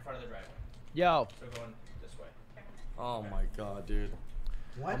 but right in front of the driveway. Yo, So going this way. Oh my god, dude.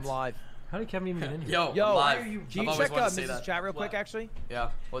 What? I'm live. How did Kevin even get in here? Yo, Yo, live. can you I've always check wanted to say Mrs. that. Chat real quick, actually? Yeah.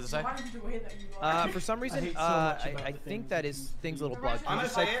 What does it say? Why did you wait that you are? For some reason, hate so much about I the think things that that is thing's a little bugged. Can I'm you gonna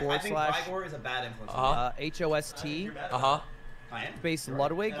just say type it. I forward think slash Vigor is a bad influence. HOST space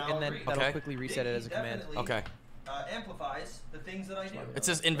Ludwig, and then that'll Okay. quickly reset it as a command. Okay. Amplifies the things that I do. It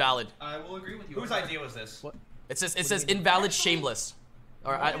says invalid. I will agree with you. Whose idea was this? What? It says invalid shameless.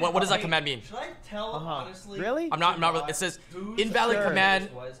 Or what does that command mean? Should I tell honestly? Really? I'm not. It says invalid Sure.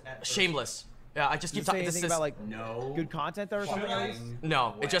 command Was at first. shameless. Yeah, I just Does keep it say talking. This anything is about like No. good content there or something? Should I? Else?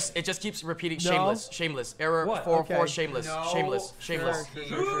 no. It just keeps repeating No? shameless. Error What? 404 Okay. shameless. No. Shameless.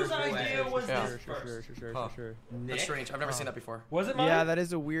 Whose idea was Yeah. this first? Sure. That's strange. I've never seen that before. Was it mine? Yeah, that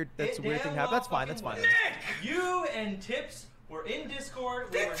is a weird. That's a weird thing happened. That's fine. That's fine. Nick, you and Tips were in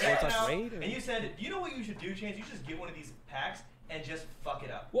Discord. We were hanging What's up, out, Raid, or- and you said, "Do you know what you should do, Chance? You should just get one of these packs and just fuck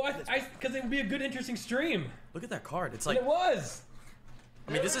it up." Well, because it would be a good, interesting stream. Look at that card. It's And like it was.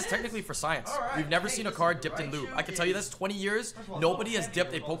 I mean, this is technically for science. All right. We've never Hey, seen a listen, card the dipped in right lube. shoe I can tell you this: 20 years, First of all, nobody it's has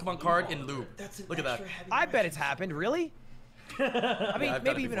dipped a Pokemon card in lube. Look at that. I bet it's happened. Really? I mean, I've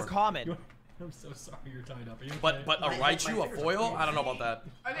done maybe it even a before. comment. I'm so sorry you're tied up. Are you But okay? a Raichu, a foil? I don't know about that.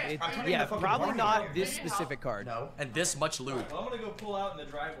 Okay. It's, I'm turning yeah, the fucking probably volume not down. this specific card. No. And this much lube. Well, I'm gonna go pull out in the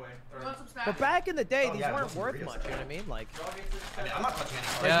driveway. Or, Want some snacks? But back in the day, Oh, these yeah, weren't listen, worth Rita's much. You know what I mean? Like, I mean, I'm not touching any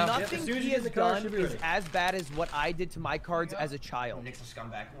cards. Yeah. nothing as soon as he you has get the card, done she'll be is ready. as bad as what I did to my cards as a child. Nick's a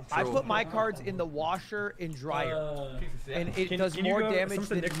scumbag. I put my cards in the washer and dryer, and it Can- does can you more go- damage someone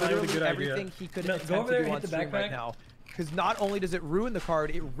said than Nick might have a literally good idea. everything he could No, attempt go over to there do and on hit the stream right backpack. now. Because not only does it ruin the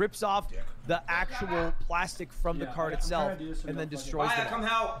card, it rips off the actual plastic from the Yeah, card I'm itself trying to do this so and we then don't fucking- destroys Maya, them. come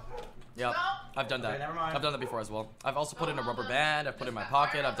help. Yep. I've done that. Okay, never mind. I've done that before as well. I've also put in a rubber band. I've put it in my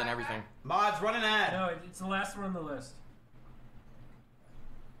pocket. I've done everything. Mods, run an ad. No, it's the last one on the list.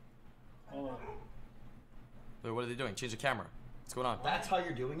 Hold on. Wait, what are they doing? Change the camera. What's going on? That's how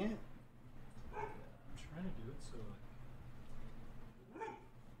you're doing it? I'm trying to do it so.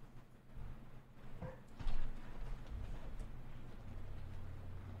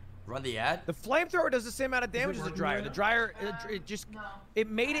 Run the ad? The flamethrower does the same amount of damage as a working dryer. right The now? dryer, it just, it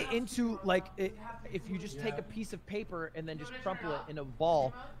made it into like, if you just take Yeah. a piece of paper and then just crumple it in a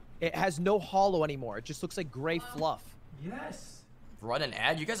ball, it has no hollow anymore. It just looks like gray fluff. Yes. Run an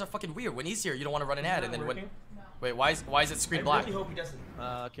ad? You guys are fucking weird. When he's here, you don't want to run an ad, and then when. Working? Wait, why is it screen black? I really hope he doesn't.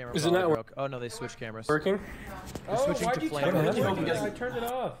 Camera Is it probably not broke. Oh no, they switched cameras. Working? They're switching to flame. I really hope he doesn't- I turned it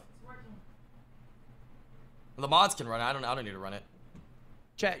off. The mods can run it. I don't need to run it.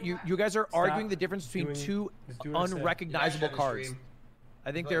 Chat, you guys are arguing the difference between doing- two it's doing a set. unrecognizable Yeah, I should cards. stream.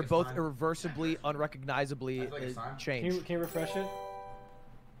 I think I feel they're like it's both fine. irreversibly, unrecognizably I feel like it's fine. changed. Can you refresh it?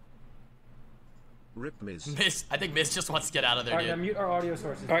 Rip Miz. Miss, I think Miss just wants to get out of there, All right, now dude. mute our audio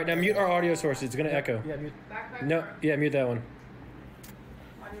sources. All right, now mute our audio sources. It's gonna echo. Yeah, mute. Backpack. No, yeah, mute that one.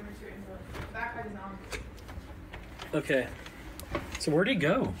 Audio material input. Backpack is on. Okay. So where'd he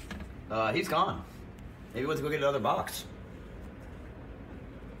go? He's gone. Maybe he went to go get another box.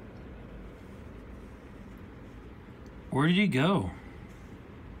 Where did he go?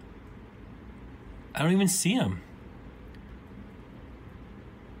 I don't even see him.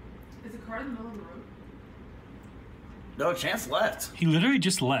 Is the card in the middle of the road? No, Chance left. He literally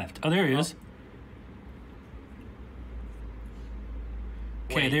just left. Oh, there he is.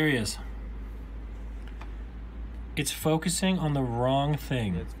 Okay, Wait. there he is. It's focusing on the wrong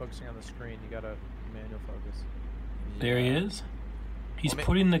thing. It's focusing on the screen. You gotta manual focus. There he is. He's Well, ma-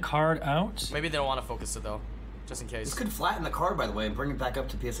 putting the card out. Maybe they don't want to focus it though, just in case. This could flatten the card, by the way, and bring it back up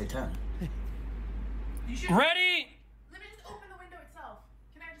to PSA 10. You should. Ready? Let me just open the window itself.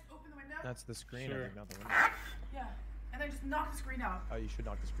 Can I just open the window? That's the screen, Sure. I think, not the window. Yeah. And then just knock the screen out. Oh, you should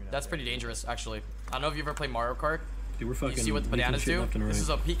knock the screen out. That's pretty dangerous, actually. I don't know if you ever played Mario Kart. Dude, we're You fucking. see what the bananas do? Left and right. This is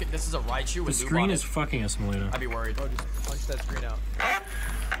a peak. This is a Raichu The with lube screen on is it. fucking us, Melina. I'd be worried. Oh, just punch that screen out.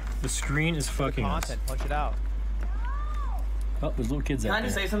 The screen is fucking us. Content, punch it out. Oh, there's little kids Can out I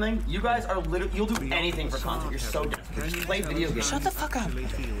just there. say something? You guys are literally, you'll do anything for content. You're so different. Just play video games. Shut the fuck up.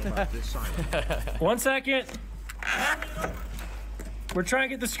 One second. We're trying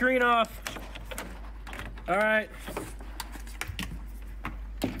to get the screen off. All right.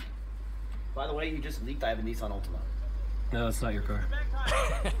 By the way, you just leaked I have a Nissan Altima. No, that's not your car.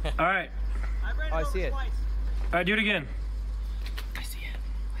 All right. Oh, I see it. All right, do it again. I see it.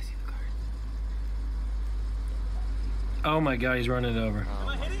 I see the card. Oh my God, he's running it over. Oh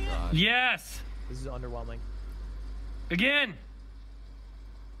my God. Yes. This is underwhelming. Again.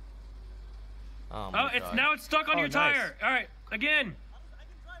 Oh, my Oh, it's God. now it's stuck on Oh, your nice. tire. All right, again.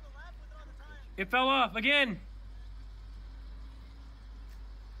 It fell off again.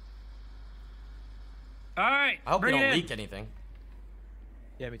 All right. I hope they bring it don't in. leak anything.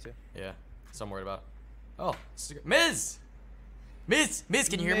 Yeah, me too. Yeah, so I'm worried about. Oh, Miz! Miz,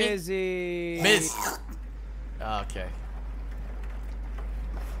 can you hear me? Miz. Okay.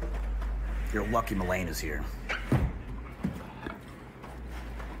 You're lucky Mullane is here.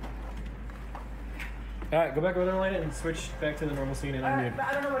 Alright, go back over there and switch back to the normal scene and unmute. But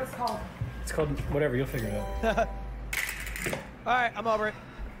I don't know what it's called. It's called whatever, you'll figure it out. Alright, I'm over it.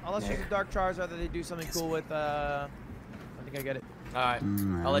 Unless there's a Dark Charizard that they do something cool with, I think I get it. Alright,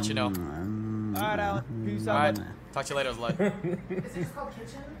 I'll let you know. Alright, Alan. Peace out. Alright, talk to you later, Lud. Is it called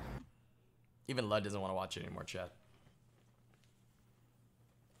Kitchen? Even Lud doesn't want to watch it anymore, chat.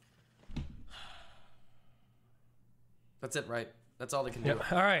 That's it, right? That's all they can do.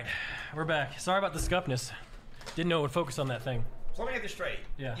 Yep. Alright, we're back. Sorry about the scuffness. Didn't know it would focus on that thing. So let me get this straight.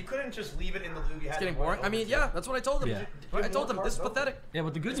 Yeah. You couldn't just leave it in the lube you had. It's getting boring. I mean, yeah, that's what I told them. Yeah. I told them this is pathetic. Yeah,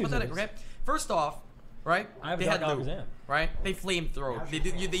 but the good It's news pathetic, is... okay? First off, right? I have they a had dark lube, exam. right? They flamethrower.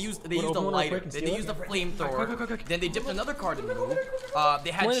 They used a open one real lighter. quick and Then steal they it? used a Quick. flamethrower. Then they dipped another card in lube.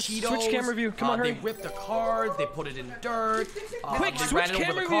 They had Let's Cheetos. switch camera view. Come on, They hurry. ripped the cards. They put it in dirt. Quick, they switch ran it over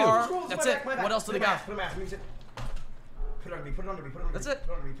camera the view. car. That's it. What else do they got? Put a mask. Put it under me. Put it under me. Put it under me. That's it.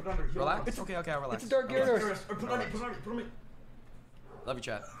 Put it under me. Put it under me. Relax. Okay, I'll relax. It's a dark Put it Gyarados. under me. Put it under me. Put it under me. Love you,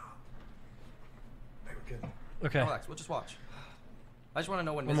 chat. Okay. Relax. We'll just watch. I just want to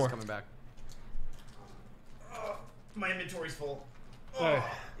know when One Miz is more. coming back. My inventory's full. Alright.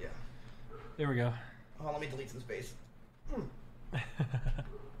 Yeah. There we go. Oh, let me delete some space. I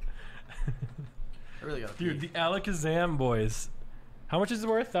really got Dude, the Alakazam boys. How much is it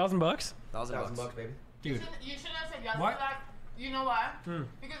worth? $1,000? $1,000, baby. Dude. You shouldn't have said yes Why? to that. You know why? Hmm.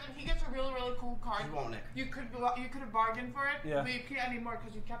 Because if he gets a really, really cool card, You won't, Nick. you could have bargained for it, Yeah. but you can't anymore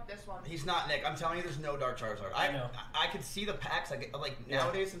because you kept this one. He's not Nick. I'm telling you, there's no Dark Charizard. I know. I could see the packs. Like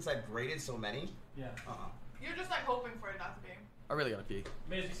nowadays, since I've graded so many. Yeah. You're just like hoping for it not to be. I really gotta pee.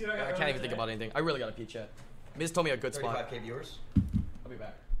 Miz, you see what I got I can't earlier even think today? about anything. I really gotta pee, chat. Miz told me a good spot. 35K viewers. I'll be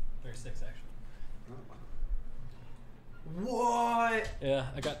back. 36 actually. What? Yeah,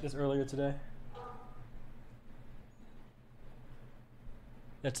 I got this earlier today.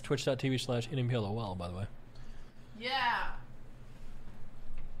 That's twitch.tv/InImpaleOL, by the way. Yeah.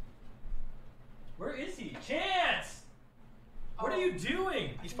 Where is he? Chance! What are you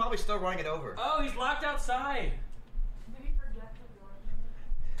doing? He's probably still running it over. Oh, he's locked outside. Did he forget the door?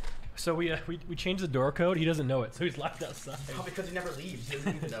 So we changed the door code. He doesn't know it, so he's locked outside. Probably because he never leaves. He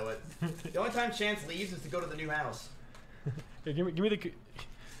doesn't even know it. The only time Chance leaves is to go to the new house. Here, give me the.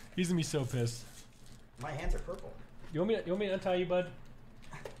 He's gonna be so pissed. My hands are purple. You want me to untie you, bud?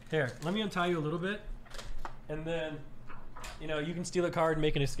 Here, let me untie you a little bit, and then, you know, you can steal a card and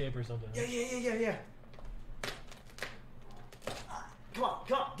make an escape or something. Yeah. Come on,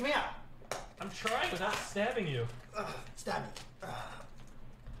 get me out. I'm trying without stabbing you. Stab me.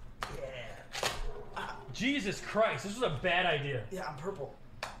 Yeah. Jesus Christ, this was a bad idea. Yeah, I'm purple.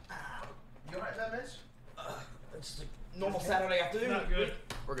 You alright there, Miz? It's just a normal Saturday afternoon. Not good.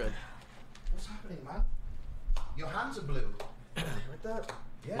 We're good. What's happening, man? Your hands are blue. Like that?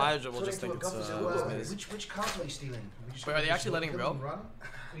 Yeah. Might as well just think it's Miz. Which cards are you stealing? Wait, are they actually letting him go?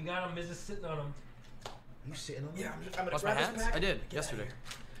 We got him. Miz is sitting on him. You sitting on them? Yeah, I'm gonna Wash my grab this hands? pack. I did yesterday.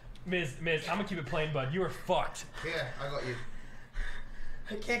 Miz, I'm gonna keep it plain, bud. You are fucked. Here, I got you.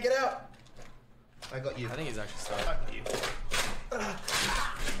 I can't get out. I got you. I think he's actually stuck. I got you.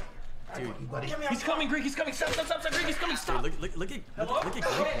 Dude, buddy. He's coming, Greek. He's coming. Stop, Greek. He's coming. Stop. Dude, look at Greek.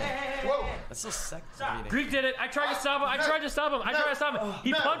 Whoa. That's so sick. Greek did it. I tried to stop him. I tried to stop him.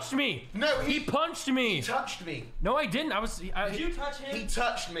 He punched me. No, he punched me. He touched me. No, I didn't. Did you touch him? He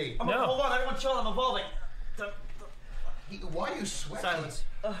touched me. No. Hold on, everyone chill. I'm evolving. Why are you sweating? Silence.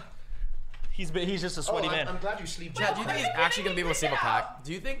 He's just a sweaty man. I'm glad you sleep. Chad, do you think he's actually gonna be able to save a pack?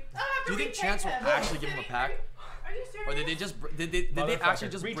 Do you think Chance will actually give him a pack? Are you serious? Or did they actually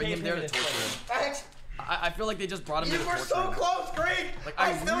just bring him there to torture him? Thanks. I feel like they just brought him You there to were torture so him. close, Greek. Like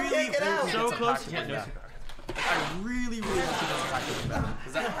I still really can't get out. hope he So gets a close. pack to bring back. I really hope he gets a pack to bring back.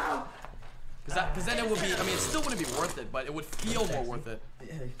 Because then it would be. I mean, it still wouldn't be worth it, but it would feel more worth it.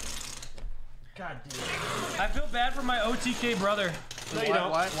 God damn. I feel bad for my OTK brother. No, you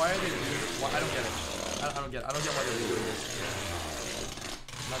don't. Why are they doing this? I don't get it. I don't get it. I don't get why they're doing this.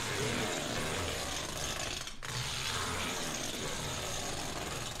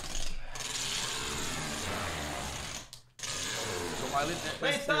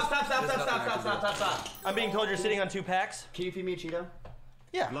 Wait, stop. I'm being told you're sitting on 2 packs. Can you feed me a Cheeto?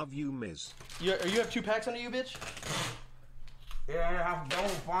 Yeah. Love you, Miz. You have 2 packs under you, bitch? Yeah, I have to go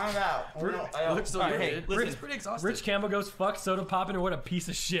and find out. It looks so good. listen, It's pretty exhausting. Rich Campbell goes, fuck Sodapoppin, and what a piece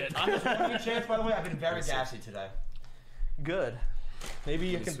of shit. I'm just giving you a chance, by the way. I've been very gassy today. Good. Maybe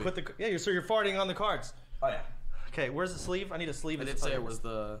you can put the. Yeah, so you're farting on the cards. Oh yeah. Okay, where's the sleeve? I need a sleeve. I did say it was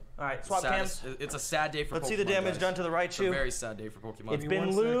the. All right, swap saddest, cams. It's a sad day for Pokemon. Let's see the damage done to the right shoe. It's a very sad day for Pokemon. It's been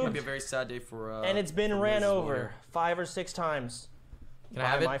lubed. It'd be a very sad day for. And it's been ran over 5 or 6 times. Can I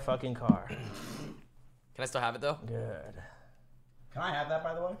have it? My fucking car. Can I still have it though? Good. Can I have that,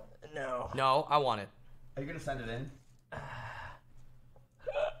 by the way? No. No, I want it. Are you gonna send it in?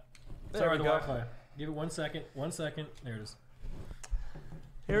 Sorry, the Wi-Fi. Give it 1 second. 1 second. There it is.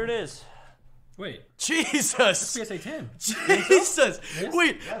 Here it is. Wait. Jesus. That's PSA 10. Jesus.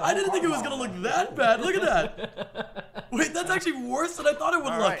 Wait, I didn't think it was gonna look that bad. Look at that. Wait, that's actually worse than I thought it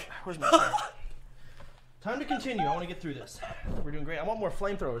would look. Right. Where's my car? Time to continue. I want to get through this. We're doing great. I want more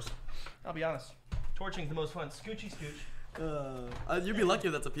flamethrowers. I'll be honest. Torching's the most fun. Scoochy scooch. You'd be lucky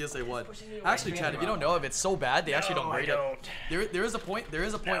if that's a PSA 1. Actually, Chad, if you don't know, if it's so bad, they actually don't grade it. There is a point where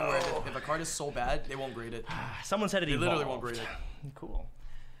if a card is so bad, they won't grade it. Someone said it They evolved. literally won't grade it. Cool.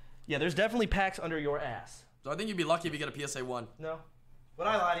 Yeah, there's definitely packs under your ass. So I think you'd be lucky if you get a PSA 1. No. Would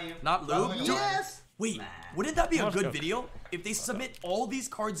I lie to you? Not lube? Yes! Wait, wouldn't that be a good video if they submit all these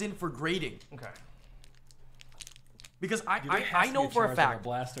cards in for grading? Okay. Because I know for a fact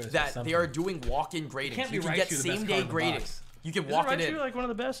that they are doing walk-in grading. Can't You be can get Raichu the best same-day card in the grading. box. You can Isn't walk it Raichu in. like one of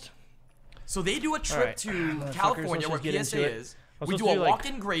the best? So they do a trip to California where PSA is. We do a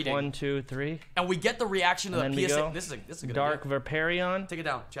walk-in grading. 1, 2, 3. And we get the reaction of And the then we PSA. go This is a good Dark idea. Vaporeon. Take it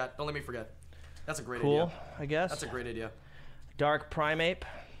down, chat. Don't let me forget. That's a great Cool, idea. I guess. That's a great idea. Dark Primeape.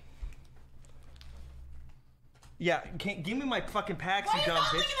 Yeah, give me my fucking packs, you dumb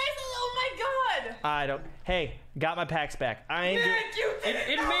bitch. Oh my god! I don't. Hey, got my packs back. I ain't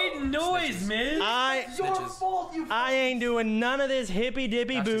It made noise, Miz. Your fault, you. I ain't doing none of this hippy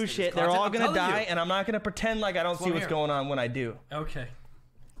dippy bullshit. They're all gonna die, and I'm not gonna pretend like I don't see what's going on when I do. Okay.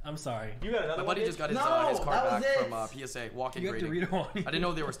 I'm sorry. You got another My buddy one? just got his card back from PSA walk-in grading. I didn't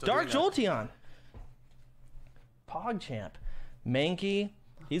know they were still Dark doing that. Jolteon. PogChamp. Mankey.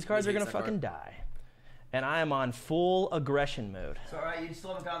 These cards are gonna fucking die. And I am on full aggression mode. It's alright, you still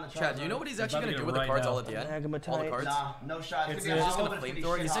haven't gotten the Chad, do you know what he's actually going to do with the cards all at the end? All the cards? Nah, no shot. He's just going to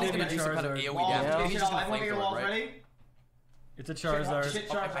flamethrower it. He said he's going to do some kind of AoE damage. He's just going to flamethrower it, right? It's a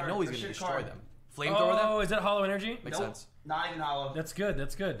Charizard. I know he's going to destroy them. Flamethrower them? Oh, is that Hollow Energy? Makes sense. Not even hollow. That's good.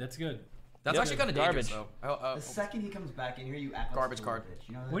 That's good. That's good. That's actually kind of dangerous, though. The second he comes back in here, you act like garbage card. Bitch,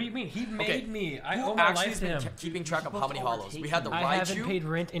 you know What do you mean? He made me. I Who owe my actually life to has him. been keeping track of how many hollows? We had the I haven't Raichu. paid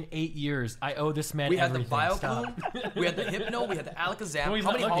rent in 8 years. I owe this man We had the everything. Vileplume, we had the Hypno, we had the Alakazam. No, he's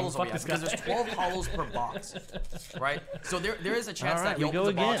How not many looking. hollows do we Fuck have? this Because guy. there's 12 hollows per box, right? So there is a chance All right, that he we go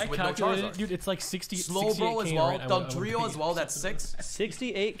opens a box again. with I no calculated it, Charizard. dude. It's like 60. Slowbro as 68K well, rent I would Dugtrio pay. as well. That's 6.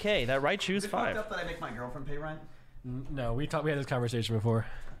 68K. That Raichu's 5. up that I make my girlfriend pay rent? No, we had this conversation before.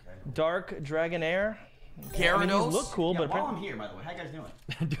 Dark Dragonair. Gyarados. These look cool, but while I'm here, by the way, how you guys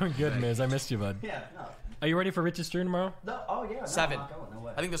doing? Doing good, Miz. I missed you, bud. Yeah, no. Are you ready for Rich's stream tomorrow? No, oh yeah. No, 7. I'm not going, no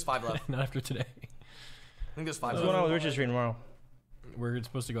way. I think there's 5 left. Not after today. I think there's 5 What's left. going on with Richard's stream tomorrow? We're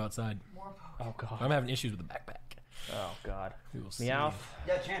supposed to go outside. Oh god. I'm having issues with the backpack. Oh god. We will see. Meowth.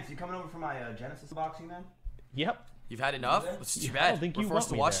 Yeah, Chance, you coming over for my Genesis boxing, man? Yep. You've had enough? It's too I bad. don't think We're you forced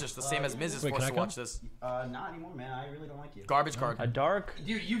to want me watch there. this, the same as Miz is Wait, forced can to I watch this. Not anymore, man. I really don't like you. Garbage card. A dark.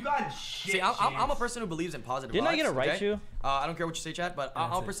 Dude, you've got shit. See, I'm a person who believes in positive Didn't vibes. I get a okay? Raichu? I don't care what you say, Chad, but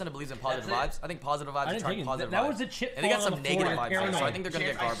I'm a person who believes in positive vibes. I think positive vibes I didn't attract take it. positive That vibes. was the chip And they got falling some on the floor. negative You're vibes, so I paranoid. think they're going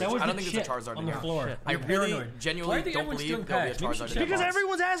to get That garbage. was I don't the think there's a chip Charizard on in the here. floor. I You're really paranoid. Why genuinely do you think don't everyone's believe doing there'll be a packs? Maybe Charizard in you here. Because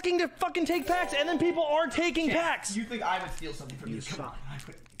everyone's asking to fucking take packs, and then people are taking packs. You think I would steal something from you? Come on. I wouldn't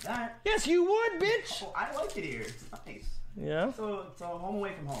do that. Yes, you would, bitch. Oh, I like it here. It's nice. Yeah. So it's a home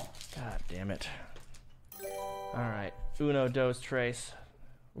away from home. God damn it. All right. Uno, dos, tres.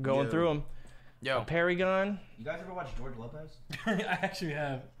 We're going through them. Yo. Paragon. You guys ever watch George Lopez? I actually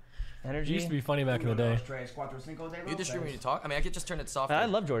have. Energy. It used to be funny back in the day. You just stream when you talk? I mean, I could just turn it softer. I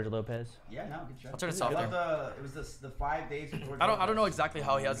love George Lopez. Yeah, no, good show. I'll turn it I softer. love it was the 5 days of George I Lopez. don't know exactly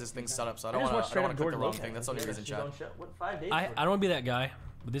how he has this thing set up, so I don't want to click the wrong thing. That's the only reason, Chad. What 5 days? I don't want to be that guy,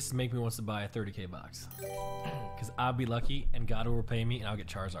 but this make me wants to buy a 30K box. Because I'll be lucky and God will repay me and I'll get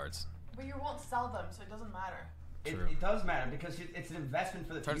Charizards. But you won't sell them, so it doesn't matter. It does matter because it's an investment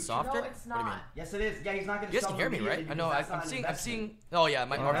for the Turn it future. softer? No, it's What do you mean? not. Yes, it is. Yeah, he's not going to You guys sell can hear me, them right? immediately I know. because that's I'm not an seeing. investment. Oh yeah,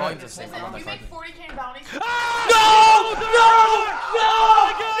 our volume's the same. Listen, if you make 40K in bounties.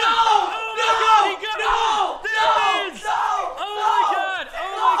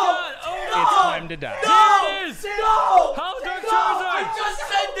 It's time to die. No! How Dark Charizard? I just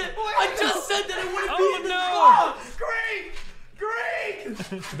said it. I just said that it wouldn't Oh be in this no! box.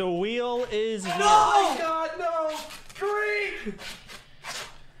 Greg! The wheel is here. Oh God, no! Greg!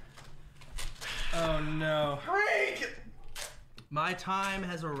 Oh no. Greg! My time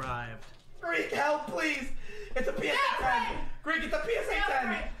has arrived. Greek, help, please! It's a PSA 10! Greek, it's a PSA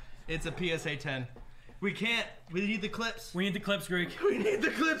 10! It's a PSA 10. We can't. We need the clips. We need the clips, Greek. We need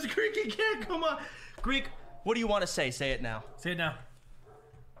the clips, Greek. You can't. Come on. Greek, what do you want to say? Say it now. Say it now.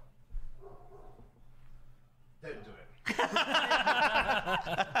 Didn't do it.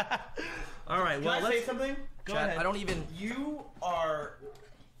 All right, well, Can I say something? Go Chat, ahead. I don't even. You are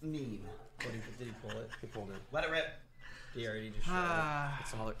mean. Did he pull it? He pulled it. Let it rip. He already just showed it.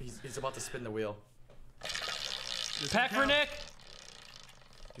 It's all, he's about to spin the wheel. Pack for Nick.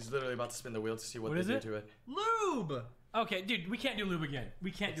 He's literally about to spin the wheel to see what is they do it? to it. Lube. Okay, dude, we can't do lube again.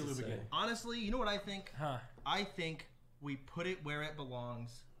 We can't do lube again. Honestly, you know what I think? Huh? I think we put it where it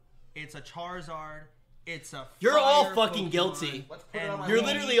belongs. It's a Charizard. It's a. You're all fire fucking Pokemon, guilty. and You're we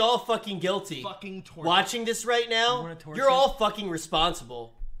literally all fucking guilty. Fucking torture. Watching this right now, torture you're all fucking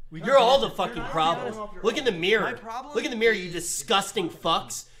responsible. You're all the fucking problem. Look in the mirror. Look in the mirror, you disgusting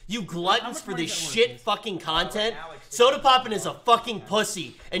fucks. You gluttons for this shit fucking content. Sodapoppin is a fucking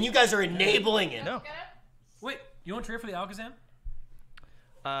pussy, and you guys are enabling it. No. Wait, you want to trade for the Alakazam?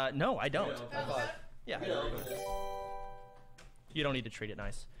 No, I don't. Yeah. You don't need to treat it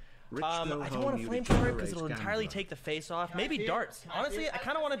nice. I don't want to flamethrower it because it'll entirely take the face off. Maybe darts. Honestly, I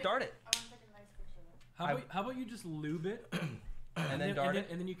kind of want to dart it. How about you just lube it, and then dart it,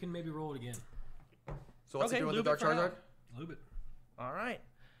 and then you can maybe roll it again. So what's he doing with the Dark Charizard? Lube it. All right.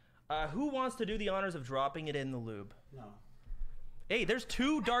 Who wants to do the honors of dropping it in the lube? No. Hey, there's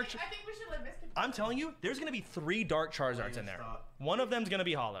 2 dark. I think we should let Mizkif. I'm telling you, there's gonna be 3 dark Charizards in there. Stop. One of them's gonna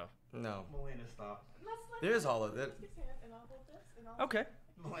be hollow. No. Melena, stop. There is hollow. Okay.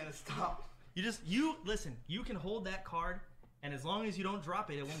 Melena, stop. You listen. You can hold that card, and as long as you don't drop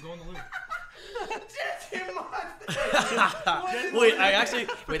it, it won't go in the lube.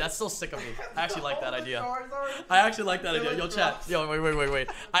 Wait, that's so sick of me. I actually like that idea. I actually like that idea. Yo, chat. Yo, wait.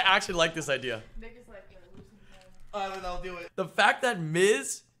 I actually like this idea. Then I'll do it. The fact that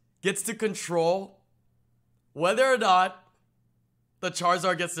Miz gets to control whether or not the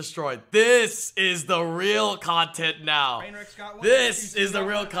Charizard gets destroyed. This is the real content now. This is the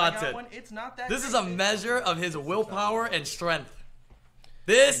real content. This is a measure of his willpower and strength.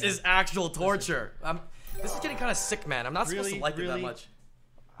 This is actual torture. This is getting kind of sick, man. I'm not supposed to like it that much.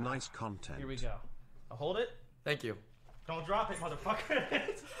 Nice content. Here we go. I'll hold it. Thank you. Don't drop it, motherfucker.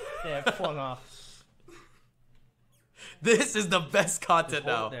 Yeah, it flung off. This is the best content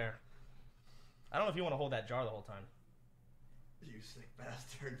now. There. I don't know if you want to hold that jar the whole time. You sick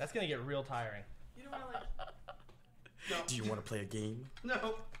bastard. That's gonna get real tiring. You don't want to No. Do you want to play a game?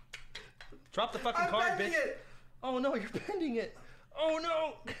 No. Drop the fucking card, bitch. It. Oh no, you're bending it. Oh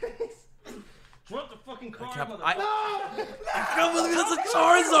no. Drop the fucking card, can't- motherfucker. I can't believe it's a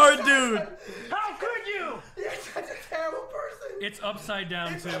Charizard, dude. How could you? You're such a terrible person. It's upside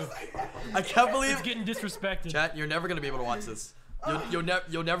down too. I can't believe. It's getting disrespected. Chat, you're never gonna be able to watch this.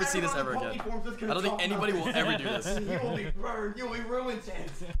 You'll never see this ever again. I don't think anybody will ever do this. You will be burned. You will be ruined,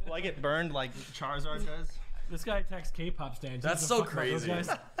 Chance. Will I get burned like Charizard does? This guy attacks K-pop stands. That's so crazy.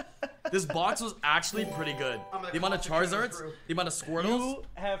 This box was actually pretty good. The amount of Charizards, the amount of Squirtles, You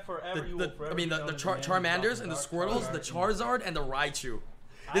have forever. You will forever. the Charmanders and the Squirtles, the Charizard and the Raichu.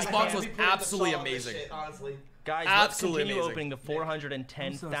 This box was absolutely amazing. Honestly. Guys, Absolutely let's continue amazing. opening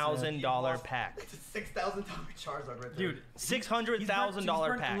the $410,000 pack. It's a $6,000 Charizard right there. Dude,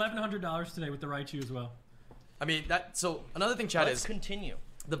 $600,000 pack. $1,100 today with the Raichu as well. I mean that. So another thing, Chad, Let's is continue.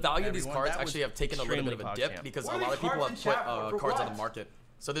 the value of these Everyone, cards that was actually have taken a little bit of a extremely dip PogChamp. because What a are lot these of people have cards in chat put for cards on what? the market.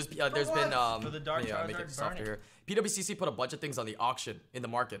 So there's been For the Dark make Charizard, it softer burn here. PWCC put a bunch of things on the auction in the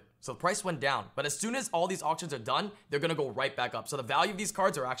market, so the price went down. But as soon as all these auctions are done, they're gonna go right back up. So the value of these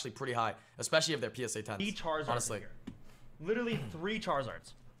cards are actually pretty high, especially if they're PSA 10s. 3 Charizards. Honestly, Here. Literally 3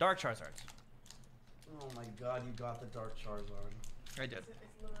 Charizards. Dark Charizards. Oh my god, you got the Dark Charizard. I did. It's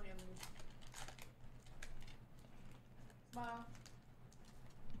literally on the Smile.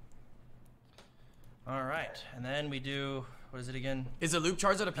 All right, and then we do. What is it again? is it Luke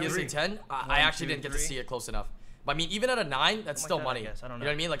Charizard a PSA 10? I actually didn't get to see it close enough. But I mean, even at a 9, that's still God, I money. guess. I don't You know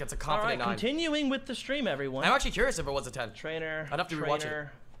what I mean? Like it's a All right, confident 9. continuing with the stream, everyone. I'm actually curious if it was a 10. Trainer. I'd have to rewatch it.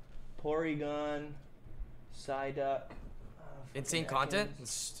 Trainer, Porygon, Psyduck. Insane fucking content, Ekans,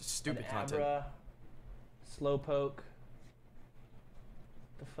 stupid an content. Abra, Slowpoke.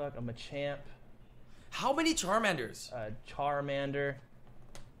 The fuck? I'm a champ. How many Charmanders? Charmander,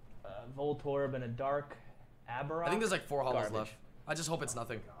 Voltorb, and a Dark Abra. I think there's like 4 hollows Garbage. left. I just hope it's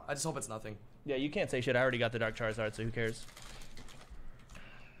nothing. I just hope it's nothing. Yeah, you can't say shit. I already got the Dark Charizard, so who cares?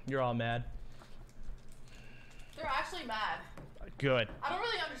 You're all mad. They're actually mad. Good. I don't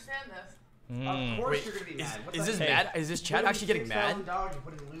really understand this. Of course Wait, you're gonna be mad. What is the this heck? mad? Is this chat actually getting mad? $6,000 you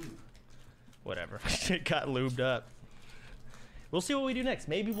put in lube. Whatever. It got lubed up. We'll see what we do next.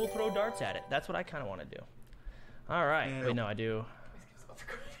 Maybe we'll throw darts at it. That's what I kind of want to do. All right. Wait, no, I do.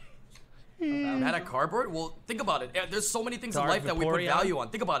 Mad at cardboard? Well, think about it. There's so many things in Dark life that we put Vaporeon? value on.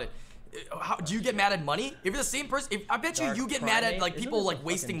 Think about it. How, do you get mad at money? If you're the same person, I bet Dark you get mad at like Primate? people Isn't like this a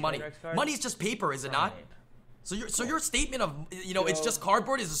wasting fucking money. Trader X card? Money's just paper, is it not? So your statement of it's just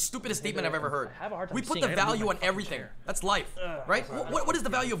cardboard is the stupidest statement I've ever heard. We put the value on everything. That's life, right? What is the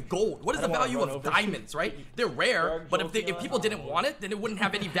value of gold? What is the value of diamonds, right? They're rare, but if people didn't want it, then it wouldn't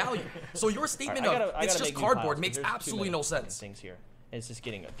have any value. So your statement of it's just cardboard makes absolutely no sense. Things here. It's just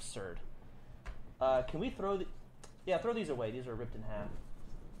getting absurd. Can we throw the? Yeah, throw these away. These are ripped in half.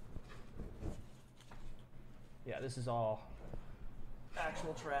 Yeah, this is all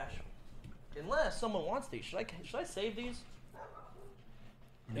actual trash. Unless someone wants these. Should I save these?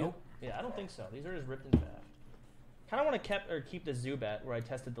 Nope. Yeah, I don't think so. These are just ripped in half. Kind of want to keep the Zubat where I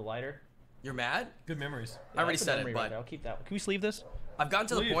tested the lighter. You're mad? Good memories. Yeah, I already that's a said memory it, but right there. I'll keep that one. Can we sleeve this? I've gotten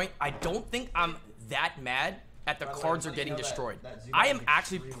to the point I don't think I'm that mad at the cards are getting destroyed. I am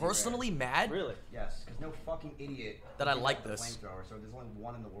actually personally mad. Really? Yes, because no fucking idiot that I like the this. flamethrower, so there's only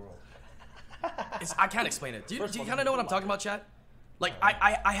one in the world. I can't explain it. Do you kind of know what I'm talking about, chat? Like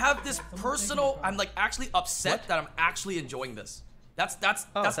I have this personal. I'm like actually upset that I'm actually enjoying this. That's the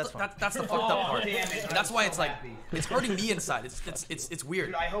fucked up part. And that's why it's like it's hurting me inside. It's weird.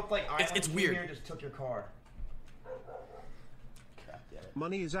 Dude, I hope like it's weird. Here just took your car.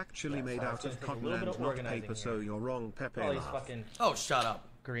 Money is actually made out of cotton and not paper, so you're wrong, Pepe. All these fucking Oh, shut up.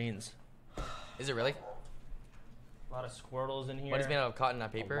 greens. Is it really? A lot of squirtles in here. What is made out of cotton,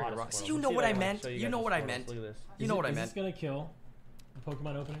 not paper? A lot You're of wrong. squirrels. See, you Let's know see what if I can meant. show You guys know the what I squirrels. meant. Look at this. You know what I Is meant. this gonna kill the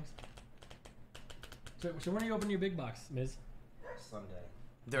Pokemon openings? So when are you opening your big box, Miz? Someday.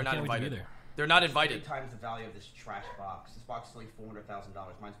 They're Why not can't we do invited. either? They're not 3 invited. times the value of this trash box. This box is like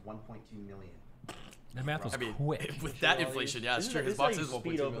 $400,000. Mine's 1.2 million. That math was quick. With that inflation, yeah, it's true. His box is 1.2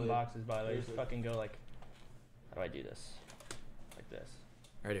 speed open million. boxes, by the way. Just fucking go like, how do I do this? Like this.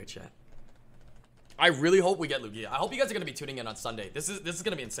 Right here, chat. I really hope we get Lugia. I hope you guys are gonna be tuning in on Sunday. This is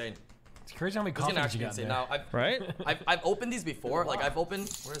gonna be insane. It's crazy how many It's gonna confidence you actually got be there. insane. Now, I've opened these before. Like I've opened.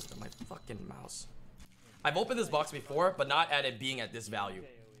 Where's my fucking mouse? I've opened this box before, but not at it being at this value.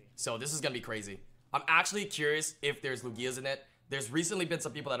 So this is gonna be crazy. I'm actually curious if there's Lugias in it. There's recently been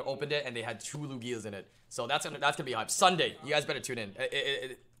some people that have opened it and they had 2 Lugias in it. So that's gonna be hype. Sunday, you guys better tune in.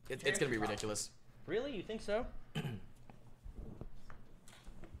 It's gonna be ridiculous. Really? You think so?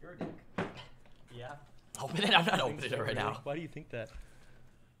 You're a dick. Yeah. Open it. I'm not opening it right now. Why do you think that?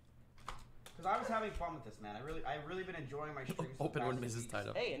 Because I was having fun with this, man. I've really been enjoying my streams. Open when Mrs. tied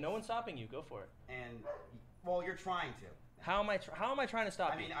up. Hey, and no one's stopping you. Go for it. And well, you're trying to. How am I trying to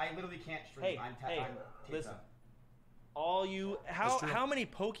stop you? I mean, I literally can't stream. Hey, I'm hey, taped listen. up. All you, how many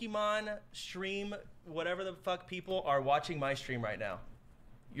Pokemon stream, whatever the fuck people are watching my stream right now?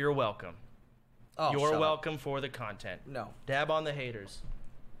 You're welcome. Oh, You're shut up. welcome for the content. No. Dab on the haters.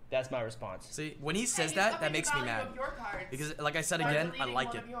 That's my response. See, when he says that makes me mad. Because, like I said again, I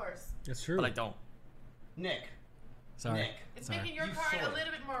like it. It's true. But I don't. Nick. Sorry. Nick. It's Sorry. making your card a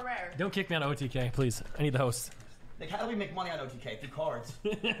little bit more rare. Don't kick me out of OTK, please. I need the host. Nick, how do we make money on OTK? Through cards.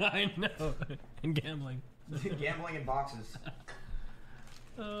 I know. And gambling. Gambling in boxes.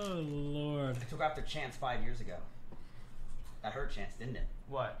 Oh, Lord. I took after Chance 5 years ago. That hurt Chance, didn't it?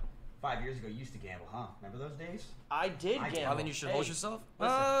 What? 5 years ago, you used to gamble, huh? Remember those days? I did gamble. Well, then you should host yourself.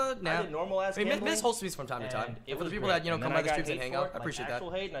 Listen, Nah. I did normal ass I mean, gambling. Miz hosts me from time to time. And it And for the was people great. that, you know, And come then by the I streams got and hate hang for out, it, I appreciate like that.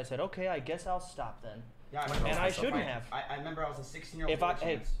 actual hate, and I said, okay, I guess I'll stop then. Yeah, And I shouldn't have. I remember I was a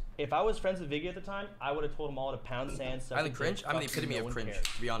 16-year-old. If I was friends with Viggy at the time, I would have told him all to pound sand. I like cringe. I'm the epitome of cringe,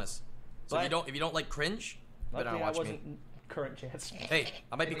 to be honest. So if you don't like cringe, you better not watch me. Current Chance. Hey,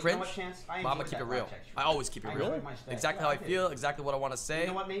 I might be Hey, but you know cringe, what, Chance? but I I'm gonna enjoyed keep it that real. fact check. I always keep it I real. enjoyed my stay. Exactly Yeah, how I did. feel, exactly what I want to say, You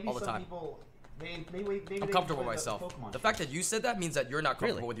know what? Maybe all the some time. people, maybe I'm they comfortable enjoy with the myself. Pokemon The shit. fact that you said that means that you're not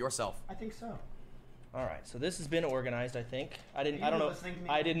comfortable with yourself. I think so. All right, so this has been organized. I think I didn't. You I don't were know. listening to me?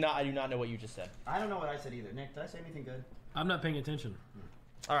 I did not. I do not know what you just said. I don't know what I said either. Nick, did I say anything good? I'm not paying attention.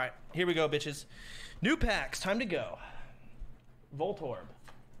 All right, here we go, bitches. New packs. Time to go. Voltorb.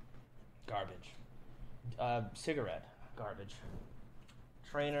 Garbage. Cigarette. Garbage.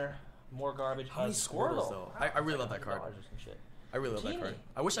 Trainer. More garbage. How many Squirtles though? I really love that card. I really love that card.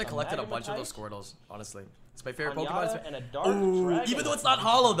 I wish I collected a bunch of those Squirtles. Honestly, it's my favorite Pokemon. Pinata and a dark Ooh, dragon. even though it's not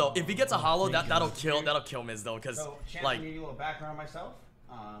hollow though. If he gets a hollow, that'll kill Miz though, because So, Chance, like I need a little background on myself.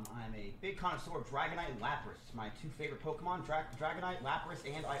 I'm a big connoisseur of Dragonite and Lapras. My 2 favorite Pokemon, Dragonite, Lapras,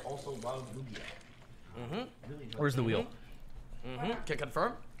 and I also love Lugia. Mm-hmm. Really enjoy Where's the wheel? Mm-hmm. Can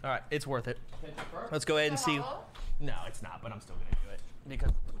confirm. All right, it's worth it. Let's go ahead and see. No, it's not, but I'm still gonna do it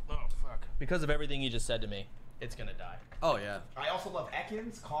because because of everything you just said to me, it's gonna die. Oh yeah. I also love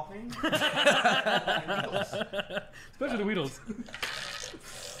Ekans, coughing. Especially the Weedles.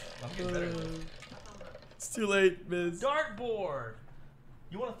 I'm getting better. It's too late, Miz. Dartboard.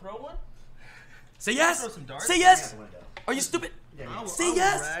 You want to throw one? Say yes. Throw some darts? Say yes. Are you stupid? Say I'll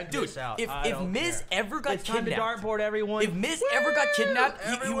yes, drag dude. this out. If Miz ever got It's time to kidnapped, dartboard, everyone. if Miz ever got kidnapped,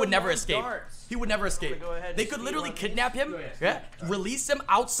 he would Everyone never loves escape. darts. He would never escape. Go ahead They and could speed literally run. kidnap him, Go ahead. yeah, release him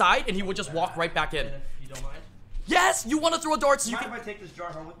outside, and he would just walk right back in. If you don't mind. Yes, you want to throw darts? You Mind can. if I take this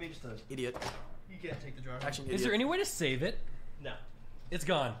jar home with me? Just to... Idiot. You can't take the jar. Actually, Is idiot. there any way to save it? No. It's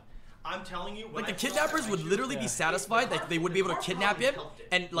gone. I'm telling you. Like the kidnappers would literally be satisfied that they would be able to kidnap him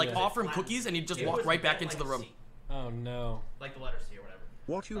and like offer him cookies, and he'd just walk right back into the room. Oh no. Like the letters here, whatever.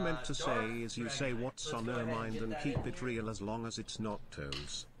 What you meant to say is you say what's on your mind and keep it real as long as it's not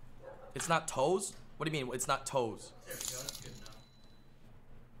toes. It's not toes? What do you mean? It's not toes. There we go. That's good enough.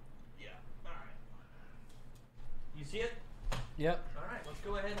 Yeah. All right. You see it? Yep. All right. Let's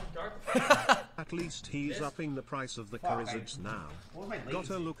go ahead and dart. At least he's upping the price of the Charizards now.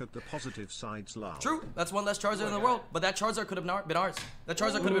 Gotta look at the positive sides, love. True. That's one less Charizard in the world. But that Charizard could have been ours. That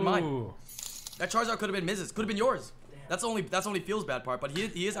Charizard could have been mine. Ooh. That Charizard could have been Miz's. Could have been yours. That's only feels bad part. But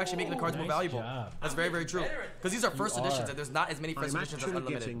he is actually making the cards more valuable. job. That's very, very true. Because these are first editions, and there's not as many first I'm editions as actually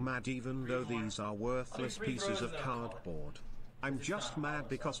unlimited. getting mad even though these are worthless pieces of cardboard. I'm just mad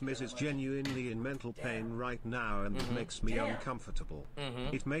because Miz is genuinely in mental pain right now and it makes me uncomfortable.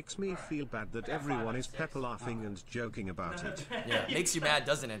 It makes me feel bad that everyone is pepper laughing and joking about it. Yeah, it makes you mad,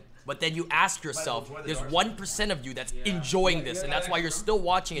 doesn't it? But then you ask yourself, there's 1% of you that's enjoying this, and that's why you're still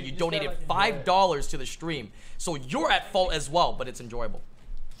watching and you donated $5 to the stream. So you're at fault as well, but it's enjoyable.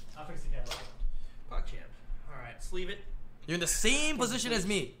 I'll fix the camera. Fuck champ. All right, sleeve it. You're in the same position as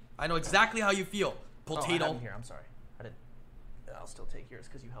me. I know exactly how you feel. Potato. Oh, here. I'm sorry. I didn't. I'll still take yours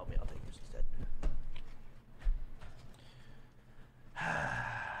because you helped me. I'll take yours instead.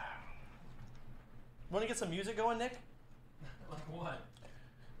 Want to get some music going, Nick? Like what?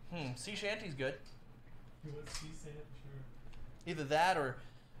 Sea shanty's good. Sea shanty, sure. Either that or,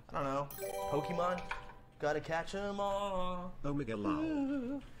 I don't know, Pokemon. Gotta catch 'em all. Omega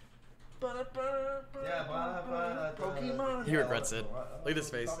love. Pokemon. He regrets it. Look at his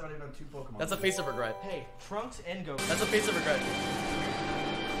face. That's a face of regret. Hey, Trunks and Goku. That's a face of regret.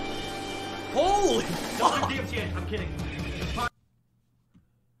 Holy fuck! I'm kidding.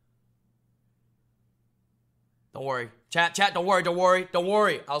 Don't worry. Chat, don't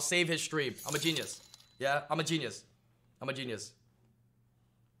worry. I'll save his stream. I'm a genius. Yeah, I'm a genius.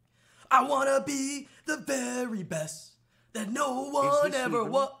 I wanna be the very best that no one ever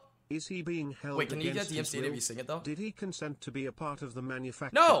was. Is he being held Wait, can you get against DMC'd his if will? you sing it though? Did he consent to be a part of the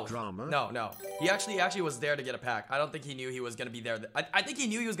manufactured drama? No. He actually was there to get a pack. I don't think he knew he was gonna be there. I think he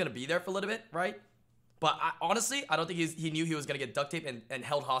knew he was gonna be there for a little bit, right? But honestly, I don't think he knew he was gonna get duct taped and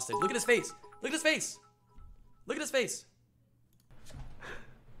held hostage. Look at his face. Look at his face. Look at his face.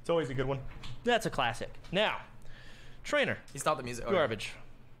 It's always a good one. That's a classic. Now, trainer. He stopped the music. Garbage.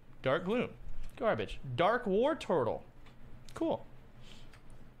 Dark Gloom. Garbage. Dark War Turtle. Cool.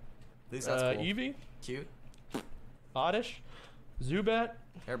 At least that's cool. Eevee. Cute. Oddish. Zubat.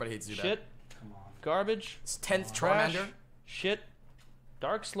 Everybody hates Zubat. Shit. Garbage. It's 10th Trash. Charmander. Shit.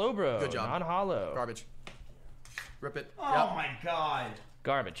 Dark Slowbro. Good job. Non-hollow. Garbage. Rip it. Oh my god.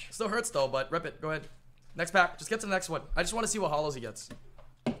 Garbage. Still hurts though, but rip it. Go ahead. Next pack. Just get to the next one. I just want to see what hollows he gets.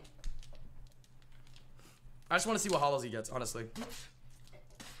 Honestly.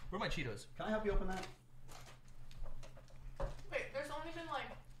 Where are my Cheetos? Can I help you open that? Wait, there's only been like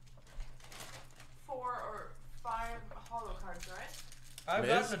 4 or 5 hollow cards, right? I've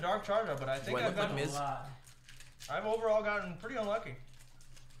gotten a Dark Charizard, but I think I've gotten Miz? a lot. I've overall gotten pretty unlucky.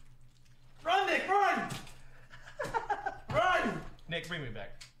 Run, Nick, run! Run! Nick, bring me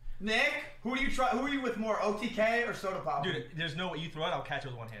back. Nick, who are you with more, OTK or Sodapoppin? Dude, there's no way you throw it, I'll catch it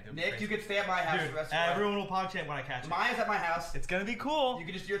with one hand. Nick, you can stay at my house for the rest of the everyone will pog champ when I catch it. Maya's at my house. It's gonna be cool. You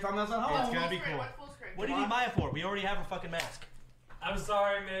can just do your thumbnails at home. It's gonna be cool. What do you need Maya for? We already have her fucking mask. I'm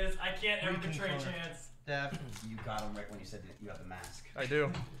sorry, Miz. I can't ever betray Chance. Dab. You got him right when you said that you have the mask. I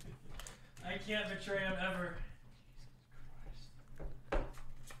do. I can't betray him ever.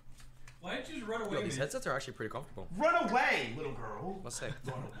 Why didn't you just run away? Yo, these headsets are actually pretty comfortable. Run away, little girl. Let's say.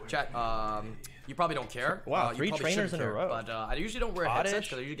 Chat, you probably don't care. Wow, you 3 probably trainers shouldn't in a care, row. But I usually don't wear headsets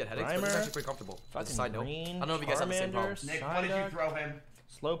because I usually get headaches, but it's actually pretty comfortable. As a side note. I don't know if you guys have the same problem. Nick, what did you throw him?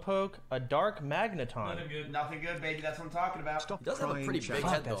 Slowpoke, a dark magneton. Nothing good, baby. That's what I'm talking about. Stop does have a crying, pretty chat. big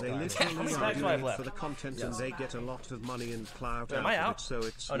head, though. They How literally many are stacks do I have doing it left? for the content and they get a lot of money and clout Am out I of out? it, so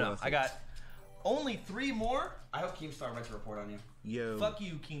it's Oh no, worth I it. got only 3 more. I hope Keemstar writes a report on you. Yo. Fuck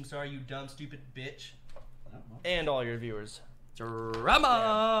you, Keemstar, you dumb, stupid bitch. And all your viewers.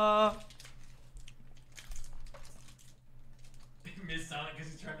 Drama. Miss Sonic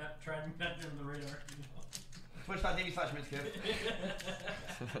because he's trying not to on the radar. Twitch.tv/Mizkif. Did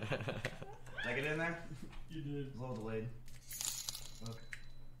I get it in there? You did. It's a little delayed. Okay.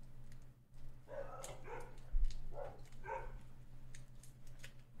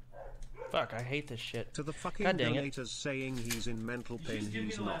 Fuck, I hate this shit. To the fucking God dang it. donators saying he's in mental pain,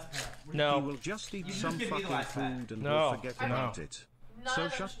 he's not. No. He will just eat You some just give me the fucking last pack. food and No. will forget No. about it. None So of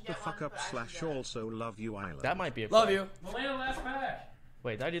them shut should the get fuck one up back / together. also love you island. That might be a Love play. you. Milena, last pack.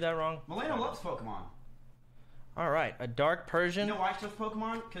 Wait, did I do that wrong? Milena loves Pokemon. Alright, a dark Persian. You know why she loves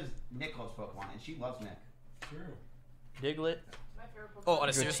Pokemon? Because Nick loves Pokemon, and she loves Nick. True. Diglett. My favorite Pokemon. Oh, on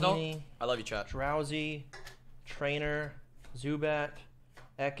a serious note, Dratini, I love you, chat. Drowsy, Trainer, Zubat,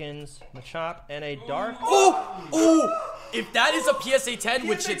 Ekans, Machop, and a dark. Oh! If that is a PSA 10,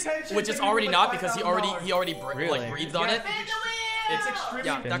 which it's already not because he already Really? like breathed on it. It's extremely.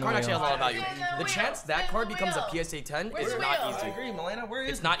 Yeah, that card actually has a lot of value. The chance that card becomes a PSA 10 is not I easy. agree, Milena. Where is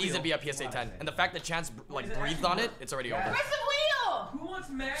It's not easy to be a PSA 10, and the fact that Chance like breathed on it, it's already over. Where's the wheel? Who wants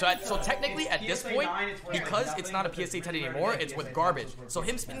Max? So technically at this point, because it's not a PSA 10 anymore, it's with garbage. So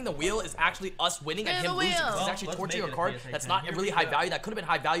him spinning the wheel is actually us winning and him losing because he's actually torching a card that's not really high value. That could have been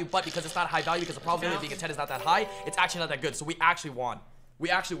high value, but because it's not high value, because the probability of being a 10 is not that high, it's actually not that good. So we actually won. We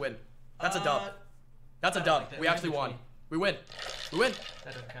actually win. That's a dub. That's a dub. We actually won. We win. We win.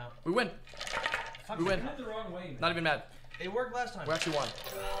 That doesn't count. We win. We win. You went the wrong way, man. Not even mad. It worked last time. We actually won.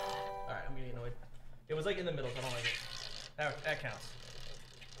 Alright, I'm getting annoyed. It was like in the middle, so I don't like it. That counts.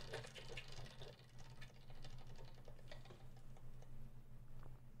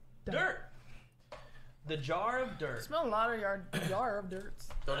 Dirt! The jar of dirt. Smell a lot of your jar of dirts.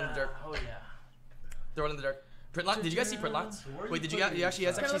 Throw it in the dirt. Oh yeah. Throw it in the dirt. Print line? Did you guys see print lines? Wait, did you actually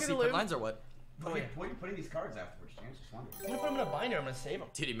Can I look at see the print loop? lines or what? Where are you putting these cards afterwards, James? Just wondering. I'm gonna put them in a binder. I'm gonna save them.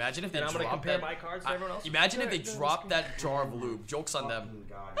 Dude, imagine if they And I'm gonna dropped compare that. my cards to everyone else. Imagine if they dropped that jar of lube. Jokes on them. Fucking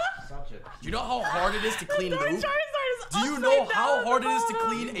God, such a. Do you know how hard it is to clean lube? Charizard is Do you upside know down how at the hard it is to bottom.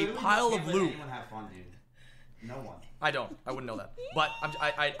 clean a Literally pile can't of let lube? anyone have fun, dude. No one. I don't. I wouldn't know that. But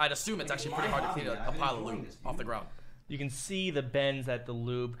I'd assume it's actually pretty hard to clean a pile of lube off the ground. You can see the bends that the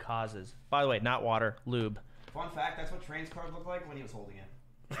lube causes. By the way, not water, lube. Fun fact, that's what Train's card looked like when he was holding it.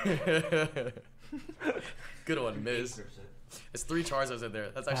 Good one, Miz. Strips it. It's 3 Charizards in there.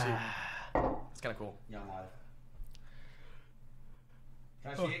 That's actually, it's kind of cool. Young live.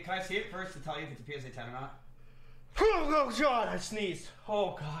 Can I see it? Can I see it first to tell you if it's a PSA 10 or not? Oh god, I sneezed.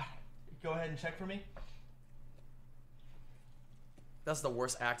 Oh god. Go ahead and check for me. That's the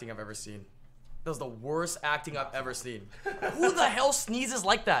worst acting I've ever seen. That was the worst acting I've ever seen. Who the hell sneezes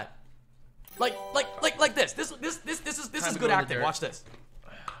like that? Like this. This is good acting. Watch this.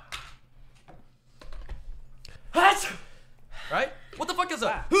 Right? What the fuck is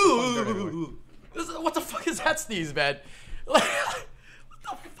that? What the fuck is that sneeze, man? What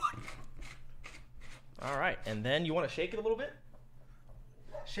the fuck? All right, and then you want to shake it a little bit?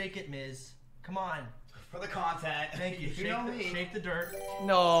 Shake it, Miz. Come on. For the content. Thank you. You know me. Shake the dirt.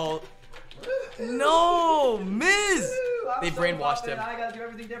 No. No, Miz. I'm They so brainwashed him. I gotta do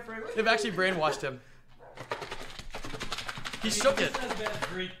everything different. They've actually brainwashed him. He shook it.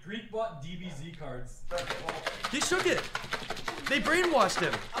 Greek bought DBZ cards. He shook it. They brainwashed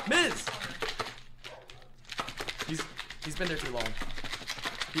him. Miz. He's been there too long.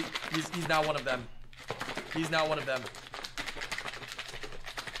 He's now one of them. He's now one of them.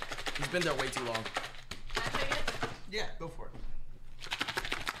 He's been there way too long. Can I take it? Yeah, go for it.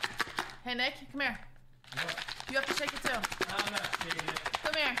 Hey Nick, come here. You have to shake it too. I'm not shaking it.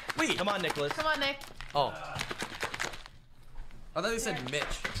 Come here. Wait. Come on, Nicholas. Come on, Nick. Oh. I thought they said Mitch.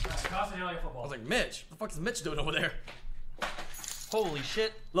 Cost me all your I football. was like, Mitch? What the fuck is Mitch doing over there? Holy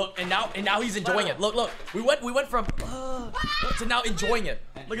shit. Look, and now he's enjoying it. Look. We went from to now enjoying it.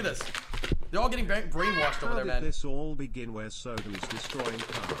 Look at this. They're all getting brainwashed over How there, did man. this all begin where Soda's destroying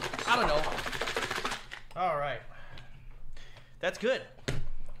cards? I don't know. All right. That's good.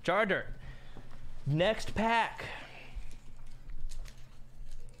 Jar dirt. Next pack.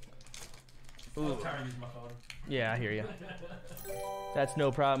 Ooh. I'm tired of using my phone. Yeah, I hear you. That's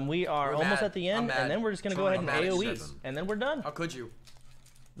no problem. We are We're almost mad. at the I'm end, mad. and then we're just gonna go ahead and I'm mad at AOE, 7. and then we're done. How could you?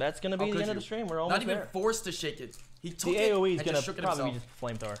 That's gonna be How the could end of you? the stream. We're almost Not even there. forced to shake it. He took The it AOE is and gonna just shook it probably himself.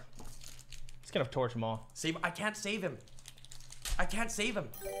 be just flamethrower. He's gonna torch them all. Save. I can't save him. I can't save him.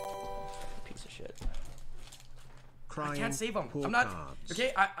 Piece of shit. I can't save him. I'm not. Cards.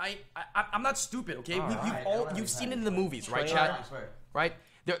 Okay, I'm not stupid. Okay, you've seen it in the movies, right, chat? Right.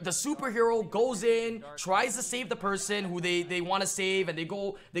 The superhero goes in, tries to save the person who they want to save, and they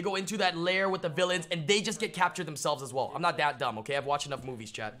go into that lair with the villains, and they just get captured themselves as well. I'm not that dumb. Okay, I've watched enough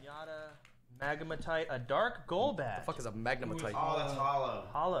movies, chat. Magmatite, a dark gold bat. The fuck is a magmatite? Oh, that's hollow.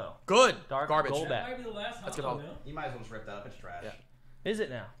 Hollow. Good. Dark Garbage. gold bat. That's good. Hollow. You might as well just rip that up. It's trash. Yeah. Is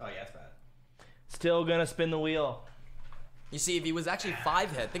it now? Oh yeah, it's bad. Still gonna spin the wheel. You see, if he was actually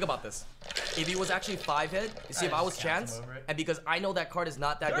 5-hit, think about this. If he was actually 5-hit, you see, if I was Chance, and because I know that card is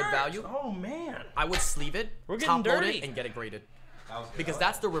not that good value, oh man, I would sleeve it, top load it, and get it graded. Because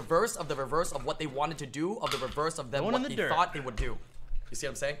that's the reverse of what they wanted to do, of the reverse of them what they thought they would do. You see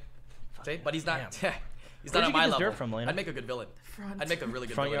what I'm saying? See? But he's not. He's not at my level. From, I'd make a good villain. I'd make a really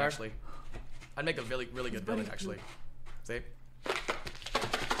good villain actually. I'd make a really good villain actually. See?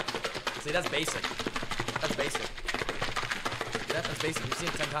 See, that's basic. That's basic. Yeah, that's basic. You've seen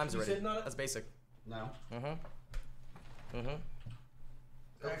it 10 times already. That's basic. No.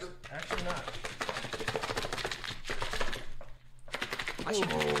 Actually not.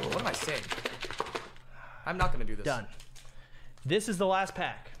 What am I saying? I'm not gonna do this. Done. This is the last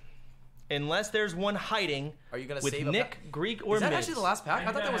pack. Unless there's one hiding. Are you gonna with save Nick, Greek, or Is that Miz. actually the last pack?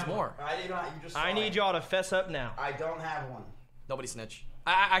 I thought there was more. I need y'all to fess up now. I don't have one. Nobody snitch.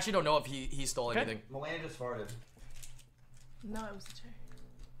 I actually don't know if he stole anything. Milena just farted. No, it was the chair.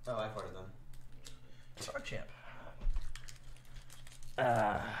 Oh, I farted then. Card champ.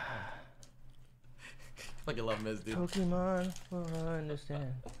 Like you love Miz, dude. Pokemon will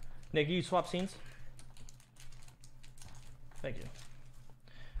understand. Nick, you swap scenes? Thank you.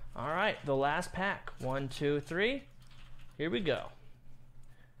 Alright, the last pack. 1, 2, 3. Here we go.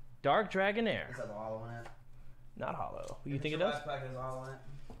 Dark Dragonair. Does that have a hollow in it? Not hollow. You think it does? Last pack has a hollow in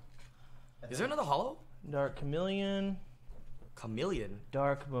it. Is there another hollow? Dark Chameleon. Chameleon?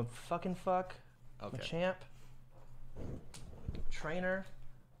 Dark fucking fuck. Okay. Machamp. Trainer.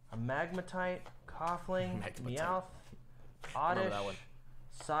 A Magmatite. Coughlin. Meowth. Oddish. that one.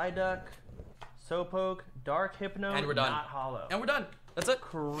 Psyduck. Slowpoke. Dark Hypno. And we're done. Not hollow. And we're done. That's it.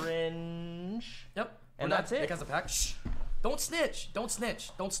 Cringe. Yep. And we're that's done. it. Nick has a pack. Shh. Don't snitch. Don't snitch.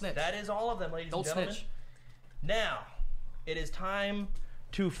 Don't snitch. That is all of them, ladies and gentlemen. snitch. Now, it is time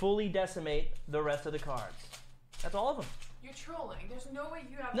to fully decimate the rest of the cards. That's all of them. You're trolling. There's no way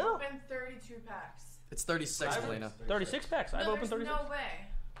you have No. opened 32 packs. It's 36, Elena. 36 packs. I've No, opened there's 36. no way.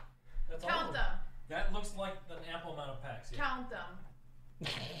 That's all Count of them. That looks like an ample amount of packs. Yeah. Count them.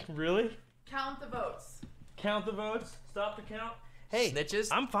 Really? Count the votes. Count the votes. Stop the count. Hey, Snitches?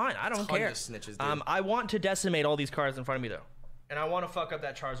 I'm fine. I don't Ton care. of snitches, dude. I want to decimate all these cards in front of me, though. And I want to fuck up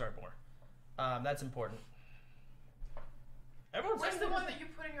that Charizard more. That's important. Everyone's Where's the one that you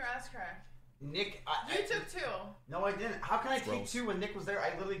put in your ass crack? Nick, You took 2. No, I didn't. How can I take gross. 2 when Nick was there? I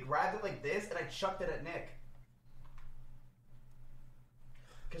literally grabbed it like this and I chucked it at Nick.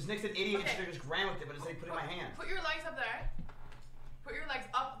 Because Nick's an idiot and should have just ran with it, but instead he put it in my hand. Put your legs up there. Put your legs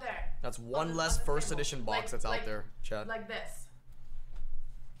up there. That's one less first edition box that's out there, Chad. Like this.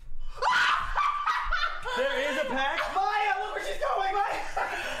 There is a pack. Maya, look where she's going, Maya!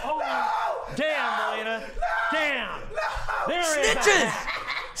 Oh, no! Damn, Melina. Damn. No! There is a Snitches! pack.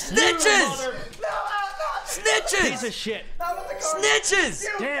 Snitches! No! Piece Snitches! of shit. Snitches! You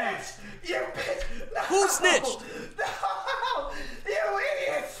Damn. bitch! You bitch! No! Who snitched? No! You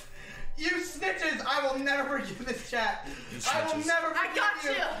idiots! You snitches! I will never forgive this chat. I will never forgive I got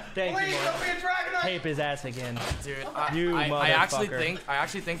you. Thank you, Please Mark. don't be a Dragonite! Tape his ass again. Dude, You I actually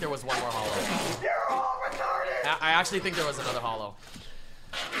motherfucker. think there was one more hollow. You're all retarded! I actually think there was another hollow.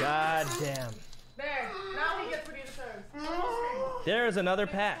 God damn. There. Now he gets what he deserves. There's another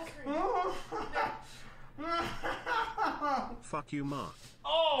pack. Fuck you, Mark.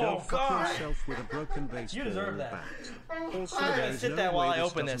 Oh, Go fuck God. yourself with a broken baseball You deserve that. bat. Also, I'm gonna there's sit no that while way I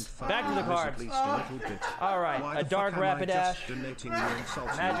this open doesn't this. fuck Back to the Miz cards. At least a little bit. All right, Why a the dark fuck am I Rapidash. just donating you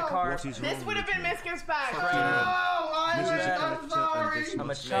insulting Magic me? card. What is This wrong would have with been you? Mizkif's pack. Fuck you. I'm Miz is a I'm collector sorry. and this I'm a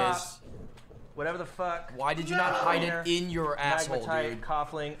must chop. Miz. Whatever the fuck. Why did you not hide it in your asshole, Magmatite, dude?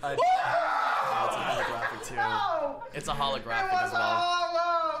 Coughlin, Oh, it's a holographic too. No! It's a holographic It was as well.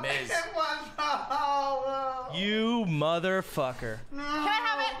 hollow! Miz. It was hollow! You motherfucker. Can I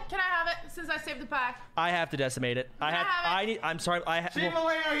have it? Can I have it? Since I saved the pack. I have to decimate it. I'm sorry. See,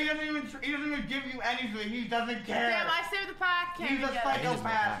 Milena, he doesn't even give you anything. He doesn't care. Damn, I saved the pack. Can't He's a even get it.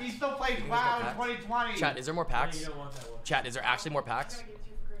 psychopath. He still plays WoW in 2020. Chat, is there more packs? Chat, is there actually more packs?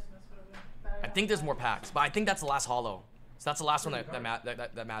 I think there's more packs, but I think that's the last hollow. So that's the last one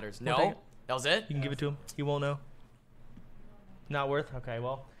that matters. I'll take No? it. That was it? You can give it to him. He won't know. Not worth? Okay,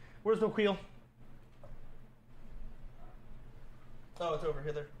 well, where's the wheel? Oh, it's over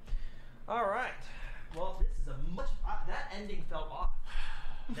here. All right. Well, this is a much... that ending felt off.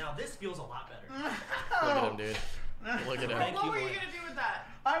 Now this feels a lot better. Look at him, dude. Look at him. What were you going to do with that?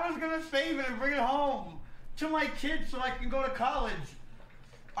 I was going to save it and bring it home to my kids so I can go to college.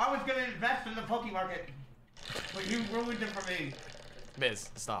 I was going to invest in the Poke market, but you ruined it for me. Miz,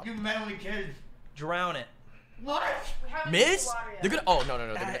 stop. You meddling kids. Drown it. What? Miz? They're gonna. Oh no.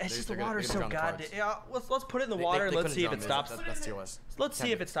 It's just the water's so goddamn. Yeah, let's put it in the water and let's see if it stops. That's TOS. Let's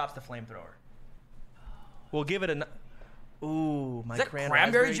see if it stops the flamethrower. We'll give it a. Ooh, my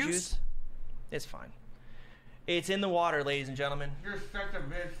cranberry juice? It's fine. It's in the water, ladies and gentlemen. You're such a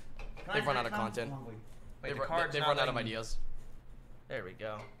bitch. They've run out of content. They've run out of ideas. There we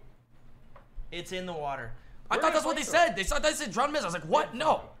go. It's in the water. I thought that's what they said. They said drown Miz. I was like, what?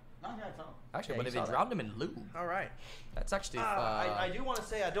 No. Actually, Yeah, but they drowned him in lube. All right. That's actually. I do want to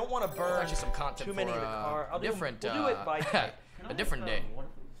say I don't want to burn actually some content too many for of the car. We'll we'll do it by day. a different day.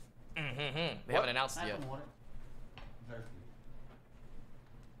 They haven't announced it yet.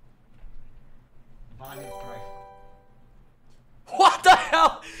 What the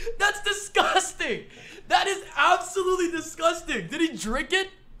hell? That's disgusting. That is absolutely disgusting. Did he drink it?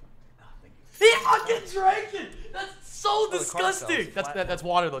 He fucking drank it. That's so disgusting. That's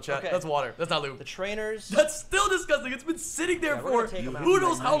water though, chat. Okay. That's water. That's not lube. The trainers. That's still disgusting. It's been sitting there for who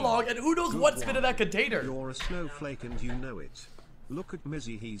knows how long and who knows what's been in that container. You're a snowflake and you know it. Look at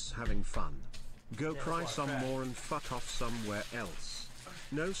Mizzy, he's having fun. Go cry some more and fuck off somewhere else.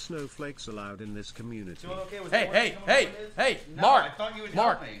 No snowflakes allowed in this community. Hey, Mark.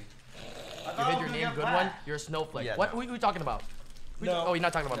 Mark. You hit your name, good one. You're a snowflake. Yeah, what? Who are you talking about? No. Oh, you're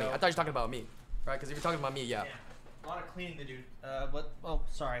not talking about me. I thought you were talking about me. Right? Because if you're talking about me, yeah. A lot of cleaning to do. Oh,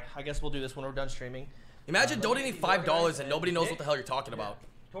 sorry. I guess we'll do this when we're done streaming. Imagine donating $5 and nobody knows what the hell you're talking about.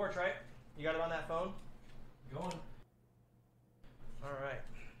 Torch, right? You got it on that phone? Going. All right.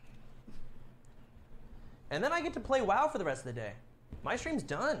 And then I get to play WoW for the rest of the day. My stream's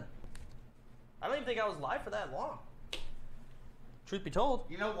done. I don't even think I was live for that long. Truth be told.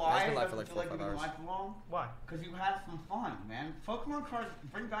 You know why? It's been live for It like doesn't feel 4 or 5 you've been hours. live for long? Why? Because you had some fun, man. Pokemon cards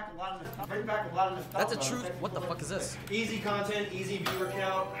bring back a lot of nostalgia. That's a truth. What the fuck is this? Easy content, easy viewer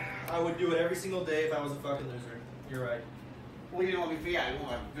count. I would do it every single day if I was a fucking loser. You're right. Well, you know what we yeah, you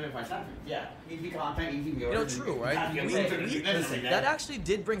want to do it by something. Yeah. Easy content, easy viewers. You know, true, right? Listen, That actually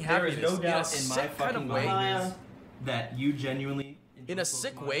did bring There is happiness no doubt in a in my sick kind of fucking way. mind that you genuinely. In a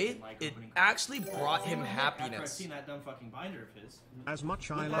sick way, it actually brought him happiness. I've seen that dumb fucking binder of his. As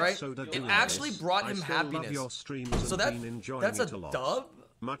much I love Right? Soda It doing actually this, brought I him still love happiness. your streams So and been enjoying that's it a a lot. dub?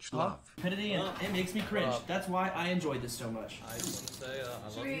 Much love. Stupidity and it makes me cringe. That's why I enjoyed this so much. I just want to say I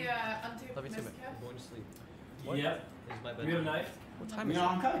Should love we you. untape Love you too, man. Mizkif? I'm going to sleep. Yep. This is my Do bedtime. we have a knife? What time is You know,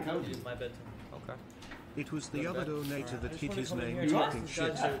 it? I'm kind of cozy. This is my bedtime. Okay. It was the other donator that hit his come in name here and talking talk. shit.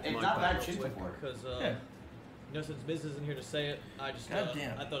 It's My not bad. bad shit before. Because, Yeah. you know, since Miz isn't here to say it, I just,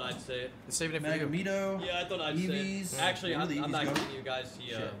 Goddamn. I thought I'd say it. He's saving it for you. Magomito. Yeah, I thought I'd say Eevees. it. Actually, Where do the I'm not Eevees go? giving you guys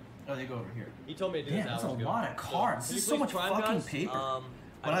the, Oh, they go over here. he told me to do Damn, this that's hours a ago. lot of cards. Can This is you so much please try, fucking guys? paper. I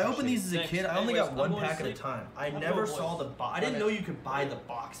When I opened appreciate these as a it. kid, I Thanks. only Anyways, got one I'm going to pack at a sleep. time. I Have a never good saw boys. the box. I didn't know you could buy the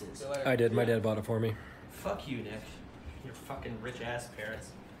boxes. I did. My dad bought it for me. Fuck you, Nick. Your fucking rich ass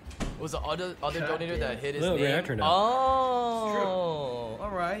parents. Was the other God donator damn. that hit his Little name? reactor now. Oh, all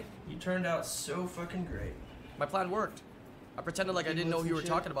right. You turned out so fucking great. My plan worked. I pretended like I didn't know who you were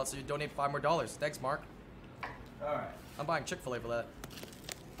talking about, so you donate $5 more. Thanks, Mark. All right. I'm buying Chick-fil-A for that.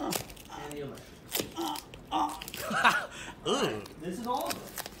 And the electric. Ooh. This is all of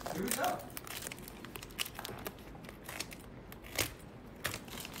it. Here we go.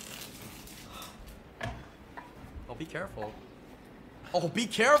 Oh, be careful. Oh, be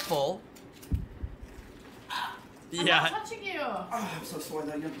careful. I'm Yeah. not touching you. Oh, I'm so sore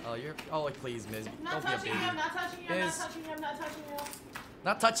though. Oh, you're. Oh, like, please, Miz. Not Don't be a touching baby. you. I'm not touching you. I'm not Miz. touching you. I'm not touching you.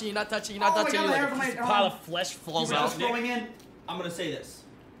 Not touching you. Not touching you. Not Oh, touching I you. got the hair Like from this my pile arm. of flesh falls You were out. just going in. I'm gonna say this.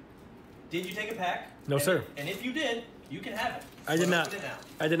 Did you take a pack? No, And- sir. And if you did, you can have it. I did So not. open it now.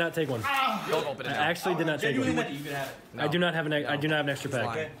 I did not take one. Don't open it I now. actually did not take Genuinely one. meant it. You can have it. No. I do not have an. I do not have an extra He's pack.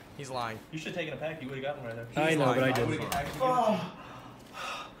 lying. Okay. He's lying. You should have taken a pack. You would have gotten one right there. I know, but I I did. would've given it to you. Oh.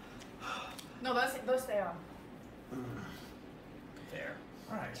 No, those stay on. There.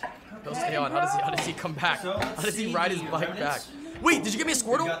 All right. Those stay on. How does he come back? So, How does he let's ride his see the bike back? remnants. Wait, did you give me a We've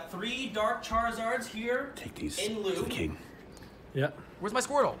Squirtle? got 3 dark Charizards here. Take these. In loop. King. Yeah. Where's my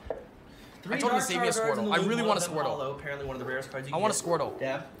Squirtle? 3 I told him dark to save me a Charizards in Squirtle. the I loop, really one want of a them Squirtle. hollow, apparently one of the rarest cards you I can want a get. Squirtle.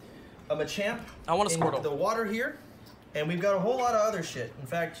 Dab. A Machamp. I want a in Squirtle. the water here. And we've got a whole lot of other shit. In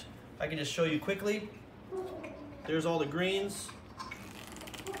fact, I can just show you quickly. There's all the greens.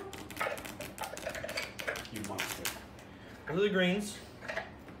 Those are the greens.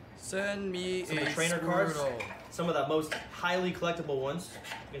 Send me Some of a the trainer cards. Squirtle. Some of the most highly collectible ones.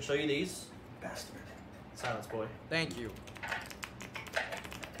 I can show you these. Bastard. Silence, boy. Thank you.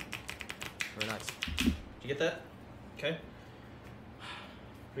 Very nice. Did you get that? Okay.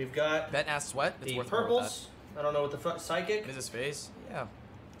 We've got Bet ass sweat. It's the worth more with purples. I don't know what the fuck. Psychic. that. Is this phase? Yeah.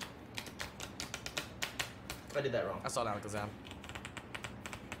 I did that wrong. I saw that Alakazam.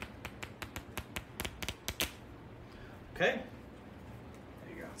 Okay.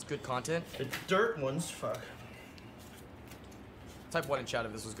 There you go. It's good content. The dirt ones. Fuck. Type 1 in chat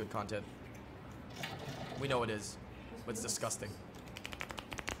if this was good content. We know it is, but it's disgusting.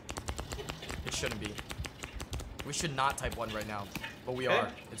 It shouldn't be. We should not type 1 right now, but we are.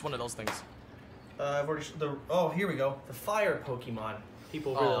 It's one of those things. I've already oh, here we go. The fire Pokemon.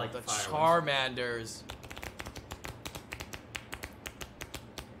 People really like the fire Charmanders.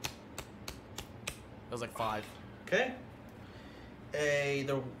 That was like 5. Okay.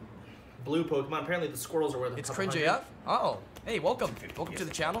 The blue Pokemon. Apparently the squirrels are worth. It's Cringe AF? Oh, hey, welcome. Welcome to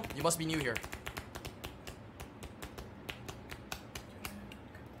the channel. You must be new here.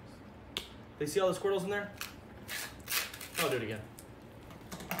 They see all the Squirtles in there? I'll do it again.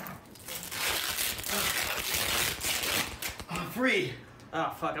 Oh, free!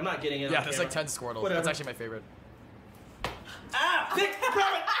 Oh, fuck, I'm not getting it. Yeah, there's like 10 Squirtles. Whatever. That's actually my favorite. Ah! Nick,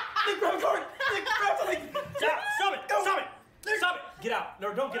 grab it! Nick, grab it! Nick, grab something! Stop! Stop it! Stop it! Stop it! Get out!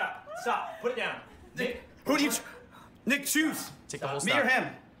 No, don't get out! Stop! Put it down. Nick, Who do you? Nick, choose. Take the whole Me or stack.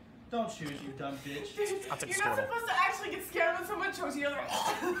 him? don't choose, you dumb bitch. I'll take the You're not Squirtle. supposed to actually get scared when someone chose you.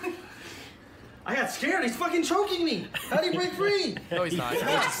 I got scared. He's fucking choking me. How do you break free? No, he's not. You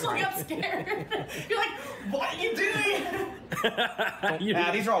actually got scared. You're like, what are you doing?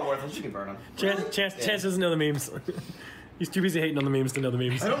 Yeah, these are all worthless. You can burn them. Chance doesn't know the memes. He's too busy hating on the memes to know the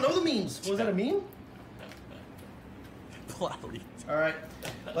memes. I don't know the memes. Was that a meme? Plowly. All right,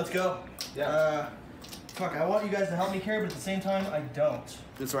 let's go. Yeah. Fuck, I want you guys to help me carry, but at the same time, I don't.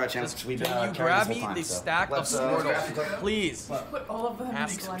 That's right, Chance. We've been Can you grab me the stack of Squirtles, please? Put all of them in the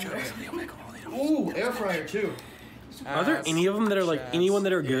Ask blender. Ooh, air fryer too. Are there any of them that are like anyone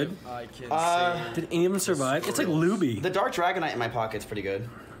that are good? I can Did any of them survive? It's like Luby. The Dark Dragonite in my pocket's pretty good.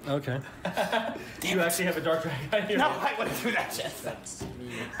 Okay. You actually have a dark dragon here. No, I wouldn't do that, Chance.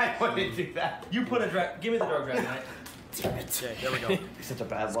 I wouldn't do that. You put a give me the dark dragonite. Okay, there we go. You're such a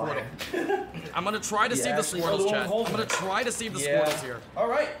bad liar. I'm gonna try to save the Squirtles, chat. I'm gonna try to save the Squirtles here. All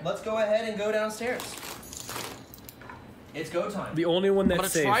right, let's go ahead and go downstairs. It's go time. The only one I'm that's gonna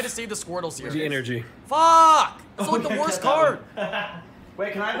safe. try to save the Squirtles here. The energy. Fuck! That's like the worst card.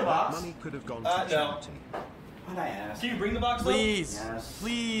 Wait, can I have the box? Money could have gone No. to charity. Why'd I ask? Can you bring the box? Please, Yes.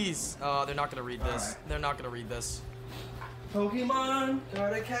 please. Oh, they're not gonna read this. Alright. They're not gonna read this. Pokemon,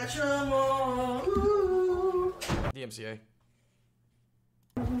 gotta catch 'em all. Ooh. DMCA.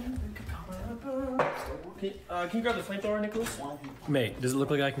 Can you grab the flamethrower, Nicholas? Mate, does it look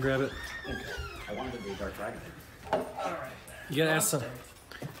like I can grab it? I wanted to be Dark Dragon. Alright. You gotta ask some.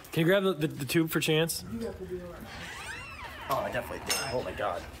 Can you grab the tube for Chance? Oh, I definitely did. Oh my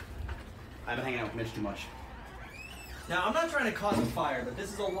god. I've been hanging out with Mitch too much. Now, I'm not trying to cause a fire, but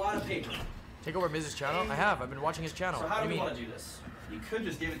this is a lot of paper. Take over Miz's channel? I have. I've been watching his channel. So how What do we you want mean? to do this? You could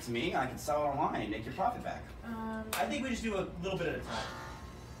just give it to me, and I can sell it online and make your profit back. I think we just do a little bit at a time.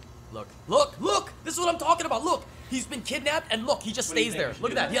 Look, look, look! This is what I'm talking about. Look, he's been kidnapped, and look, he just What do you stays think there. we should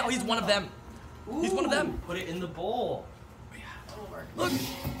Look at do? that. Yeah, he's one of them. He's one of them. Put it in the bowl. Look, These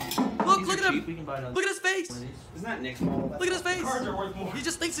look are at cheap. him. We can buy another. Look at his face. Isn't that Nick's bowl? Look at his face. Cards are worth more. He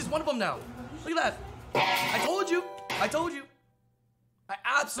just thinks he's one of them now. Look at that. I told you. I told you. I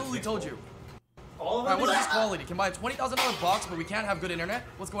absolutely told you. All of All right, them. what is this quality? Can buy a $20,000 box, but we can't have good internet?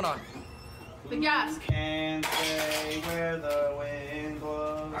 What's going on? The gas. Can't say where the wind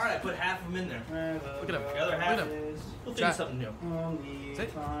blows. All right, I put half of them in there. Look at him. The other Look half at him. is. We'll think Chat. of something new. Only See?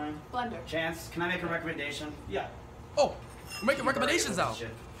 time. Blender. Chance, can I make a recommendation? Yeah. Oh, we're making recommendations now. Shit.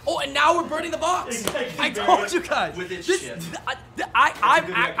 Oh, and now we're burning the box. Exactly, I Barry. told you guys. With this This, shit. I good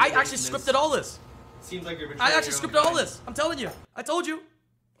actually recommendation. scripted all this. Seems like you're I betraying actually your own scripted all kind. this. I'm telling you. I told you.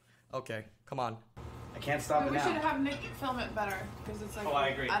 Okay, come on. I can't stop it We should now. have Nick film it better because it's like. Oh, I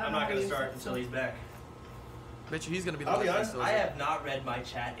agree. I don't I'm know not how gonna use start it. until he's back. Bet you he's gonna be the I'll one be that honest. does I it. have not read my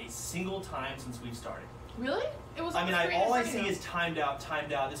chat a single time since we've started. Really? It was. I mean, on the all I screen see video. is timed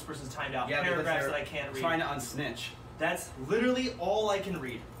out. This person's timed out. Yeah, because paragraphs they're that I can't read. trying to unsnitch. That's literally all I can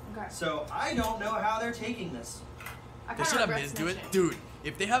read. Okay. So I don't know how they're taking this. I They kinda should have regret Miz do it, snitching. dude.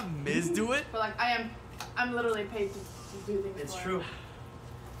 If they have Miz do it, But like, I'm literally paid to do things. It's for true. it.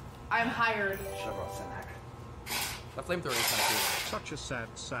 I'm hired. Should have brought Senac. that flamethrower is kind of Such a sad,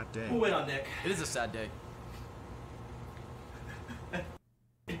 sad day. We'll wait on Nick. cool. It is a sad day.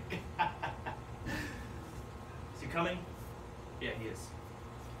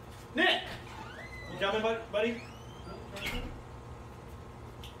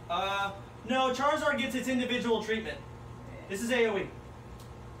 No, Charizard gets its individual treatment. This is AoE.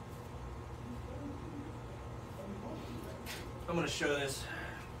 I'm gonna show this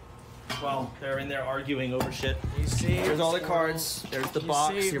while they're in there arguing over shit. You see? There's all the cards. There's the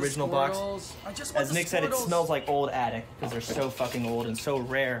box, the original box. As Nick said, it smells like old attic because they're so fucking old and so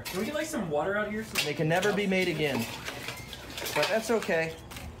rare. Can we get like some water out here? They can never be made again. But that's okay.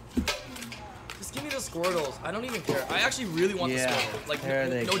 Just give me the Squirtles. I don't even care. I actually really want the Squirtle. Like,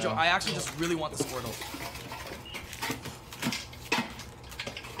 no joke. I actually just really want the Squirtle.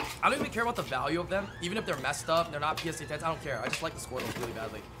 I don't even care about the value of them. Even if they're messed up, they're not PSA 10s, I don't care. I just like the Squirtles really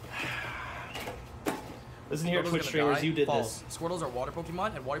badly. Listen here, Twitch streamers, you did this. Squirtles are water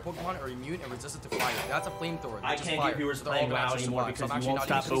Pokemon, and water Pokemon are immune and resistant to fire. That's a flamethrower. I can't get viewers playing WoW anymore because you won't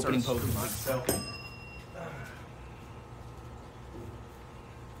stop opening Pokemon. So.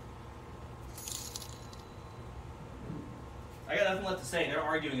 I got nothing left to say. They're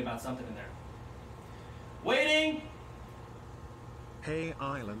arguing about something in there. Waiting! Hey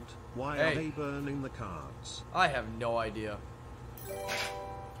Island, why are they burning the cards? I have no idea.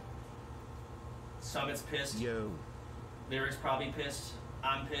 Summit's pissed. Yo. Lyric's probably pissed.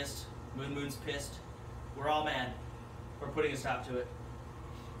 I'm pissed. Moon's pissed. We're all mad. We're putting a stop to it.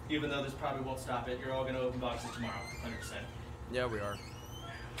 Even though this probably won't stop it. You're all going to open boxes tomorrow, 100%. Yeah, we are.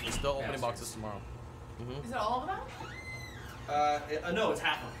 We're still opening boxes tomorrow. Is it all of them? No, it's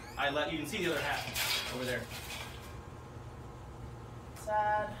half of them. You can see the other half over there.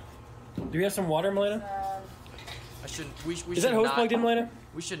 Sad. Do we have some water, Melena? Sad. I shouldn't. We Is should that hose not, plugged in, Melena?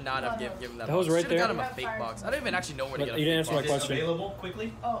 We should not have given them that. The hose right there? Should have got him a fake box. I don't even actually know where to get a You didn't fake answer my box. question. Available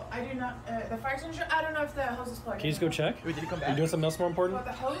quickly? Oh, I do not. The fire extinguisher? I don't know if the hose is plugged in. Can you just go check? Wait, did he come Are you back? doing something else more important? What,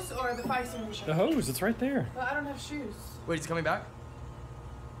 the hose or the fire extinguisher? The hose, it's right there. But I don't have shoes. Wait, he's coming back?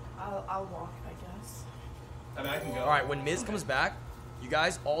 I'll walk, I guess. I mean, I can go. Alright, when Miz comes back, you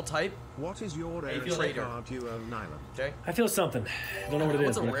guys all type. What is your trader card you own, Island? Okay. I feel something. I don't know what it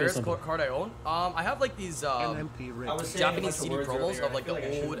What's is, the but I feel rarest something. card I own? I have like these Japanese CD promos of like the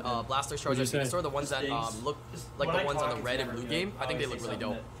old Blastoise Charizard CD store, the ones that look like the ones on the red and blue game. I think they look really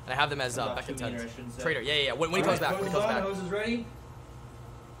dope. And I have them as back in 10. Trader, yeah. When he comes back, when he comes back. Hose is ready.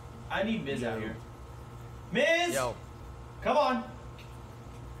 I need Miz out here. Miz! Yo. Come on.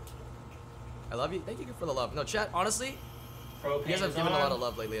 I love you. Thank you for the love. No, chat, honestly, you guys have given a lot of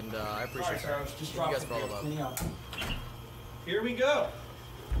love lately, and I appreciate it. Thank you guys for all the love. Here we go.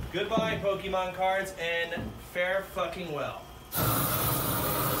 Goodbye, Pokemon cards, and fare fucking well.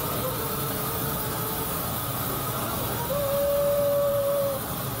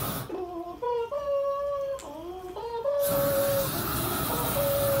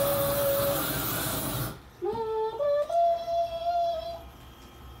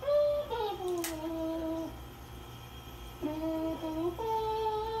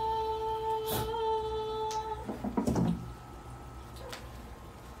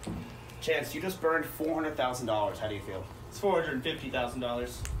 Chance, you just burned $400,000. How do you feel? It's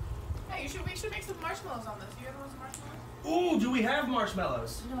 $450,000. Hey, we should make some marshmallows on this. You guys want some marshmallows? Ooh, do we have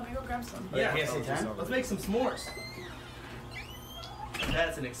marshmallows? No, let me go grab some. Yeah, let's make some s'mores.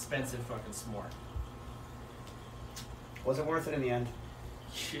 That's an expensive fucking s'more. Was it worth it in the end?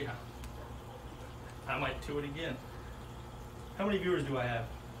 Yeah. I might do it again. How many viewers do I have?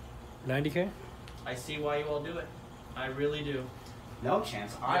 90K? I see why you all do it. I really do. No,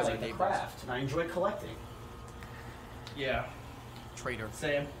 Chance. I like the craft, and I enjoy collecting. Yeah. Traitor.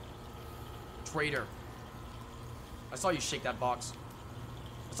 Sam. Traitor. I saw you shake that box.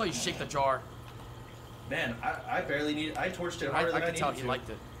 I saw you shake the jar. Man, I barely need it. I torched it harder than I could tell needed he to. liked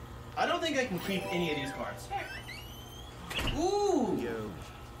it. I don't think I can keep any of these cards. Ooh! Yo.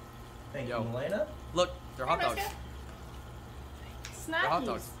 Thank you, Melena. Look, they're hot dogs. Snackies. They're hot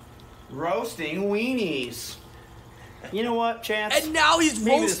dogs. Roasting weenies. You know what, Chance? And now he's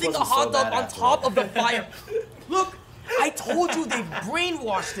Maybe this roasting a wasn't so hot dog bad on after top all. of the fire. Look, I told you they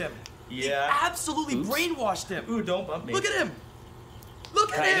brainwashed him. Yeah. They absolutely brainwashed him. Ooh, don't bump me. Look at him.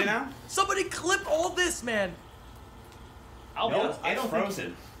 Look Can I at eat it him. now? Somebody clip all this, man. I'll be honest, it's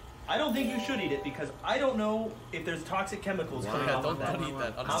frozen. I don't think you should eat it because I don't know if there's toxic chemicals coming Yeah, out of that. don't eat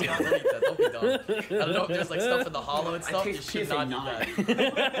that. Honestly, don't eat that. Don't be dumb. I don't know if there's like stuff in the hollow and stuff. You should not eat that.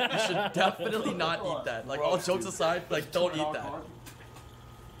 You should definitely not eat that. Like all jokes aside, like don't eat that.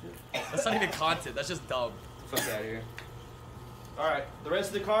 That's not even content. That's just dumb. Fuck out of here. Alright, the rest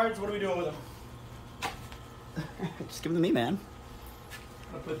of the cards, what are we doing with them? Just give them to me, man.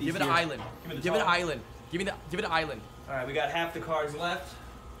 I'm gonna put these Give it an here. island. Give it an island. Give it an island. Alright, we got half the cards left.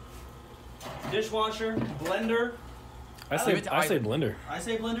 Dishwasher, blender. I say blender. I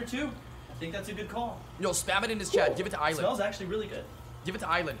say blender too. I think that's a good call. Yo, spam it in his chat. Give it to It island. smells actually really good. Give it to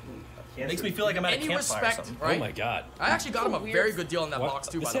Island. Makes me feel like I'm at a Any campfire or respect, something. right? Oh my god. I actually got him a very good deal in that What? box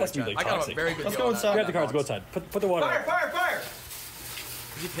too, by This the way, has to be, Chad. like, I got him a toxic. very good Let's deal go on inside. Grab the cards. box. Go inside. Put the water. Fire! Fire! Fire!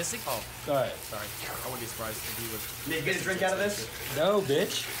 Is he pissing? Oh. Alright. Sorry. I wouldn't be surprised if he was. Nick, get a drink out of this? No,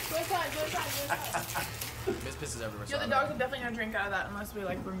 bitch. Go inside, go inside, go inside. Miss pisses everywhere. Yo, the dogs are definitely gonna drink out of that unless we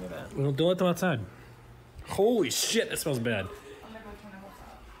like remove it. Well, don't let them outside. Holy shit, that smells bad. I'm gonna go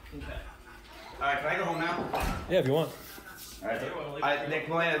turn it Okay. Alright, can I go home now? Yeah, if you want. Alright, Nick,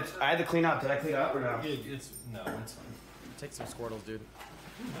 I had to clean up. Did I clean up or no? It's fine. Take some Squirtles, dude.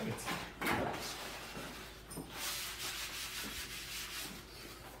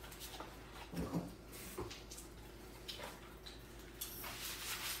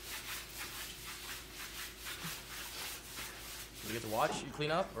 You get to watch? You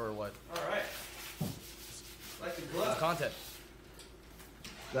clean up or what? Alright. Like the What's glove. content? Is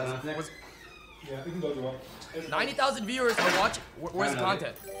that enough, Nick? Yeah, we can go if you want. 90,000 viewers are watching. Where's the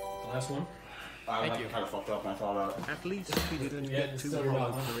content? The last one? Thank you. I kind of fucked up and I thought about it. At least he didn't get too still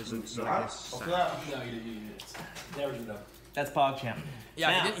hot wrong. for his Alright, sad. No, you didn't. Never do that. That's PogChamp. Yeah,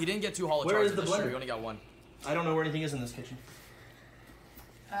 Now, he didn't get two hollow where charges is the this year. blender? We only got one. I don't know where anything is in this kitchen.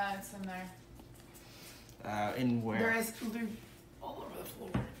 It's in there. In where? There is lube all over the floor.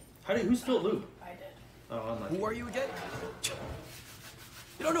 Who spilled lube? I did. Oh, I'm not. Who are you again?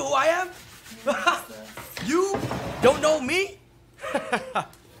 You don't know who I am? You don't know me? I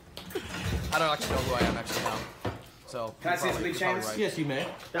don't actually know who I am actually now. So Can I say some big chance? Right. Yes, you may.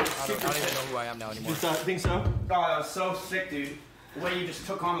 I don't even know who I am now anymore. Think so? Oh, that was so sick, dude. The way you just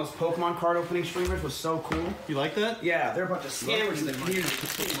took on those Pokemon card opening streamers was so cool. You like that? Yeah, they're a bunch of scammers in the community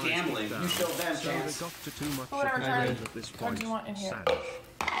just gambling. You showed them So they chance. got to too much Whatever, of Charlie. it at this What point. do you want in here? Sad.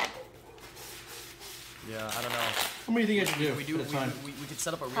 Yeah, I don't know. What do you think I should do? We could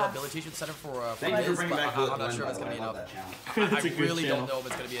set up a rehabilitation center for Thank you for Liz, bringing but back I'm not sure if it's gonna be enough. That's I a good really channel. don't know if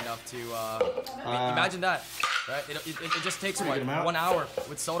it's gonna be enough to. I mean, imagine that, right? It just takes what, Get 'em out. 1 hour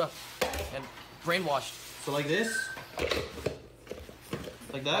with soda and brainwashed. So like this?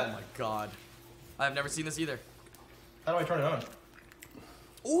 Like that? Oh my god, I have never seen this either. How do I turn it on?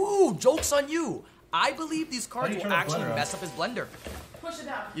 Ooh, joke's on you. I believe these How do cards you will turn the actually blender on? mess up his blender. Push it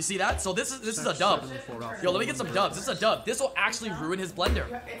down. You see that? So this is a dub. Yo, let me get some dubs. This is a dub. This will actually ruin his blender.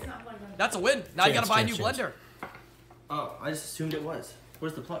 It's not plugged in. That's a win. Now you gotta Chance, buy a new chance, blender. Oh, I just assumed it was.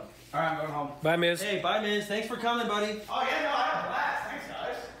 Where's the plug? Alright, I'm going home. Bye, Miz. Hey, bye, Miz. Thanks for coming, buddy. Oh, yeah, no, I had a blast. Thanks,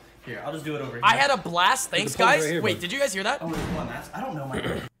 guys. Here, I'll just do it over here. I had a blast. Thanks, the plug's guys. right here, Wait, bud. did you guys hear that? Oh, there's one. I don't know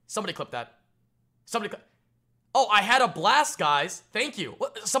my. Somebody clip that. Somebody clip. Oh, I had a blast, guys. Thank you.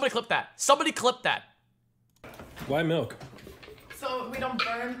 What? Somebody clip that. Somebody clip that. Why milk? So we don't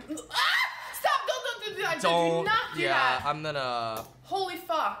burn. Stop! Don't do that! Don't. Do not do Yeah, that! I'm gonna. Holy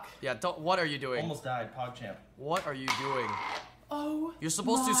fuck! Yeah, don't. What are you doing? Almost died, PogChamp. What are you doing? Oh. You're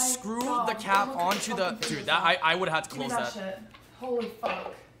supposed to my screw God. the cap Look at onto the. fucking Dude, pieces that off. I would have had to Give me close that that. shit. Holy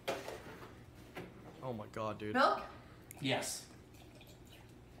fuck. Oh my god, dude. Milk? Yes.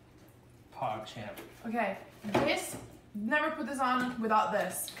 PogChamp. Okay. This. Never put this on without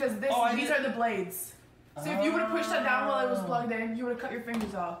this. Because this. Oh, I these did- are the blades. So if you would have pushed that down while it was plugged in, you would have cut your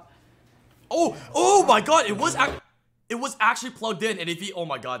fingers off. Oh, oh my god, it was actually plugged in, and if he, oh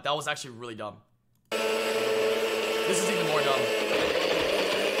my god, that was actually really dumb. This is even more dumb.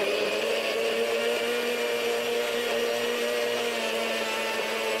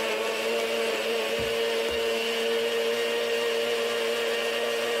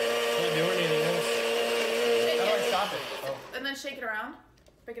 Can't do anything else. Shake How do I it. stop it? Oh. And then shake it around.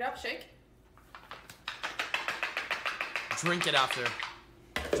 Pick it up, shake. Drink it after.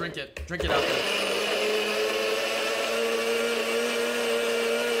 Drink it. Drink it after.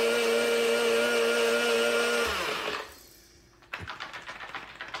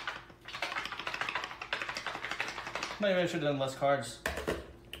 Maybe I should have done less cards.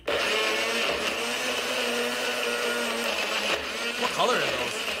 What color are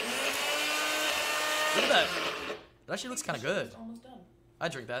those? Look at that. It actually looks kind of good. Almost done. I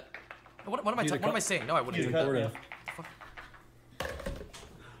drink that. What am I saying? No, I wouldn't drink cut, that. yeah.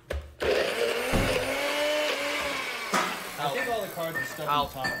 I think all the cards are stuck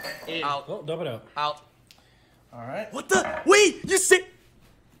Out. on top. Out. Oh, dump it out. Out. Alright. What the? Wait, you say?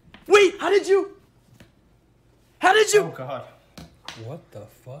 Wait, how did you? How did you? Oh god. What the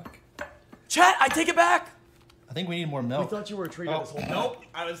fuck? Chat, I take it back. I think we need more milk. thought you were a traitor this whole time. Nope,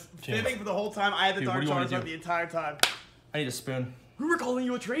 I was fibbing for the whole time. I had the Dude, what dark do you wanna charge on do? the entire time. I need a spoon. We were calling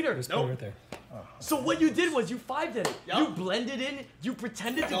you a traitor. There's nope. right there. So what you did was you 5'd it. Yup. You blended in. You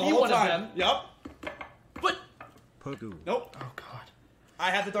pretended to The be whole one of time. them. Yup. But Pogoo. Nope. Oh god. I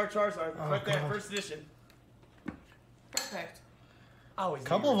have the dark charge right Oh, there, God. first edition. Perfect. A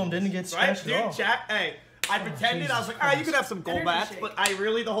couple of them didn't get Right, smashed dude, at all. chat, hey. I pretended, I was like, alright, you can have some gold bats, but I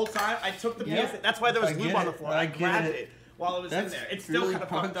really, the whole time, I took the piece. That's why there was lube on the floor. I grabbed it while it was in there. It's still kind of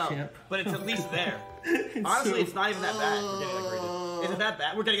fucked up, but it's at least there. Honestly, it's not even that bad. We're getting it graded. Is it that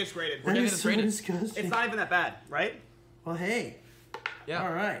bad? We're getting it graded. We're getting it graded. It's not even that bad, right? Well, hey. Yeah.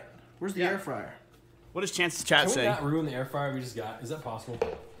 All right. Where's the air fryer? What does Chance's chat Can say? we not ruin the air fryer we just got? Is that possible?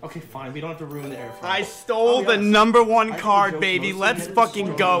 Okay, fine. We don't have to ruin the air fryer. I stole the #1 card, baby. Let's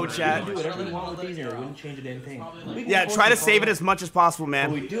fucking go, chat. Do whatever we want with these, and it wouldn't change a damn thing. Yeah, try to save it as much as possible,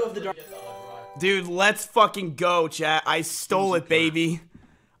 man. We do have the dark. Dude, let's fucking go, chat. I stole it, baby.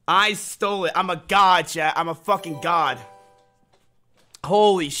 I stole it. I'm a god, chat. I'm a fucking god.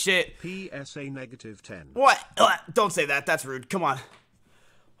 Holy shit. PSA -10. What? Don't say that. That's rude. Come on.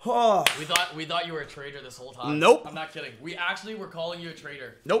 Oh. We thought you were a traitor this whole time. Nope. I'm not kidding. We actually were calling you a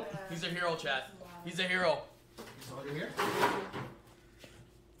traitor. Nope. He's a hero, chat. He's a hero.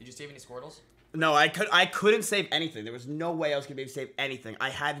 Did you save any Squirtles? No, I couldn't save anything. There was no way I was gonna be able to save anything.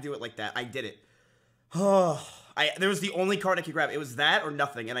 I had to do it like that. I did it. Oh, there was the only card I could grab. It was that or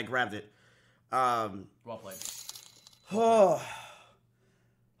nothing, and I grabbed it. Well played. Oh.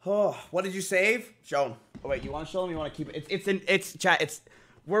 Oh, what did you save? Show him. Oh wait, you want to show him? You want to keep it? It's chat.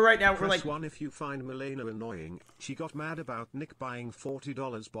 We're right now. We're Press like 1 if you find Milena annoying. She got mad about Nick buying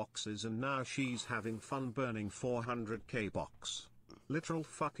 $40 boxes and now she's having fun burning 400k box. Literal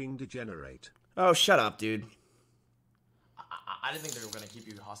fucking degenerate. Oh, shut up, dude. I didn't think they were gonna keep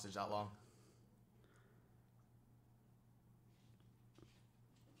you hostage that long.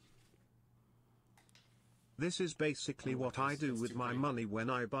 This is basically what I do with my money when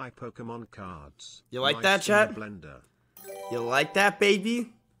I buy Pokemon cards. You like Nice that, in chat? the blender. You like that,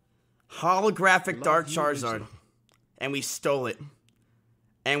 baby? Holographic Love Dark you, Charizard. Wizard. And we stole it.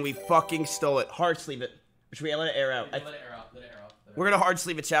 And we fucking stole it. Hard sleeve it. Should we let it air out? Let it air out. Let it air out. We're gonna hard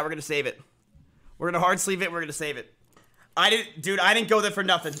sleeve it, chat. We're gonna save it. We're gonna hard sleeve it. We're gonna save it. I didn't go there for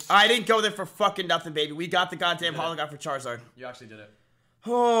nothing. I didn't go there for fucking nothing, baby. We got the goddamn holographic Charizard. You actually did it.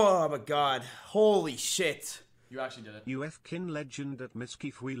 Oh my god. Holy shit. You actually did it. UFkin legend at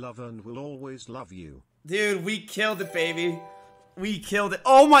Mizkif, we love and will always love you. Dude, we killed it, baby. We killed it.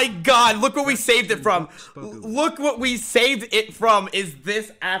 Oh my god, look what we saved it from. Look what we saved it from is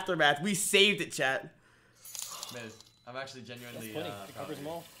this aftermath. We saved it, chat. Miz, I'm actually genuinely It covers them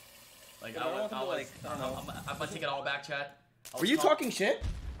all. Like, I'm gonna take it all back, chat. Were you talking shit?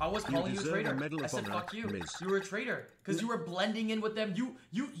 I was calling you a deserve a traitor. Medal I of said Honor, fuck you. Miz. You were a traitor because you were blending in with them. You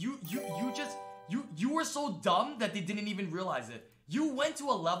were so dumb that they didn't even realize it. You went to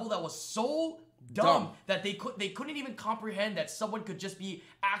a level that was so dumb that they couldn't even comprehend that someone could just be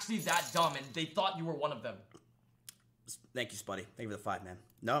actually that dumb, and they thought you were one of them. Thank you, Spuddy. Thank you for the 5, man.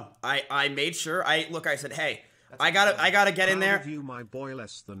 No, I made sure. I said, hey, I gotta get in there. You, my boy,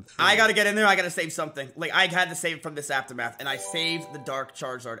 less than 3. I gotta get in there. I gotta save something. Like, I had to save from this aftermath, and I saved the Dark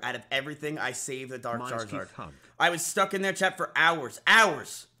Charizard. Out of everything, I saved the Dark Charizard. I was stuck in there, chat, for hours,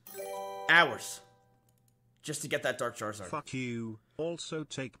 just to get that Dark Charizard. Fuck you. Also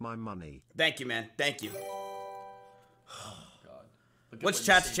take my money. Thank you, man. Thank you. God. What's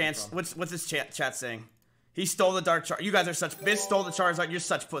chat's chance? What's this chat saying? He stole the Dark Charizard. You guys are such. Biz stole the Charizard. You're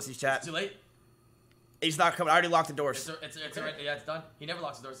such pussies, chat. It's too late. He's not coming. I already locked the doors. It's already, yeah, it's done. He never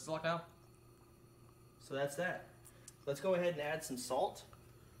locks the doors. It's locked now. So that's that. Let's go ahead and add some salt.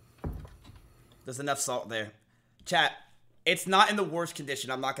 There's enough salt there. Chat, it's not in the worst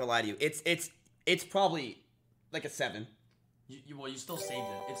condition. I'm not gonna lie to you. It's probably like a 7. Well, you still saved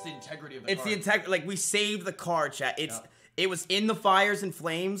it. It's the integrity of the It's card. the integrity. Like, we saved the card, chat. It was in the fires and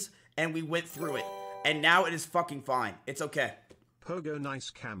flames, and we went through it, and now it is fucking fine. It's okay. Pogo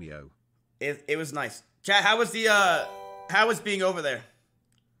nice cameo. It was nice. Chat, how was being over there?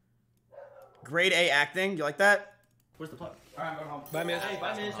 Grade A acting. You like that? Where's the plug? All right, I'm going home. Bye, Miz. Hey,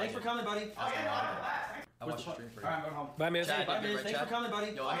 bye, Miz. Thanks for coming, buddy. I watched the stream for you. All right, I'm going home. Bye, Miz. Chat, Bye, Miz. Thanks for coming,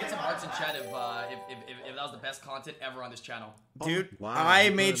 buddy. Yo, I get some hearts in chat if that was the best content ever on this channel. Dude, Wow, I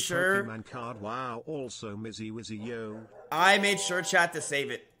you made burned sure. Pokemon card. Wow. Also, Mizzy Wizzy yo. I made sure, chat, to save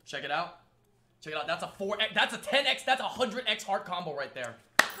it. Check it out. Check it out. That's a 4x. That's a 10x. That's a 100x heart combo right there.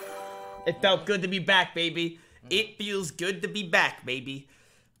 It felt good to be back, baby. It feels good to be back, baby.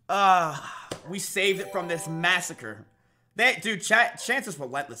 We saved it from this massacre. Dude, Chance is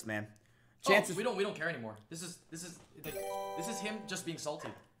relentless, man. Chance is... we don't care anymore. This is him just being salty.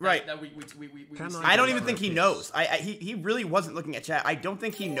 Right. I don't even think he knows. He really wasn't looking at chat. I don't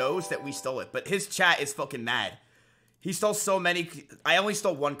think he knows that we stole it, but his chat is fucking mad. He stole so many. I only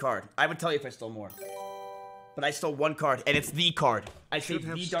stole 1 card. I would tell you if I stole more. But I stole 1 card, and it's the card. I saved the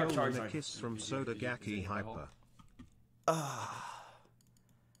Dark Should have stolen a Charizard. kiss from Soda Gaki Hyper.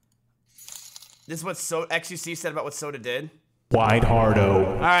 This is what XUC said about what Soda did. Wide hardo.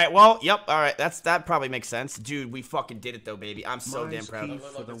 All right, well, yep. All right, that probably makes sense, dude. We fucking did it though, baby. I'm so damn proud. Look,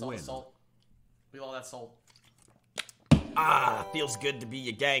 it's all the salt. Look at all that salt. Ah, feels good to be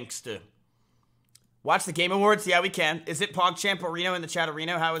a gangster. Watch the Game Awards. Yeah, we can. Is it PogChamp Reno in the chat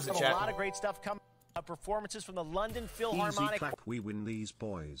arena? How is the chat? A lot of great stuff coming. Performances from the London Easy Philharmonic. clap, we win these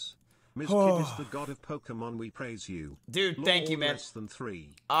boys. Mizkif is the god of Pokemon, we praise you. Dude, Lord thank you, man. Less than 3.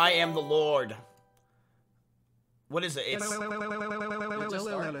 I am the Lord. What is it? It's...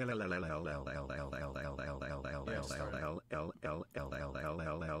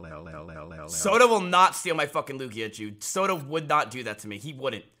 Soda will not steal my fucking Lugia, dude. Soda would not do that to me. He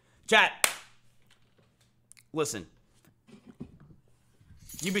wouldn't. Chat. Listen.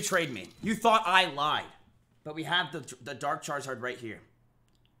 You betrayed me. You thought I lied. But we have the Dark Charizard right here.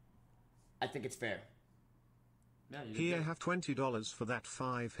 I think it's fair. Here, have $20 for that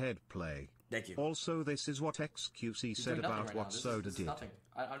 5-head play. Thank you. Also, this is what XQC said about right what Soda did. Nothing.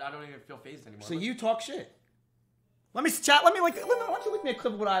 I don't even feel phased anymore. So you talk shit. Let me chat. Why don't you lick me a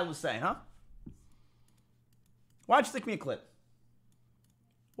clip of what I was saying, huh? Why don't you lick me a clip?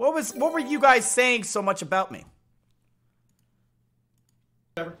 What were you guys saying so much about me?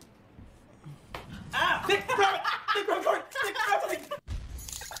 Whatever. Ah! See,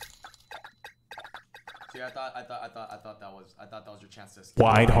 I thought that was your chance to.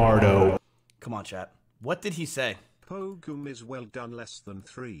 Wide hardo. Come on, chat. What did he say? Pogum is well done, less than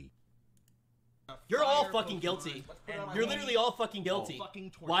 3. You're all fucking guilty. You're literally all fucking guilty.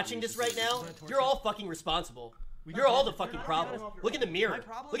 Watching this right now, you're all fucking responsible. You're all the fucking problem. Look in the mirror.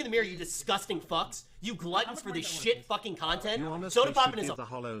 Look in the mirror, you disgusting fucks. You gluttons for this shit fucking content. You honestly Sodapoppin should is give a the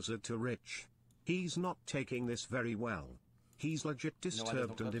hollows to Rich. He's not taking this very well. He's legit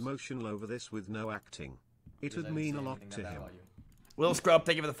disturbed and emotional over this with no acting. It would mean a lot to him. Will Scrub,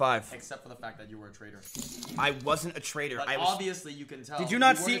 thank you for the 5. Except for the fact that you were a traitor. I wasn't a traitor. But I was... obviously, you can tell. Did you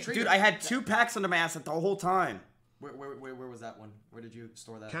not weren't see? a traitor. Dude, I had 2 packs under my ass the whole time. Where was that one? Where did you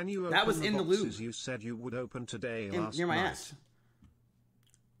store that? Can you open that was the in the boxes lube. You said you would open today last near my night? ass.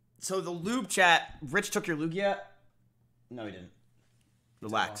 So the lube chat, Rich took your Lugia? No, he didn't.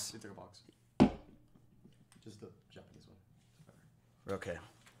 Relax. He took a box. Just the Japanese one. Okay.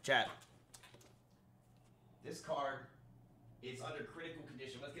 Chat. This card is under critical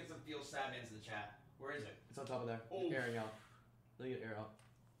condition. Let's get some Feel Sad Mans in the chat. Where is it? It's on top of there. Oh. Airing out. Let me get air out.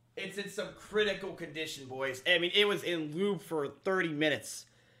 It's in some critical condition, boys. I mean, it was in lube for 30 minutes.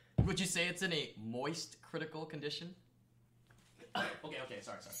 Would you say it's in a moist critical condition? Okay,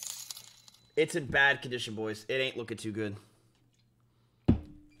 sorry. It's in bad condition, boys. It ain't looking too good.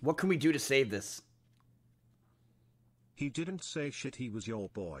 What can we do to save this? He didn't say shit, he was your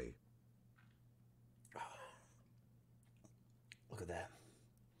boy. Look at that.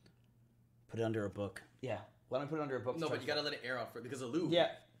 Put it under a book. Yeah. Why don't I put it under a book? No, but you gotta let it air out because of lube. Yeah,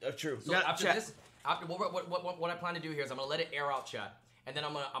 true. So after this, what I plan to do here is I'm gonna let it air out, chat, and then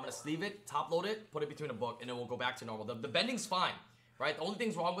I'm gonna sleeve it, top load it, put it between a book, and then we'll go back to normal. The bending's fine, right? The only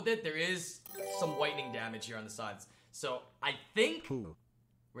thing's wrong with it, there is some whitening damage here on the sides. So I think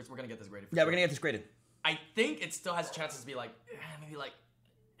we're gonna get this graded. Yeah, we're gonna get this graded. I think it still has chances to be like maybe like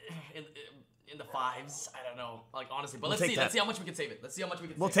in the 5s. I don't know, like honestly. But let's see how much we can save it. Let's see how much we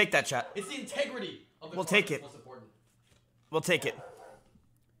can. We'll take that, chat. It's the integrity of the We'll card take that's it. most important. We'll take it.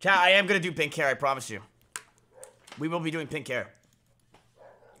 Chat, I am gonna do pink hair. I promise you. We will be doing pink hair.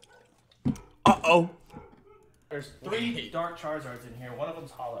 Uh-oh. There's 3 Dark Charizards in here. One of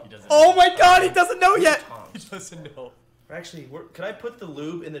them's hollow. Oh my god, he doesn't know yet. He doesn't know. Actually, could I put the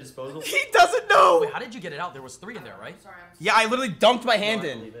lube in the disposal? He doesn't know. Wait, how did you get it out? There was 3 in there, right? Yeah, I literally dunked my hand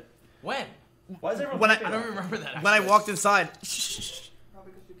in. When? Why is everyone? When I don't remember that. Actually. When I walked inside.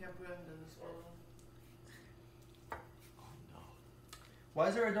 Probably because we can't put it in the disposal. Why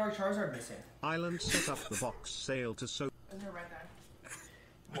is there a Dark Charizard missing? Island set up the box sale to so. Isn't it right there?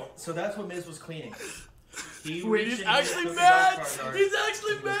 Well, so that's what Miz was cleaning. He Wait, reached he's in, actually took the mad! Dark Charizard, He's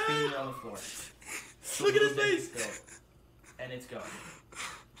actually and was mad! cleaning it on the floor. Look at his Moved it, face! spilled, and it's gone.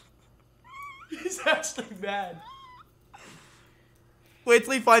 He's actually mad. Wait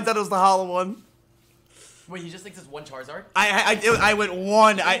till he finds out it was the hollow one. Wait, he just thinks it's one Charizard? I went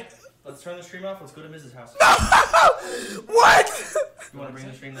 1. Let's turn the stream off. Let's go to Miz's house. What? You want to bring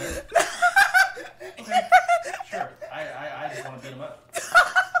the stream there? Okay. Sure. I just want to beat him up.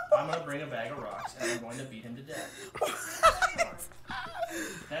 I'm going to bring a bag of rocks, and I'm going to beat him to death.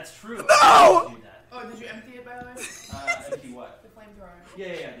 That's true. No! Oh, did you empty it by the way? Empty what? The flamethrower. Yeah,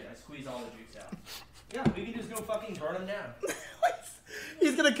 I did. I squeezed all the juice out. Yeah, we can just go fucking burn him down.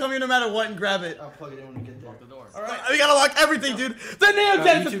 He's gonna come here no matter what and grab it. I'll plug it in when we get there. The door. All right, we gotta lock everything, dude. The Neo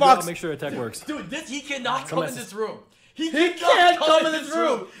Genesis box. Make sure the tech works. Dude, he cannot come in this room. He can't come in this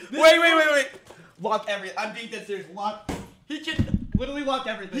room. Wait. Lock everything. I'm being dead serious. Lock. He can literally lock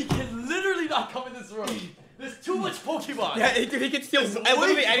everything. He can literally not come in this room. There's too much Pokemon. Yeah, he can steal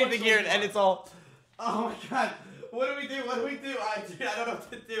literally anything here, and it's all. Oh my god. What do we do? Dude, I don't know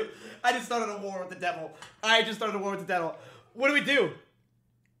what to do. I just started a war with the devil. What do we do?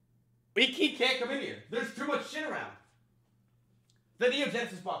 He can't come in here. There's too much shit around. The Neo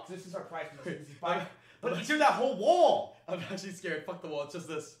Genesis box. This is our price for this. But he's through that whole wall. I'm actually scared. Fuck the wall. It's just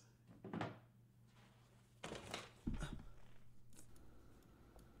this.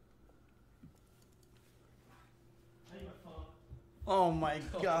 Oh my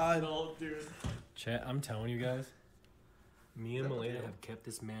god. No, dude. Chat, I'm telling you guys, me and Milena have kept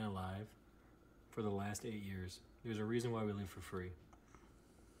this man alive for the last 8 years. There's a reason why we live for free.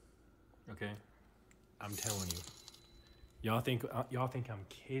 Okay? I'm telling you. Y'all think I'm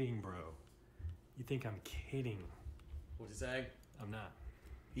kidding, bro. You think I'm kidding. What's he saying? I'm not.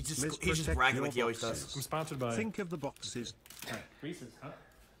 He's just bragging like he always does. I'm sponsored by... Think of the boxes. Reese's, huh?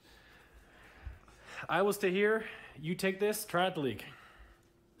 I will stay here. You take this. Try out the leak.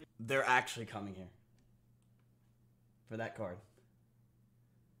 They're actually coming here. For that card.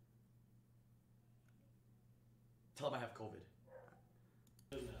 Tell him I have COVID.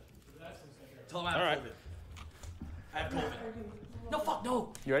 Tell him I have COVID. I have COVID. No, fuck,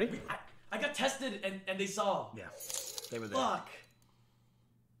 no. You ready? I got tested and they saw. Yeah. They were there. Fuck.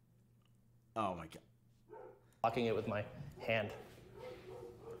 Oh my god. Locking it with my hand.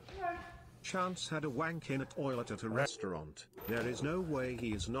 Chance had a wank in a toilet at a restaurant. There is no way he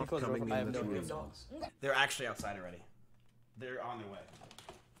is not coming in the room. They're actually outside already. They're on their way.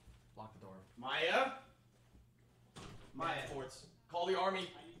 Lock the door. Maya? Forts. Call the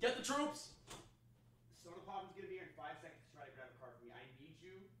army. Get the troops. Sodapoppin's gonna be here in 5 seconds to try to grab a card from me. I need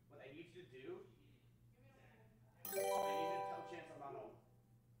you. What I need you to do. I need you to tell Chance I'm not home.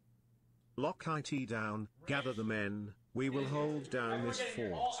 Lock IT down. Gather the men. We will hold down this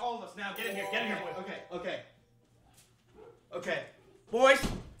fort. All of us now. Get in here. Boys. Okay. Boys,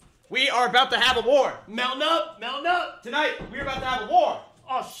 we are about to have a war. Mountain up. Tonight, we're about to have a war.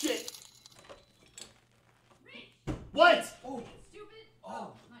 Oh, shit. What? Oh, stupid.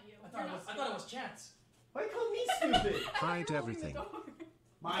 Oh, not you. I thought it was Chance. Why you call me stupid? Hide everything.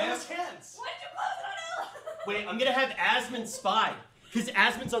 Maya? That was Chance. Why'd you close it on L? Wait, I'm gonna have Asmund spy. Because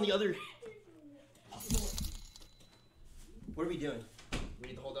Asmund's on the other... What are we doing? We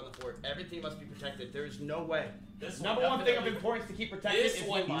need to hold down the fort. Everything must be protected. There is no way. This Number one thing of importance to keep protected is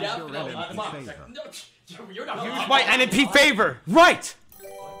one the definitely. No, you're not. use my NP favor. Right.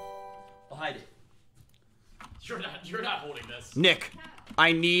 I'll hide it. You're not holding this. Nick,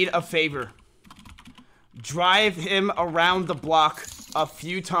 I need a favor. Drive him around the block a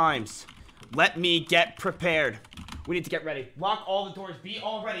few times. Let me get prepared. We need to get ready. Lock all the doors. Be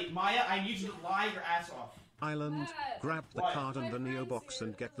all ready. Maya, I need you to lie your ass off. Island, grab the card and the Neo box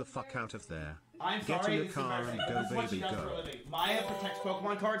and get the fuck out of there. Get in your car and go, baby, go. Maya protects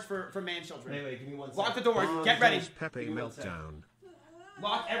Pokemon cards for man children. Wait, give me 1 second. Lock the doors. Get ready. Pepe meltdown.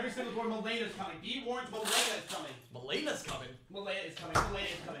 Lock every single door. Melena's coming. Be warned, Melena is coming. Melena's coming. Melena is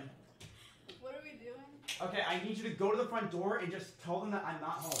coming. What are we doing? Okay, I need you to go to the front door and just tell them that I'm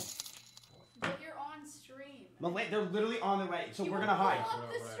not home. But you're on stream. They're literally on their way, so we're gonna hide. Pull up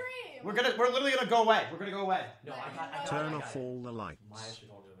the stream. We're literally gonna go away. No, I got Turn it. off all the lights. Maya should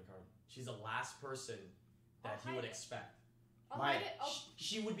hold it in the card. She's the last person that he would expect. I'll Maya. hide it.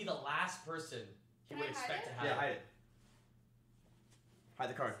 She would be the last person he would I hide expect it? to have. Yeah, hide it. Hide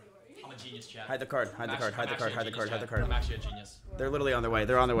the card. I'm a genius, chat. Hide the card. Hide the card. Hide the card. Hide the card. Hide the card. I'm actually a genius. They're literally on their way.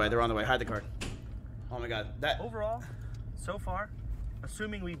 They're on their way. Hide the card. Oh my god. Overall, so far,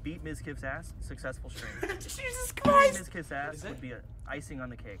 assuming we beat Mizkif's ass, successful stream. Jesus Christ! Mizkif's ass would be icing on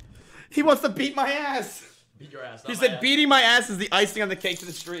the cake. He wants to beat my ass. Beat your ass. He said beating my ass is the icing on the cake to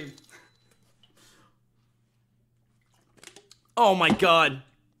the stream. Oh my god.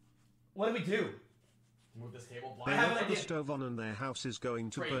 What do we do? Move this table. They left the stove on and their house is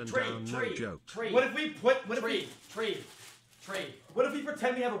going to burn down, no joke. What if we put... Trade. What if we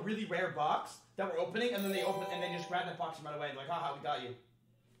pretend we have a really rare box that we're opening, and then they open and they just grab that box and run away and like, haha, we got you. Do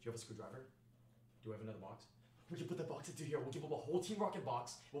you have a screwdriver? Do we have another box? We can put that box into here. We'll give him a whole Team Rocket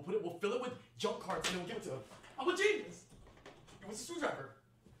box. We'll fill it with junk cards, and then we'll give it to him. I'm a genius. What's the screwdriver?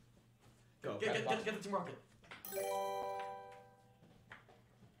 Go. Get the Team Rocket.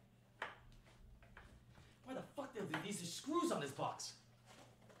 Why the fuck are these screws on this box?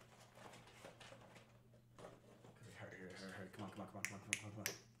 Hurry, come on. on.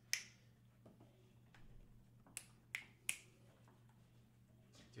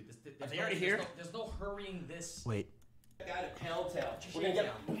 Dude, Are they already here? There's no hurrying this. Wait. Guy to Telltale. We're gonna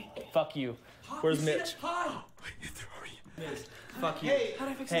get. Fuck you. Where's Mitch? Hi. Fuck you. Hey, how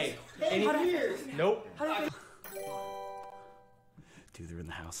do I fix hey, this? hey, How do I here. fix this? Nope. How do I fix Dude, they're in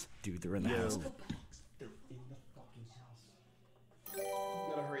the house. Dude, they're in the house. They're in the fucking house.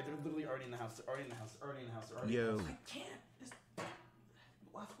 You gotta hurry. They're literally already in the house. They're already in the house. They're already in the house. They're already in the house. I can't. This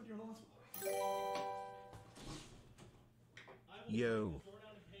last one, you're the last one. Yo.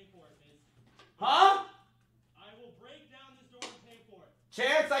 Huh? I will break down this door and pay for it.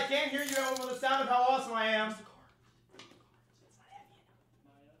 Chance, I can't hear you over the sound of how awesome I am.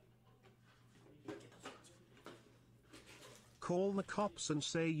 Call the cops and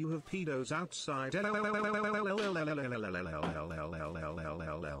say you have pedos outside. That's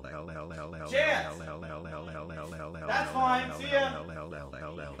fine. See ya.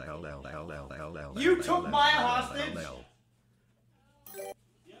 You took Maya hostage.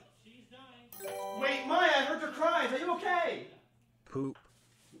 Wait, Maya, I heard your cries. Are you okay? Poop.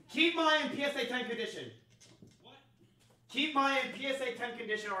 Keep Maya in PSA 10 condition. What? Keep Maya in PSA 10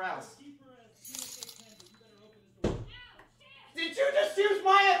 condition or else. Did you just use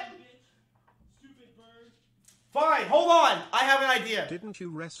Maya? Fine, hold on. I have an idea. Didn't you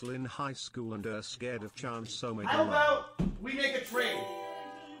wrestle in high school and are scared of Chance so many? How about we make a trade?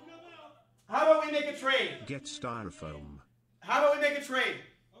 How about we make a trade? Get styrofoam. How about we make a trade?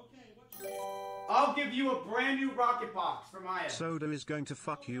 I'll give you a brand new rocket box for Maya. Soda is going to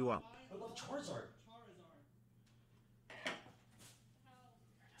fuck you up. What about the Charizard?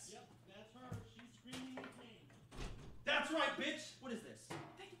 That's right, bitch. What is this?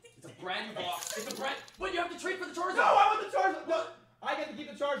 It's a brand new box. It's a brand. Wait, you have to trade for the Charizard. No, I want the Charizard. No, I get to keep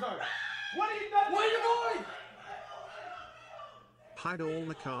the Charizard. What are you doing? Where are you going? Hide all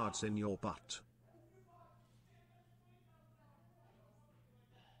the cards in your butt.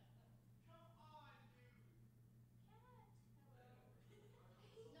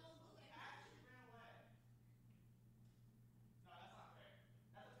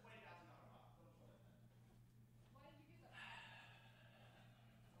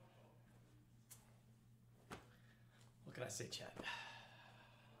 What can I say, Chad?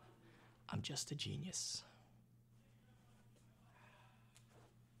 I'm just a genius.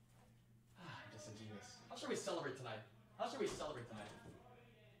 I'm just a genius. How should we celebrate tonight? How should we celebrate tonight?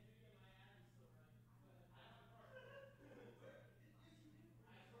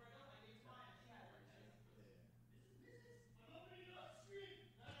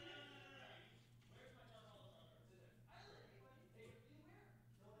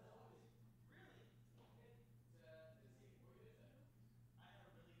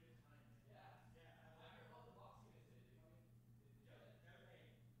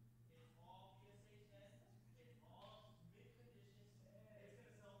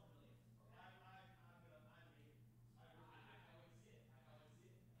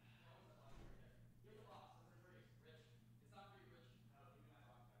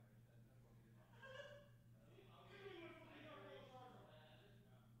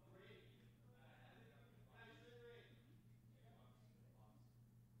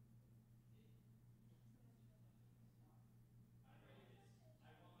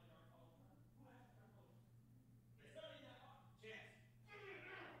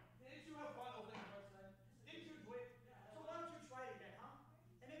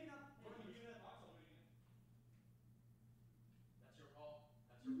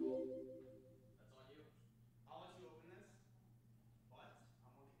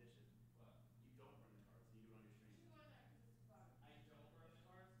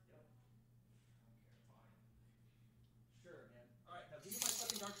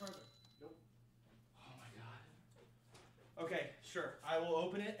 Okay, sure. I will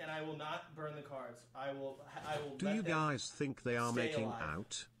open it and I will not burn the cards. I will. Do you guys think they are making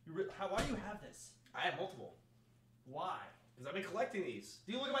out? Why do you have this? I have multiple. Why? Because I've been collecting these.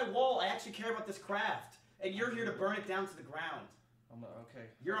 Do you look at my wall? I actually care about this craft. And you're here to burn it down to the ground. Okay.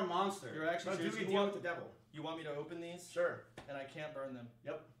 You're a monster. You're actually do serious? a deal with the devil. You want me to open these? Sure. And I can't burn them?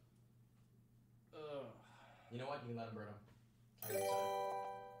 Yep. Ugh. You know what? You can let him burn them. I can decide.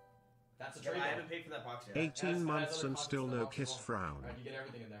 That's a trade. I haven't paid for that box yet. 18 months and still no kiss frown. Alright, you get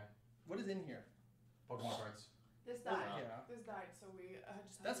everything in there. What is in here? Pokemon cards. This died. Yeah. This died, so we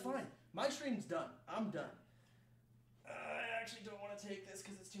just. That's fine. My stream's done. I'm done. I actually don't want to take this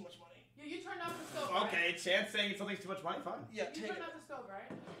because it's too much money. Yeah, you turned off the stove. Right? Okay, Chance saying something's too much money. Fine. Yeah, You turned off the stove,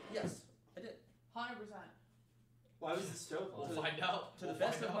 right? Yes, I did. 100%. Why was the stove? We'll find out. To the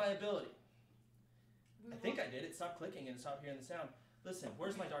best of my ability. I think I did. It stopped clicking and it stopped hearing the sound. Listen,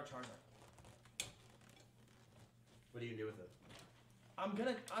 where's my Dark Charizard? What are you gonna do with it?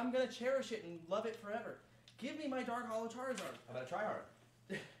 I'm gonna cherish it and love it forever. Give me my Dark Hollow Charizard. How about a Tryhard?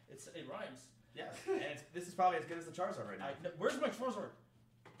 It rhymes. Yes. And this is probably as good as the Charizard right now. No, where's my Charizard?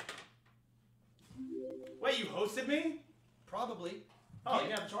 Wait, you hosted me? Probably. Oh, you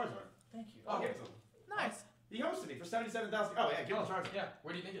have the Charizard. Thank you. I'll give it to him. Nice. He hosted me for 77,000. Oh yeah, give him the Charizard. Yeah.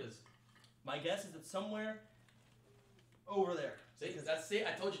 Where do you think it is? My guess is it's somewhere over there. See, because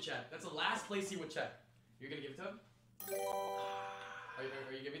I told you, Chad. That's the last place he would check. You're gonna give it to him? Are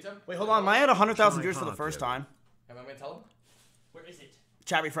you giving it to him? Wait, hold on. Maya had 100,000 views for the first time. Am I gonna tell him? Where is it?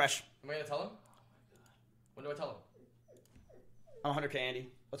 Chat refresh. Am I gonna tell him? When do I tell him? I'm 100K,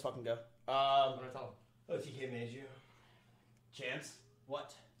 Andy. Let's fucking go. When do I tell him? Oh, TK made you. Chance?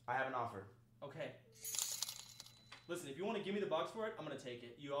 What? I have an offer. Okay. Listen, if you want to give me the box for it, I'm gonna take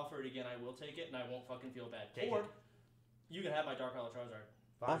it. You offer it again, I will take it, and I won't fucking feel bad. Take or it. you can have my Dark Hollow Charizard.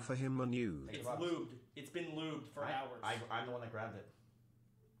 Fine. Offer him a nude. It's lubed. It's been lubed for hours. I'm the one that grabbed it.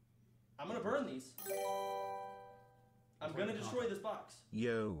 I'm gonna burn these. I'm gonna destroy this box.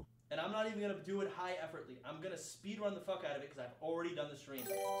 Yo. And I'm not even gonna do it high effortly. I'm gonna speed run the fuck out of it because I've already done the stream.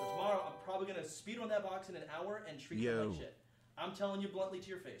 So tomorrow I'm probably gonna speed run that box in an hour and treat it like shit. I'm telling you bluntly to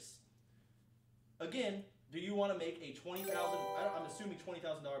your face. Again, do you want to make a $20,000? I'm assuming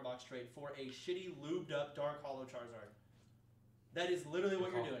 $20,000 box trade for a shitty lubed up Dark Hollow Charizard? That is literally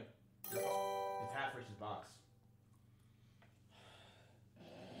what you're doing. It's half Rich's box.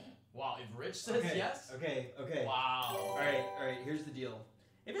 Wow, if Rich says yes? Okay. Wow. Alright, here's the deal.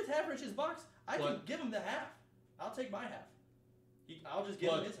 If it's half Rich's box, I can give him the half. I'll take my half. I'll just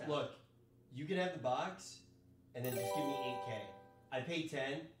give him his half. Look, you can have the box, and then just give me 8K. I pay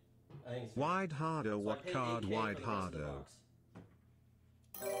 10. I think it's Wide harder, what card wide harder? Oh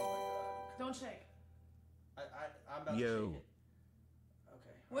my god. Don't shake. I'm about to shake it.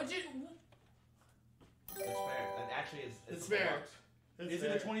 Okay. Would you? It's fair. It actually is. It's fair. Is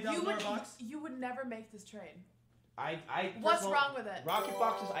it a $20,000 box? You would never make this trade. What's wrong with it? Rocket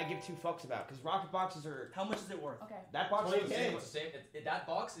boxes, I give 2 fucks about because rocket boxes are. How much is it worth? Okay. That box is the same. That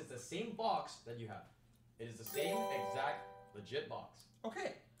box is the same box that you have. It is the same exact legit box.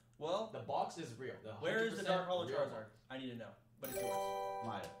 Okay. Well, the box is real. Where is the Dark Hollow real Charizard? box. I need to know. But it's yours.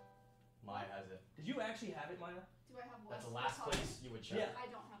 Maya has it. Did you actually have it, Maya? Do I have what? That's the last place you would check. Yeah. I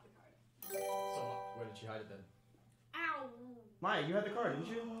don't have the card. So where did she hide it then? Ow! Maya, you had the card, didn't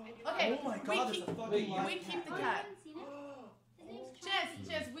you? Okay. Oh my god, it's a fucking we keep the cat.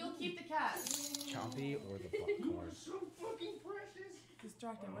 Chance, we'll keep the cat. Chompy or the card? So fucking precious.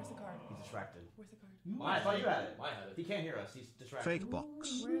 Distracted. Where's the card? He's distracted. Where's the card? Maya, I thought you had it. Maya had it. He can't hear us. He's distracted. Fake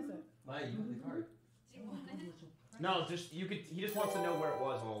box. Where is it? Maya, you have the card. No, just you could. He just wants to know where it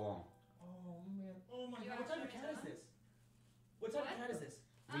was all along. Oh man. Oh my god. What type of cat is this? What type of cat is this?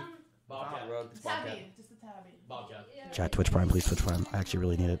 Bobcat. Tabby. Just the tabby. Bobcat. Chat Twitch Prime, please Twitch Prime. I actually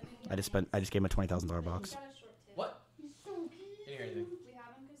really need it. I just gave him a $20,000 box. What? Didn't hear anything.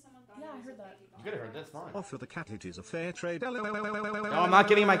 Yeah, I heard that. You could have heard. That's fine. Offer the cat. It is a fair trade. No, I'm not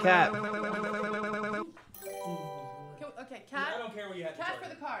giving my cat. Okay, cat. I don't care where you have cat for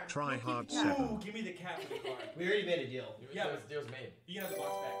the card. Try We'll hard keep the cat. 7. Give me the cat for the card. We already made a deal. Yeah, the deal's made. You can have the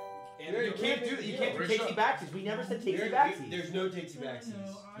box back. You can't do takesy backsies. We never said takesy backsies. There's no takesy backsies.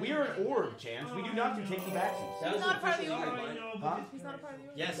 We are an org, Chance. We do not do takesy backsies. He's not a part of the org. Huh? He's not a part of the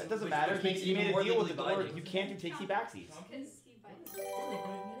org. Yes, that doesn't matter. He made a deal with the org. You can't do takesy backsies.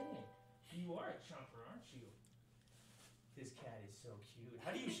 You are a chomper, aren't you? This cat is so cute.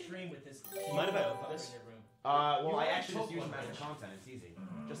 How do you stream with this cute Mind if I dog open this? in your room? Well, I actually just use them as content. It's easy.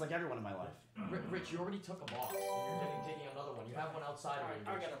 Just like everyone in my life. Rich, you already took a box, and you're taking another one. You have one outside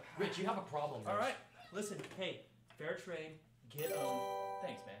of you. Rich, you have a problem. All right. Listen, hey, fair trade, get owned.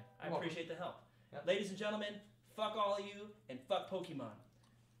 Thanks, man. I appreciate the help. Yep. Ladies and gentlemen, fuck all of you and fuck Pokemon.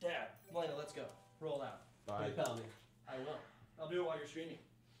 Dad, Melina, let's go. Roll out. Bye. I will. I'll do it while you're streaming.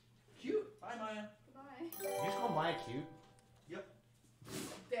 Cute. Bye, Maya. Goodbye. You just call Maya cute? Yep.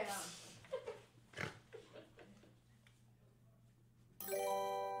 Damn. Do you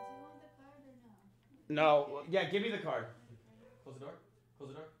want the card or no? No. Yeah, give me the card. Close the door. Close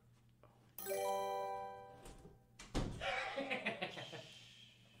the door.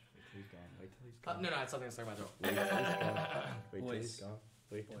 No, it's something that's stuck in my throat. Wait till he's gone.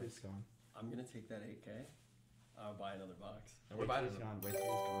 Wait till he's gone. I'm gonna take that 8K. I'll buy another box. And we're buying it. Wait till he's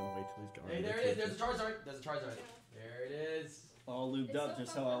gone. Wait till he's gone. Hey, there it is. There's a Charizard. There's a Charizard. There it is. All lubed up,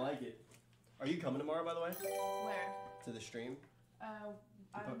 just how I like it. Are you coming tomorrow, by the way? Where? To the stream?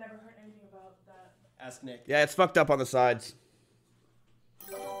 I've never heard anything about that. Ask Nick. Yeah, it's fucked up on the sides.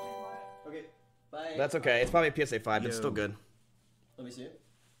 Okay. Bye. That's okay. It's probably a PSA 5, but it's Yo. still good. Let me see it.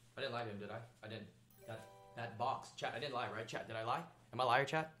 I didn't lie to him, did I? I didn't. That box, chat. I didn't lie, right? Chat. Did I lie? Am I a liar,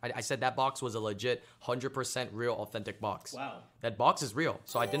 chat? I said that box was a legit 100% real, authentic box. Wow. That box is real,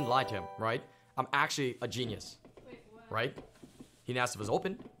 so I didn't lie to him, right? I'm actually a genius, right? He didn't ask if it was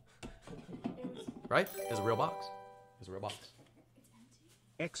open, right? It's a real box. It's a real box.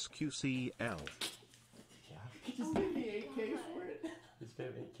 XQCL. He just gave me 8K for it. He's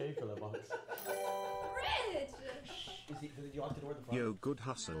paid 8K for that box. Rich! Did you lock the door at the front? Yo, good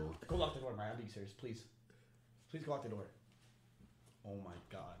hustle. Go lock the door, Mariah. I'm being serious. Please. Please go lock the door. Oh my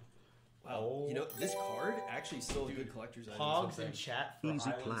god. Wow. Oh. You know, this card actually is still a good collector's item. Pogs in chat for Easy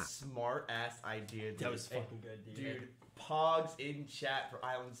Island. clap. Smart ass idea, dude. That was fucking good, dude. Dude, Pogs in chat for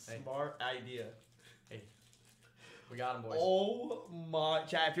Island. Smart idea. Hey. We got him, boys. Oh my...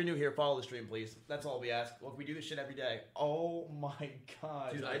 Chat, if you're new here, follow the stream, please. That's all we ask. Look, we do this shit every day. Oh my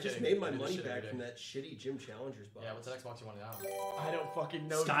god. Dude, I just made my money back from that shitty Gym Challengers box. Yeah, what's the next box you want now? I don't fucking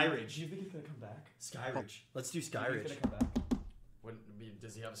know. Skyridge. Do you think he's gonna come back? Skyridge. Let's do Do you think Skyridge. he's gonna come back?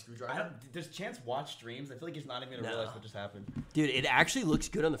 Does he have a I screwdriver? don't, does Chance watch streams? I feel like he's not even gonna realize what just happened. Dude, it actually looks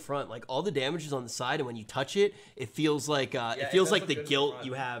good on the front. Like all the damage is on the side, and when you touch it, it feels like it feels does like look the good in the guilt front.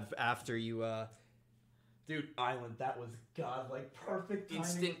 you have after you. Dude, Island, that was like perfect timing.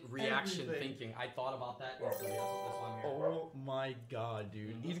 Instant reaction Everything. thinking. I thought about that instantly. That's why I'm here. Oh my god,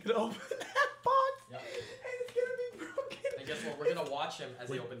 dude. He's gonna open that box and it's gonna be broken. And guess what? We're gonna watch him as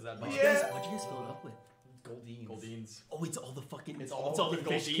he opens that box. What'd you guys fill it up with? Goldines. Goldines. Oh, it's all the fucking. It's all the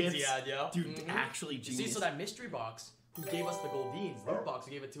fish Goldines kits. he had, yeah. Dude, actually You genius. see, so that mystery box who gave us the Goldines, loot box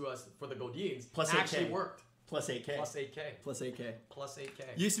who gave it to us for the Goldines, Plus actually 8K. worked. Plus 8K. Plus 8K. Plus 8K. Plus 8K.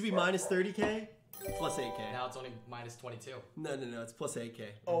 Used to be minus 30K. Plus 8K. Now it's only minus 22. No, it's plus 8K.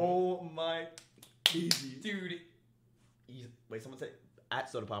 Oh my. Easy. Dude. Wait, someone say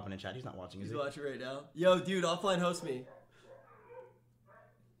at Sodapoppin in chat. He's not watching, is He's he? watching right now. Yo, dude, offline host me.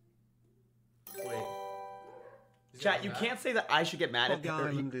 Wait. Chat, you can't say that I should get mad at Pog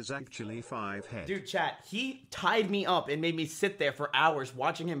Island is actually 5 head. Dude, chat, he tied me up and made me sit there for hours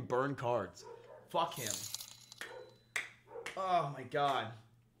watching him burn cards. Fuck him. Oh my god.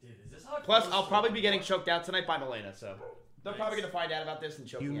 Dude, is this how it Plus, goes I'll to- probably be getting choked out tonight by Milena, so they're probably gonna find out about this and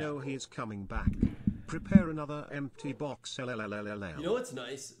choke You me know out. he's coming back. Prepare another empty box. LLLLL. You know what's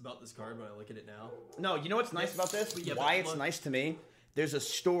nice about this card when I look at it now? No, you know what's nice about this? Yeah, Why but it's look- nice to me? There's a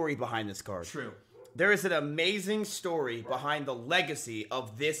story behind this card. True. There is an amazing story behind the legacy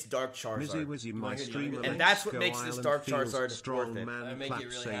of this Dark Mizzy Charizard. Wizzy, my streamer. And that's what makes this Dark Charizard strong worth it. man. I make Clap you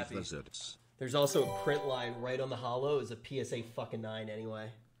really save happy. lizards. There's also a print line right on the hollow. Is a PSA fucking 9 anyway.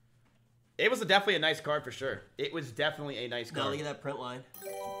 It was definitely a nice card for sure. It was definitely a nice Now card. look at that print line.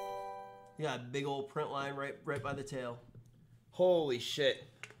 Yeah, big old print line right by the tail. Holy shit.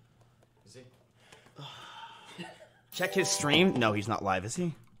 Is he? Check his stream. No, he's not live, is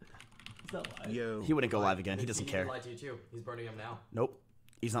he? It's not live. Yo. He wouldn't go live again. He doesn't care. He lied to you too. He's burning him now. Nope.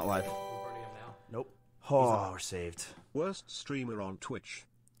 He's not live. He's burning him now. Nope. Oh, we're saved. Worst streamer on Twitch.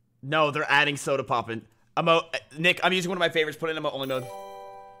 No, they're adding Sodapoppin. Nick, I'm using one of my favorites. Put it in only mode.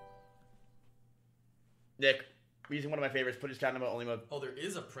 Nick, I'm using one of my favorites. Put his chat in only mode. Oh, there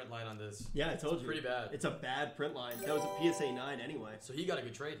is a print line on this. Yeah, I told It's you. pretty bad. It's a bad print line. That was a PSA 9 anyway. So he got a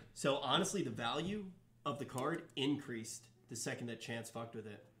good trade. So honestly, the value of the card increased the second that Chance fucked with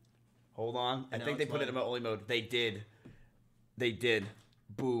it. Hold on. I And think now they put it it's in only mode. They did. They did.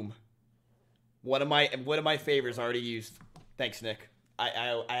 Boom. One of my favors already used. Thanks, Nick.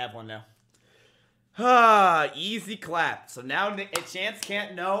 I have one now. Ah, easy clap. So now Nick and Chance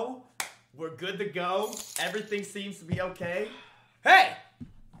can't know. We're good to go. Everything seems to be okay. Hey!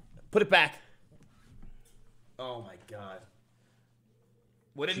 Put it back. Oh my god.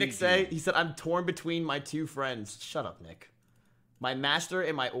 What did Nick say? He said, I'm torn between my two friends. Shut up, Nick. My master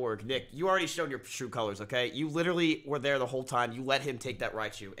and my org. Nick, you already showed your true colors, okay? You literally were there the whole time. You let him take that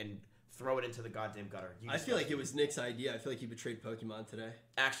Raichu and throw it into the goddamn gutter. I feel like it was Nick's idea. I feel like he betrayed Pokemon today.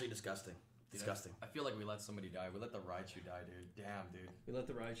 Actually disgusting. Disgusting. I feel like we let somebody die. We let the Raichu die, dude. Damn, dude. We let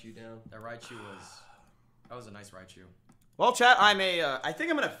the Raichu down. That Raichu that was a nice Raichu. Well, chat, I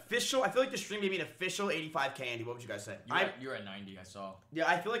think I'm an official, I feel like the stream gave me an official 85k Andy. What would you guys say? You're at 90, I saw. Yeah,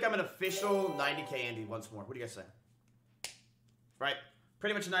 I feel like I'm an official 90k Andy once more. What do you guys say? Right.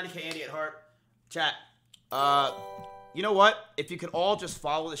 Pretty much a 90k Andy at heart. Chat. You know what? If you could all just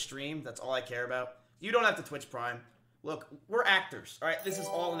follow the stream, that's all I care about. You don't have to Twitch Prime. Look, we're actors, all right? This is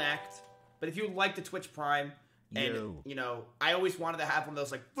all an act. But if you like the Twitch Prime, and, you know, I always wanted to have one of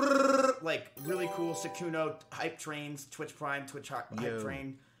those, like really cool Sakuno hype trains, Twitch Prime, Twitch hype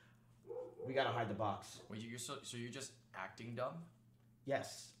train. We gotta hide the box. Wait, so you're just acting dumb?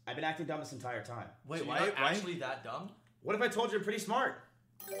 Yes. I've been acting dumb this entire time. Wait, So why? you're not Why? actually that dumb? What if I told you I'm pretty smart?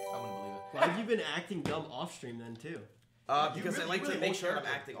 I wouldn't believe it. Why have you been acting dumb off stream then too? Because I like to make sure I'm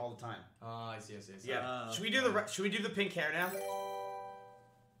acting all the time. I see. Yeah. Should we do the pink hair now?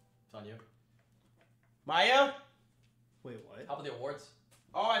 It's on you. Maya? Wait, what? How about the awards?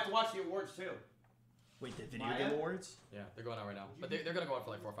 Oh, I have to watch the awards too. Wait, the video game awards? Yeah, they're going on right now. But they're gonna go on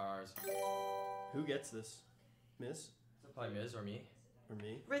for like 4 or 5 hours. Who gets this? Miz? Probably Miz or me. Or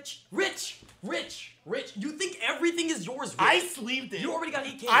me? Rich! You think everything is yours, Rich? I sleeved it. You already got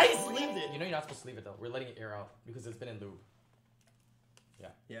 8K. I sleeved it. You know you're not supposed to leave it though. We're letting it air out because it's been in lube. Yeah.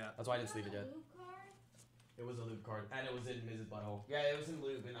 Yeah. That's why I didn't sleeve it yet. It was a lube card, and it was in Miz's butthole. Yeah, it was in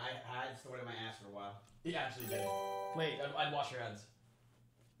lube, and I had stored it in my ass for a while. He actually did. Wait. I'd wash your hands.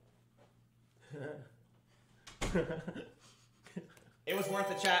 It was worth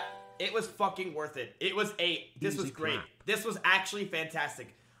it, chat. It was fucking worth it. It was 8. This was great. This was actually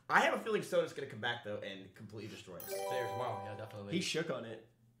fantastic. I have a feeling Soda's gonna come back though and completely destroy us. Wow, yeah, definitely. He shook on it.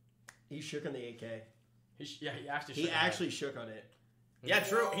 He shook on the 8K. He actually. He actually shook on it. Yeah,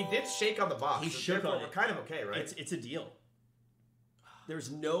 true. He did shake on the box. He so shook on we're it. kind of okay, right? It's a deal. There's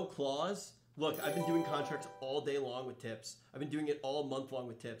no clause. Look, I've been doing contracts all day long with tips. I've been doing it all month long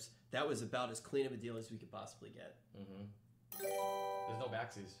with tips. That was about as clean of a deal as we could possibly get. There's no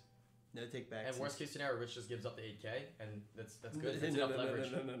backsies. No take backsies. And worst case scenario, Rich just gives up the 8K, and that's good. No, It's no, enough no,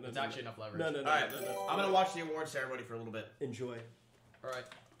 leverage. no, It's actually enough leverage. No. All right, I'm gonna watch the award ceremony for a little bit. Enjoy. All right.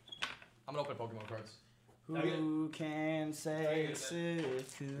 I'm gonna open Pokemon cards. Who can say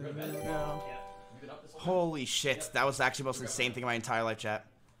Holy shit, that was actually the most insane thing in my entire life, chat.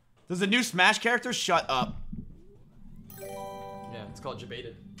 There's a new Smash character? Shut up. Yeah, it's called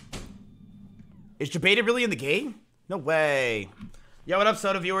Jabated. Is Jabated really in the game? No way. Yo, what up,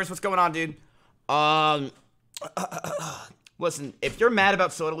 Soda viewers? What's going on, dude? Listen, if you're mad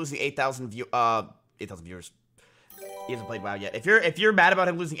about Soda losing 8,000 viewers, he hasn't played WoW yet. If you're mad about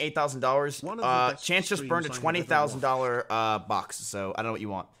him losing $8,000, Chance just burned a $20,000 box. So I don't know what you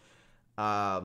want.